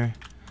here.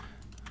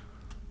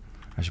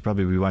 I should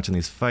probably be watching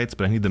these fights,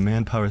 but I need the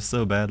manpower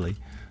so badly.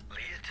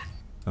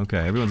 Liet, Okay,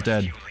 everyone's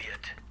dead. you,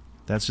 Liet.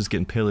 That's just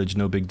getting pillaged,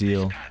 no big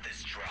deal. This path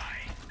is dry.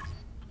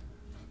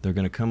 They're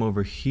gonna come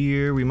over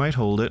here. We might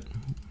hold it.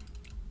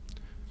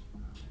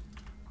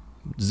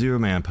 0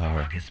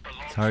 manpower.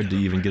 It's hard to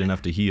even get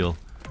enough to heal.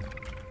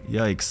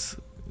 Yikes.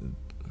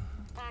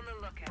 On the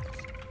lookout.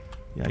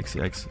 Yikes,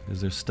 yikes.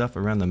 Is there stuff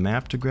around the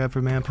map to grab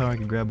for manpower? I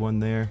can grab one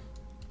there.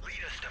 Lead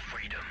us to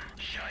freedom.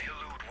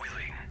 Shai-Hulud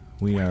willing.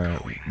 We are...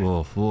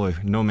 Oh, boy.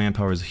 No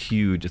manpower is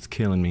huge. It's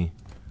killing me.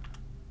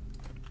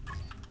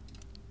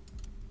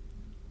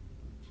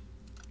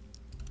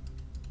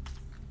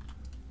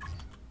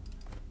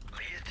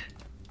 Liet,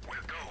 we're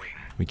going.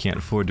 We can't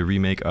afford to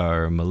remake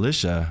our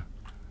militia.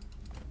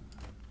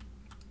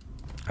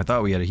 I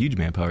thought we had a huge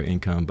manpower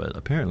income, but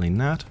apparently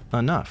not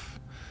enough.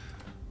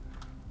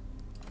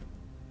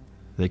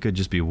 They could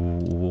just be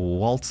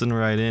waltzing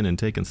right in and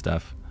taking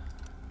stuff.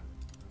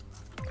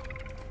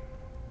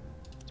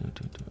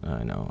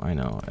 I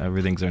know.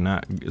 Everything's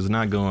is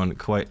not going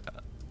quite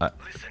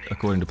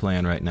according to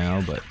plan right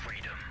now, but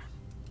Freedom.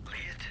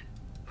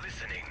 Liet,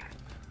 listening.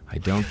 I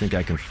don't think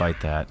I can fight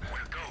that. We're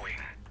going.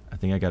 I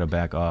think I gotta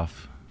back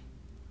off.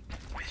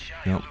 With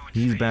Nope, Shai-Hulud's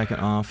he's favor, backing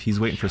off. He's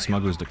waiting for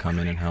smugglers to come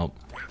in and help.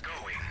 We're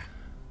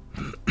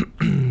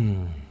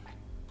going.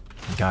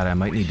 God, I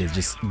might need to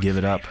just give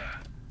it up.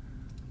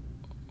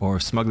 Or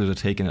if smugglers are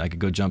taking it, I could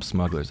go jump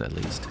smugglers at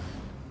least.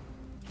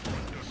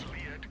 Does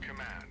Liet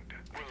command?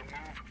 We'll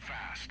move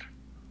fast.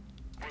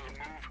 We'll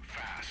move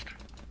fast.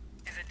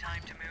 Is it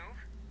time to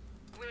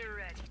move? We're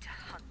ready to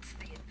hunt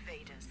the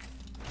invaders.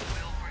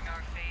 We'll bring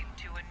our fate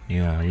to a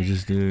new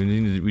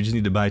Yeah, we just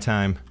need to buy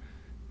time.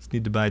 Just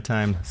need to buy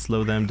time.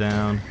 Slow them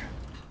down.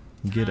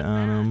 Get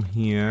on them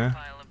here.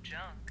 pile of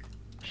junk.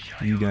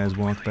 You guys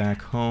walk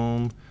back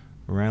home.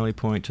 Rally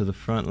point to the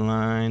front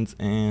lines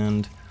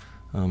and...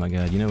 Oh my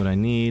God, you know what I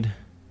need?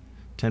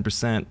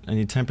 10%. I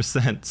need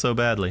 10% so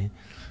badly.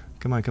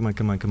 Come on. Arrakis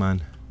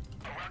belongs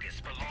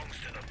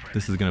to the Fremen.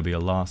 This is gonna be a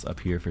loss up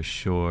here for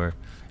sure.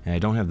 And I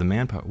don't have the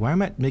manpower. Why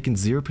am I making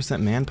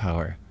 0%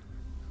 manpower?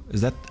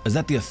 Is that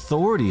the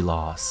authority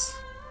loss?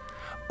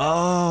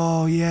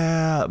 Oh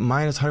yeah,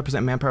 minus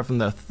 100% manpower from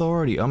the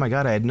authority. Oh my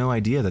God, I had no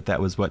idea that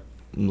was what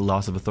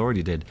loss of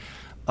authority did.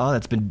 Oh,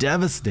 that's been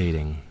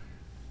devastating.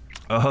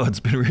 Oh, it's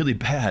been really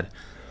bad.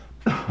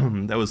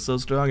 That was so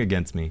strong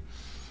against me.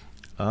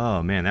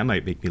 Oh man, that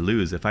might make me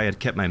lose. If I had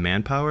kept my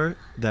manpower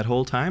that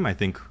whole time, I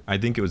think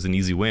it was an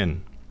easy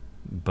win.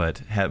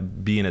 But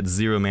being at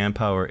 0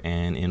 manpower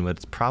and in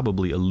what's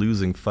probably a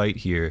losing fight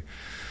here.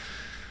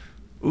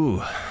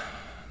 Ooh.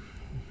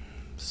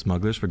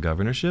 Smugglers for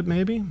governorship,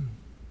 maybe?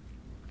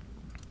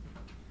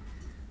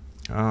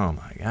 Oh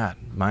my God.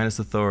 Minus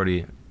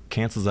authority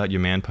cancels out your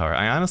manpower.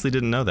 I honestly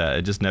didn't know that.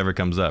 It just never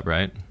comes up,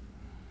 right?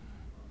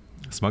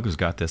 Smugglers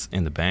got this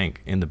in the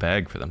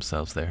bag for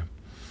themselves there.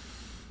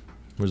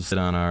 We'll just sit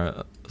on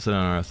our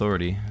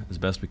authority as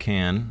best we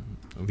can.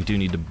 We do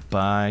need to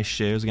buy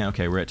shares again.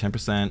 Okay, we're at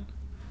 10%.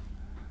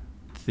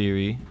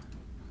 Theory.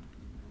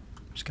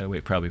 Just gotta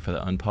wait probably for the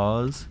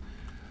unpause.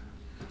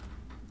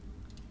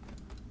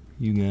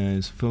 You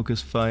guys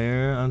focus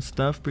fire on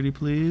stuff, pretty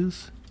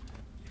please.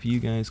 If you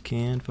guys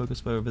can focus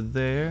fire over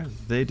there.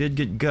 They did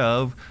get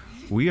gov.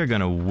 We are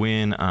gonna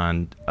win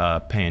on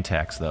paying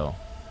tax though.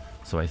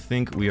 So I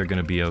think we are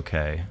gonna be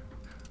okay.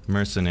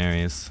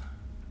 Mercenaries.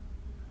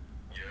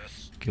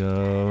 Yes,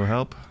 Go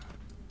help.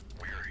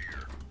 we're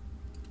here.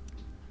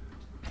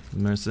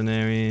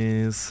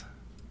 Mercenaries.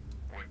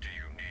 What do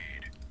you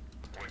need?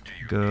 What do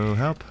you Go need?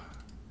 help.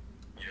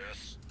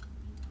 Yes,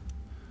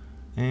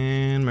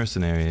 And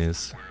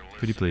mercenaries. we're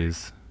Pretty listening.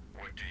 please.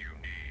 What do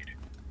you need?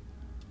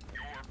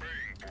 You're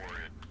paying for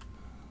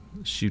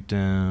it. Shoot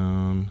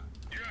down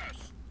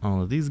Yes.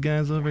 all of these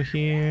guys over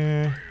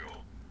here.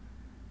 Fail.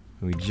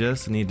 We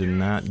just need to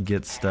not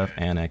get stuff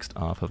annexed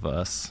off of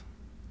us.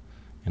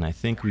 And I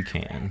think we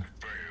can.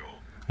 Fail.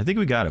 I think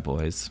we got it,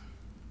 boys.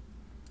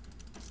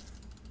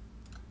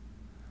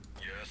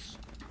 Yes,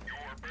 you're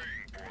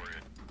paying for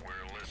it.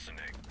 We're listening.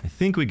 I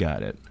think we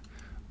got it.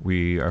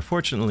 We are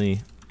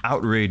fortunately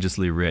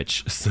outrageously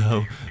rich,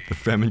 so the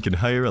Fremen can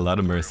hire a lot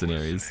of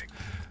mercenaries.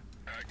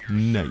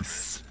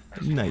 Nice.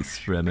 Nice,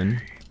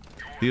 Fremen.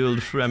 The old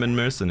Fremen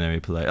mercenary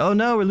play. Oh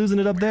no, we're losing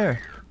it up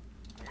there.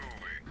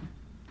 Moving.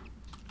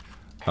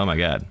 Oh my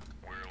God.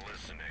 We're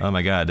listening. Oh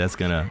my God, that's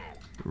gonna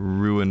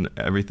ruin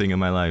everything in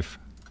my life.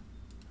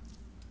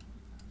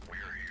 We're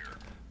here.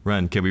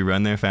 Run. Can we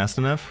run there fast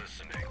enough?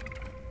 Listening.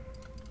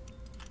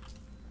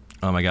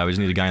 Oh my god, we just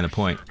need a guy in the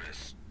point.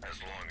 Service,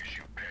 as long as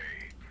you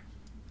pay.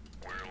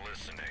 We're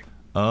listening.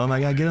 Oh my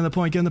god, get in the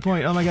point, get in the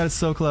point. Oh my god, it's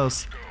so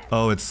close.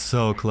 Oh, it's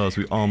so close.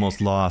 We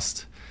almost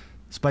lost.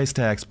 Spice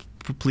tax.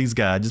 Please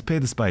God, just pay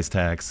the spice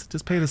tax.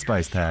 Just pay the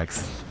spice tax.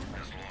 As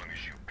long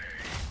as you pay.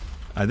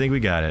 I think we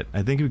got it.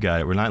 I think we got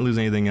it. We're not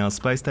losing anything else.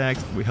 Spice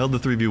tax. We held the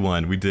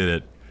 3v1. We did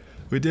it.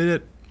 We did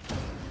it.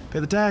 Pay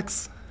the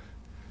tax.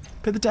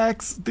 Pay the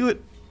tax. Do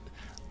it.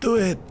 Do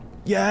it.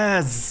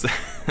 Yes.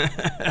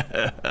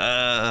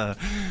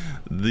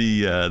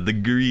 The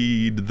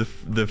greed,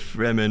 the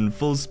Fremen,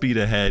 full speed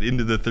ahead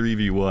into the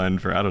 3v1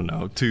 for, I don't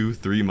know,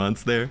 2-3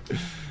 months there.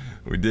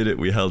 We did it.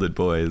 We held it,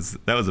 boys.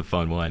 That was a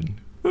fun one.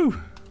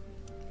 Woo.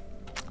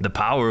 The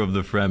power of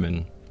the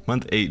Fremen.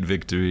 Month 8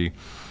 victory.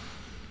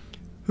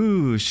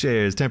 Ooh,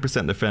 shares 10%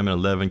 in the Fremen,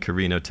 11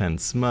 Carino, 10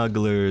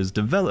 smugglers.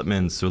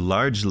 Developments are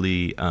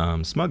largely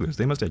smugglers.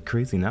 They must have had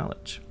crazy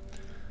knowledge.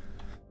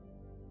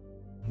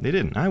 They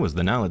didn't. I was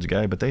the knowledge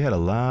guy, but they had a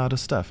lot of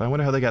stuff. I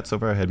wonder how they got so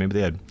far ahead. Maybe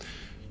they had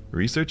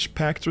research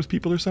pacts with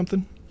people or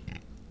something?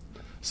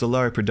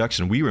 Solari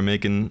production. We were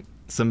making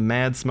some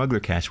mad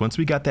smuggler cash. Once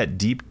we got that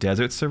deep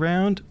desert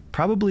surround,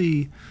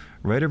 probably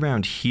right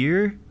around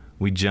here,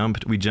 we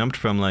jumped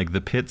from like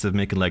the pits of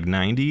making like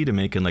 90 to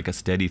making like a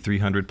steady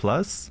 300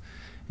 plus,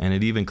 and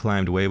it even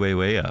climbed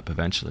way up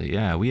eventually.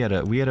 Yeah, we had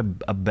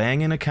a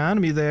banging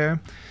economy there.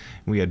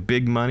 We had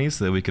big money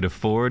so that we could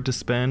afford to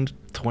spend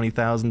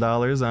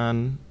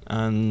 $20,000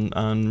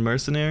 on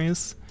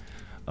mercenaries.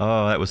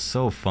 Oh, that was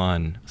so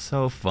fun.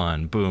 So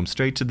fun. Boom,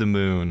 straight to the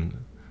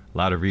moon. A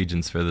lot of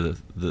regions for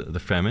the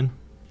Fremen,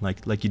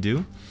 like you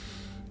do.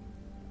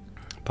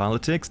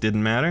 Politics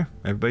didn't matter.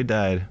 Everybody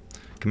died.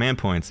 Command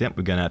points. Yep,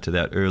 we got out to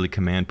that early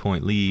command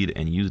point lead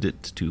and used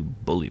it to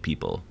bully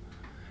people.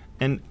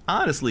 And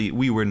honestly,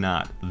 we were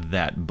not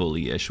that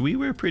bullyish. We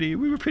were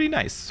pretty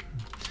nice.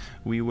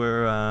 We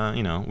were,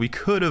 you know, we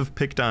could have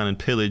picked on and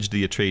pillaged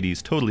the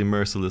Atreides totally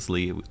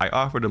mercilessly. I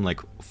offered them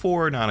like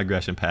 4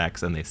 non-aggression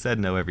packs, and they said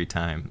no every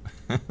time.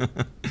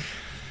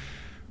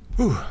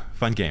 Whew,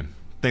 fun game.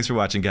 Thanks for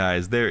watching,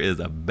 guys. There is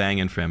a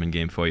banging Fremen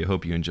game for you.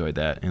 Hope you enjoyed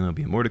that, and there'll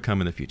be more to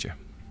come in the future.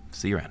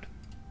 See you around.